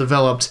well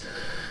developed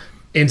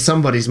in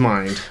somebody's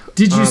mind.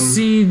 Did you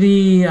see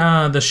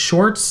the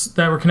shorts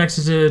that were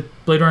connected to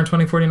Blade Runner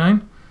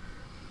 2049?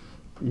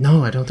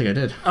 No, I don't think I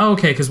did. Oh,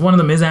 okay, because one of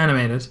them is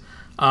animated,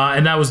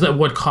 and that was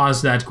what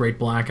caused that great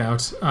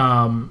blackout.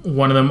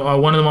 One of them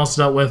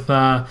also dealt with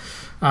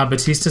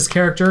Batista's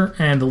character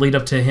and the lead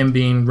up to him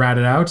being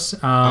ratted out.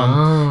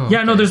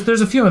 Okay. No,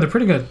 there's a few, and they're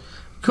pretty good.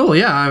 Cool,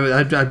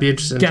 yeah, I'd be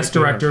interested. Guest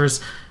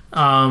directors.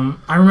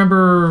 I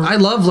remember. I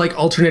love like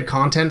alternate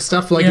content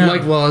stuff,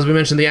 as we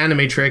mentioned, the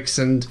Animatrix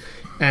and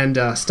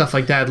stuff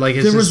like that. Like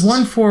there was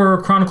one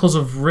for Chronicles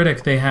of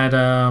Riddick. They had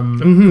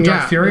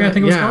Dark Fury, I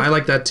think it was called. I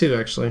like that too,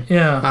 actually.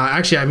 Yeah.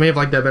 Actually, I may have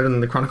liked that better than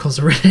the Chronicles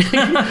of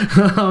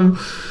Riddick.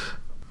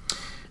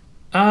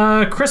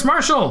 Chris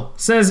Marshall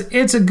says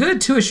it's a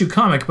good 2-issue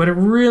comic, but it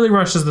really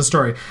rushes the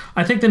story.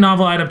 I think the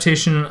novel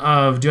adaptation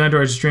of Do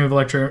Androids Dream of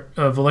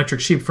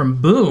Electric Sheep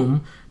from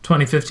Boom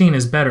 2015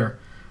 is better.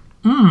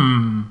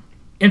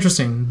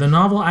 Interesting. The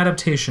novel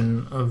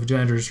adaptation of Do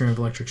Androids Dream of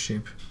Electric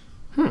Sheep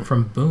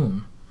from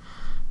Boom.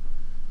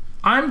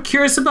 I'm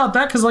curious about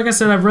that because, like I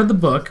said, I've read the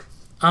book,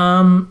 so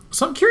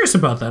I'm curious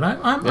about that.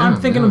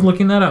 I'm thinking of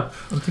looking that up.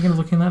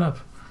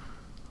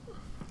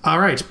 All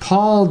right,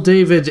 Paul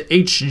David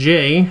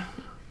H.J.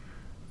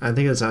 I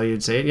think that's how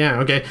you'd say it. Yeah,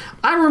 okay.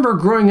 I remember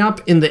growing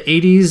up in the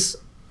 80s.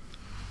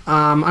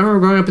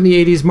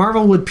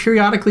 Marvel would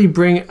periodically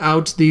bring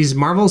out these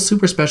Marvel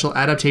Super Special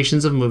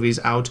adaptations of movies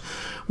out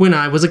when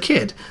I was a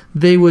kid.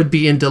 They would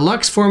be in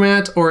deluxe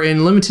format or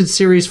in limited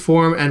series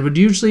form and would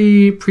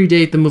usually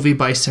predate the movie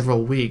by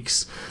several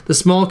weeks. The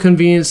small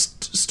convenience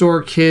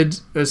store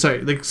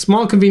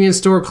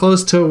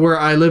close to where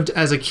I lived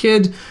as a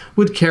kid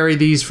would carry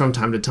these from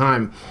time to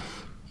time.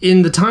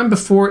 In the time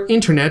before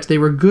internet, they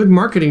were good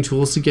marketing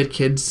tools to get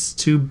kids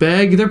to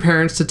beg their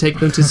parents to take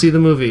them to see the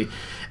movie.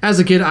 As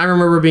a kid, I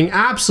remember being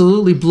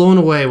absolutely blown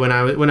away when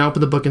I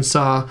opened the book and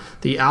saw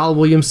the Al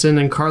Williamson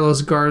and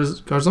Carlos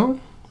Garzon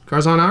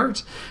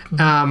art.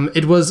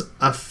 It was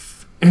a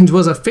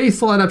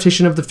faithful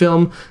adaptation of the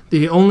film.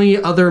 The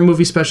only other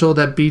movie special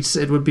that beats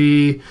it would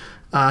be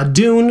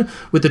Dune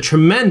with the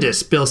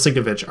tremendous Bill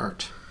Sienkiewicz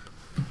art.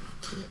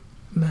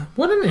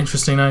 What an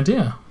interesting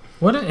idea.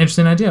 What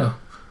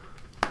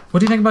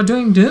do you think about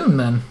doing Dune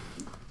then?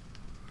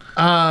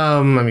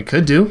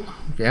 Could do.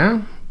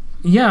 Yeah.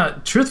 Yeah,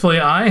 truthfully,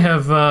 I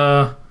have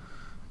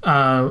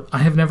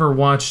never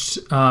watched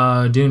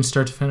Dune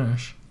start to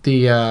finish.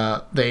 The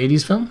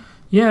 80s film?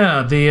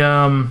 Yeah,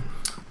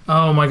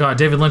 oh my god,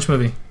 David Lynch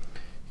movie.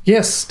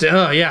 Yes,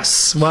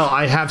 yes. Well,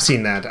 I have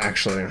seen that,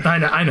 actually.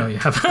 I know you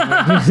have.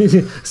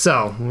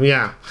 So,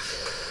 yeah.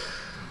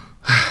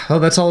 Oh,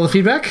 that's all the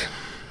feedback?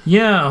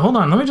 Yeah, hold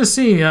on. Let me just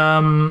see.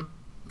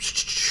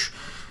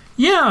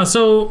 Yeah,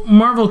 so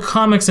Marvel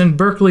Comics and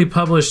Berkeley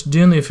published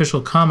Dune, the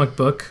official comic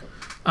book,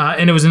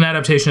 and it was an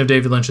adaptation of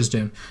David Lynch's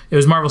Dune. It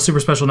was Marvel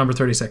Super Special number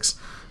 36.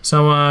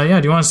 So,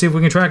 do you want to see if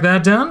we can track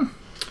that down?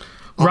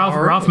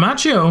 Ralph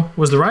Macchio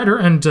was the writer,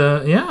 and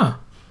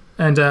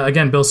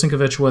again, Bill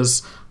Sienkiewicz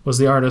was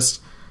the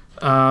artist.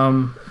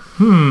 All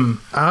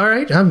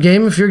right, I'm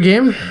game if you're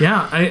game.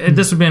 Yeah,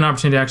 this would be an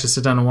opportunity to actually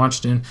sit down and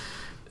watch Dune.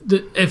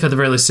 If at the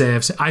very least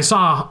I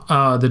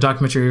saw the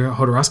documentary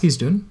Jodorowsky's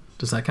Dune.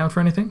 Does that count for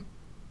anything?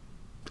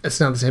 It's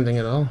not the same thing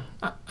at all.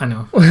 I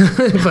know. but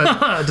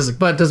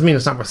it doesn't mean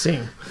it's not worth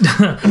seeing.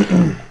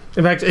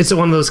 In fact, it's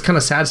one of those kind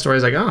of sad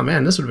stories like, oh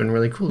man, this would have been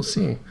really cool to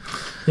see.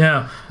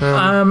 Yeah.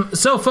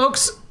 So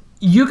folks,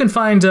 you can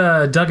find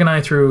Doug and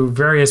I through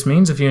various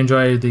means if you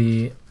enjoy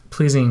the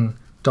pleasing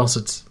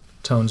dulcet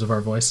tones of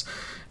our voice.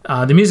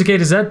 The Music A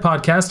to Z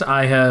podcast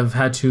I have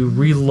had to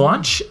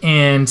relaunch,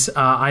 and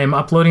I am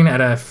uploading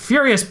at a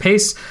furious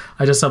pace.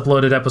 I just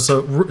re-uploaded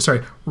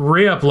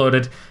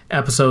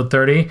episode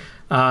 30.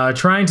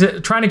 Trying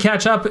to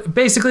catch up.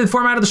 Basically, the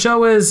format of the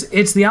show is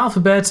it's the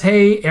alphabet.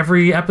 Hey,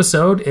 every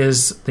episode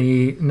is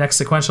the next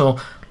sequential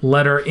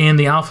letter in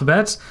the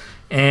alphabet,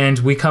 and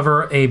we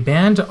cover a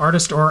band,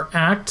 artist, or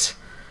act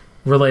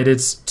related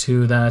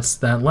to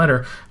that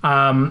letter.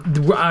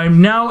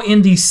 I'm now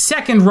in the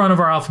second run of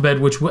our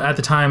alphabet, which at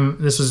the time,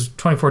 this was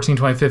 2014,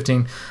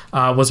 2015,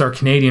 was our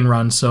Canadian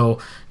run. So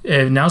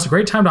now's a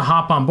great time to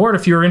hop on board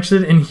if you're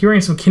interested in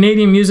hearing some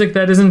Canadian music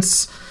that isn't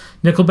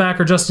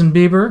Nickelback or Justin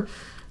Bieber.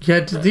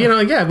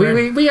 Yeah,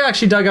 we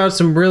actually dug out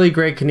some really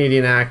great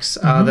Canadian acts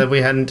that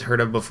we hadn't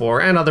heard of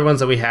before, and other ones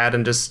that we had,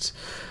 and just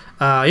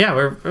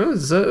it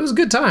was a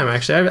good time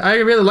actually. I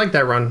really liked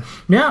that run.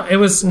 Yeah, it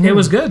was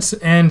good,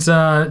 and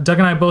Doug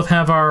and I both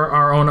have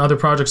our own other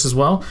projects as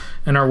well,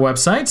 and our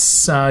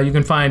websites. You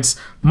can find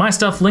my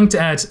stuff linked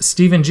at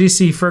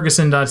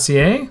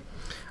stephengcferguson.ca.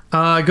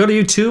 Go to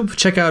YouTube,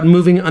 check out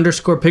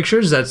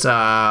moving_pictures. That's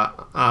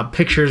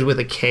pictures with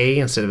a K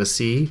instead of a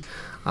C.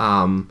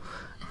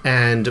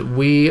 And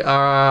we're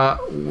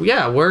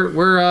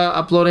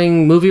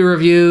uploading movie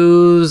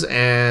reviews,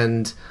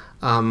 and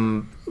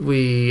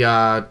we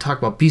talk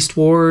about Beast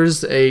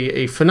Wars,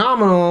 a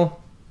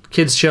phenomenal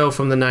kids show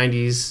from the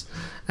 90s,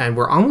 and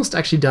we're almost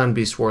actually done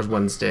Beast Wars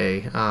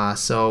Wednesday.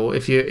 So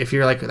if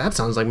you're like, that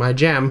sounds like my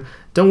jam,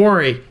 don't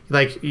worry.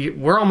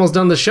 We're almost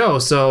done the show,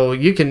 so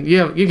you can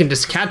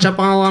just catch up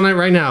on it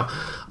right now.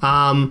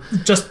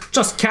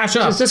 Just catch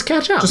up. Just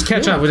catch up. Just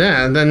catch up.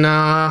 Yeah, and then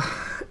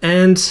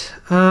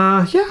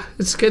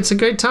it's a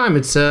great time.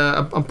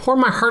 I'm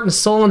pouring my heart and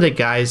soul into it,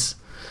 guys.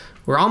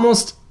 We're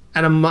almost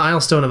at a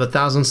milestone of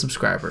 1,000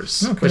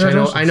 subscribers, which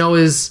I know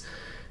is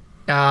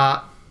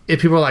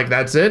if people are like,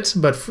 that's it,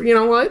 but you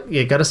know what,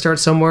 you got to start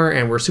somewhere,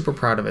 and we're super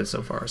proud of it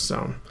so far.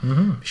 So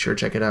be sure to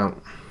check it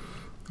out.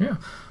 Yeah.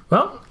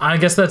 Well, I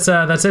guess that's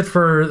it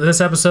for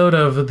this episode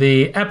of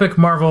the Epic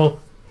Marvel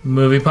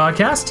Movie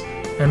Podcast,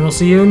 and we'll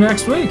see you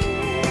next week.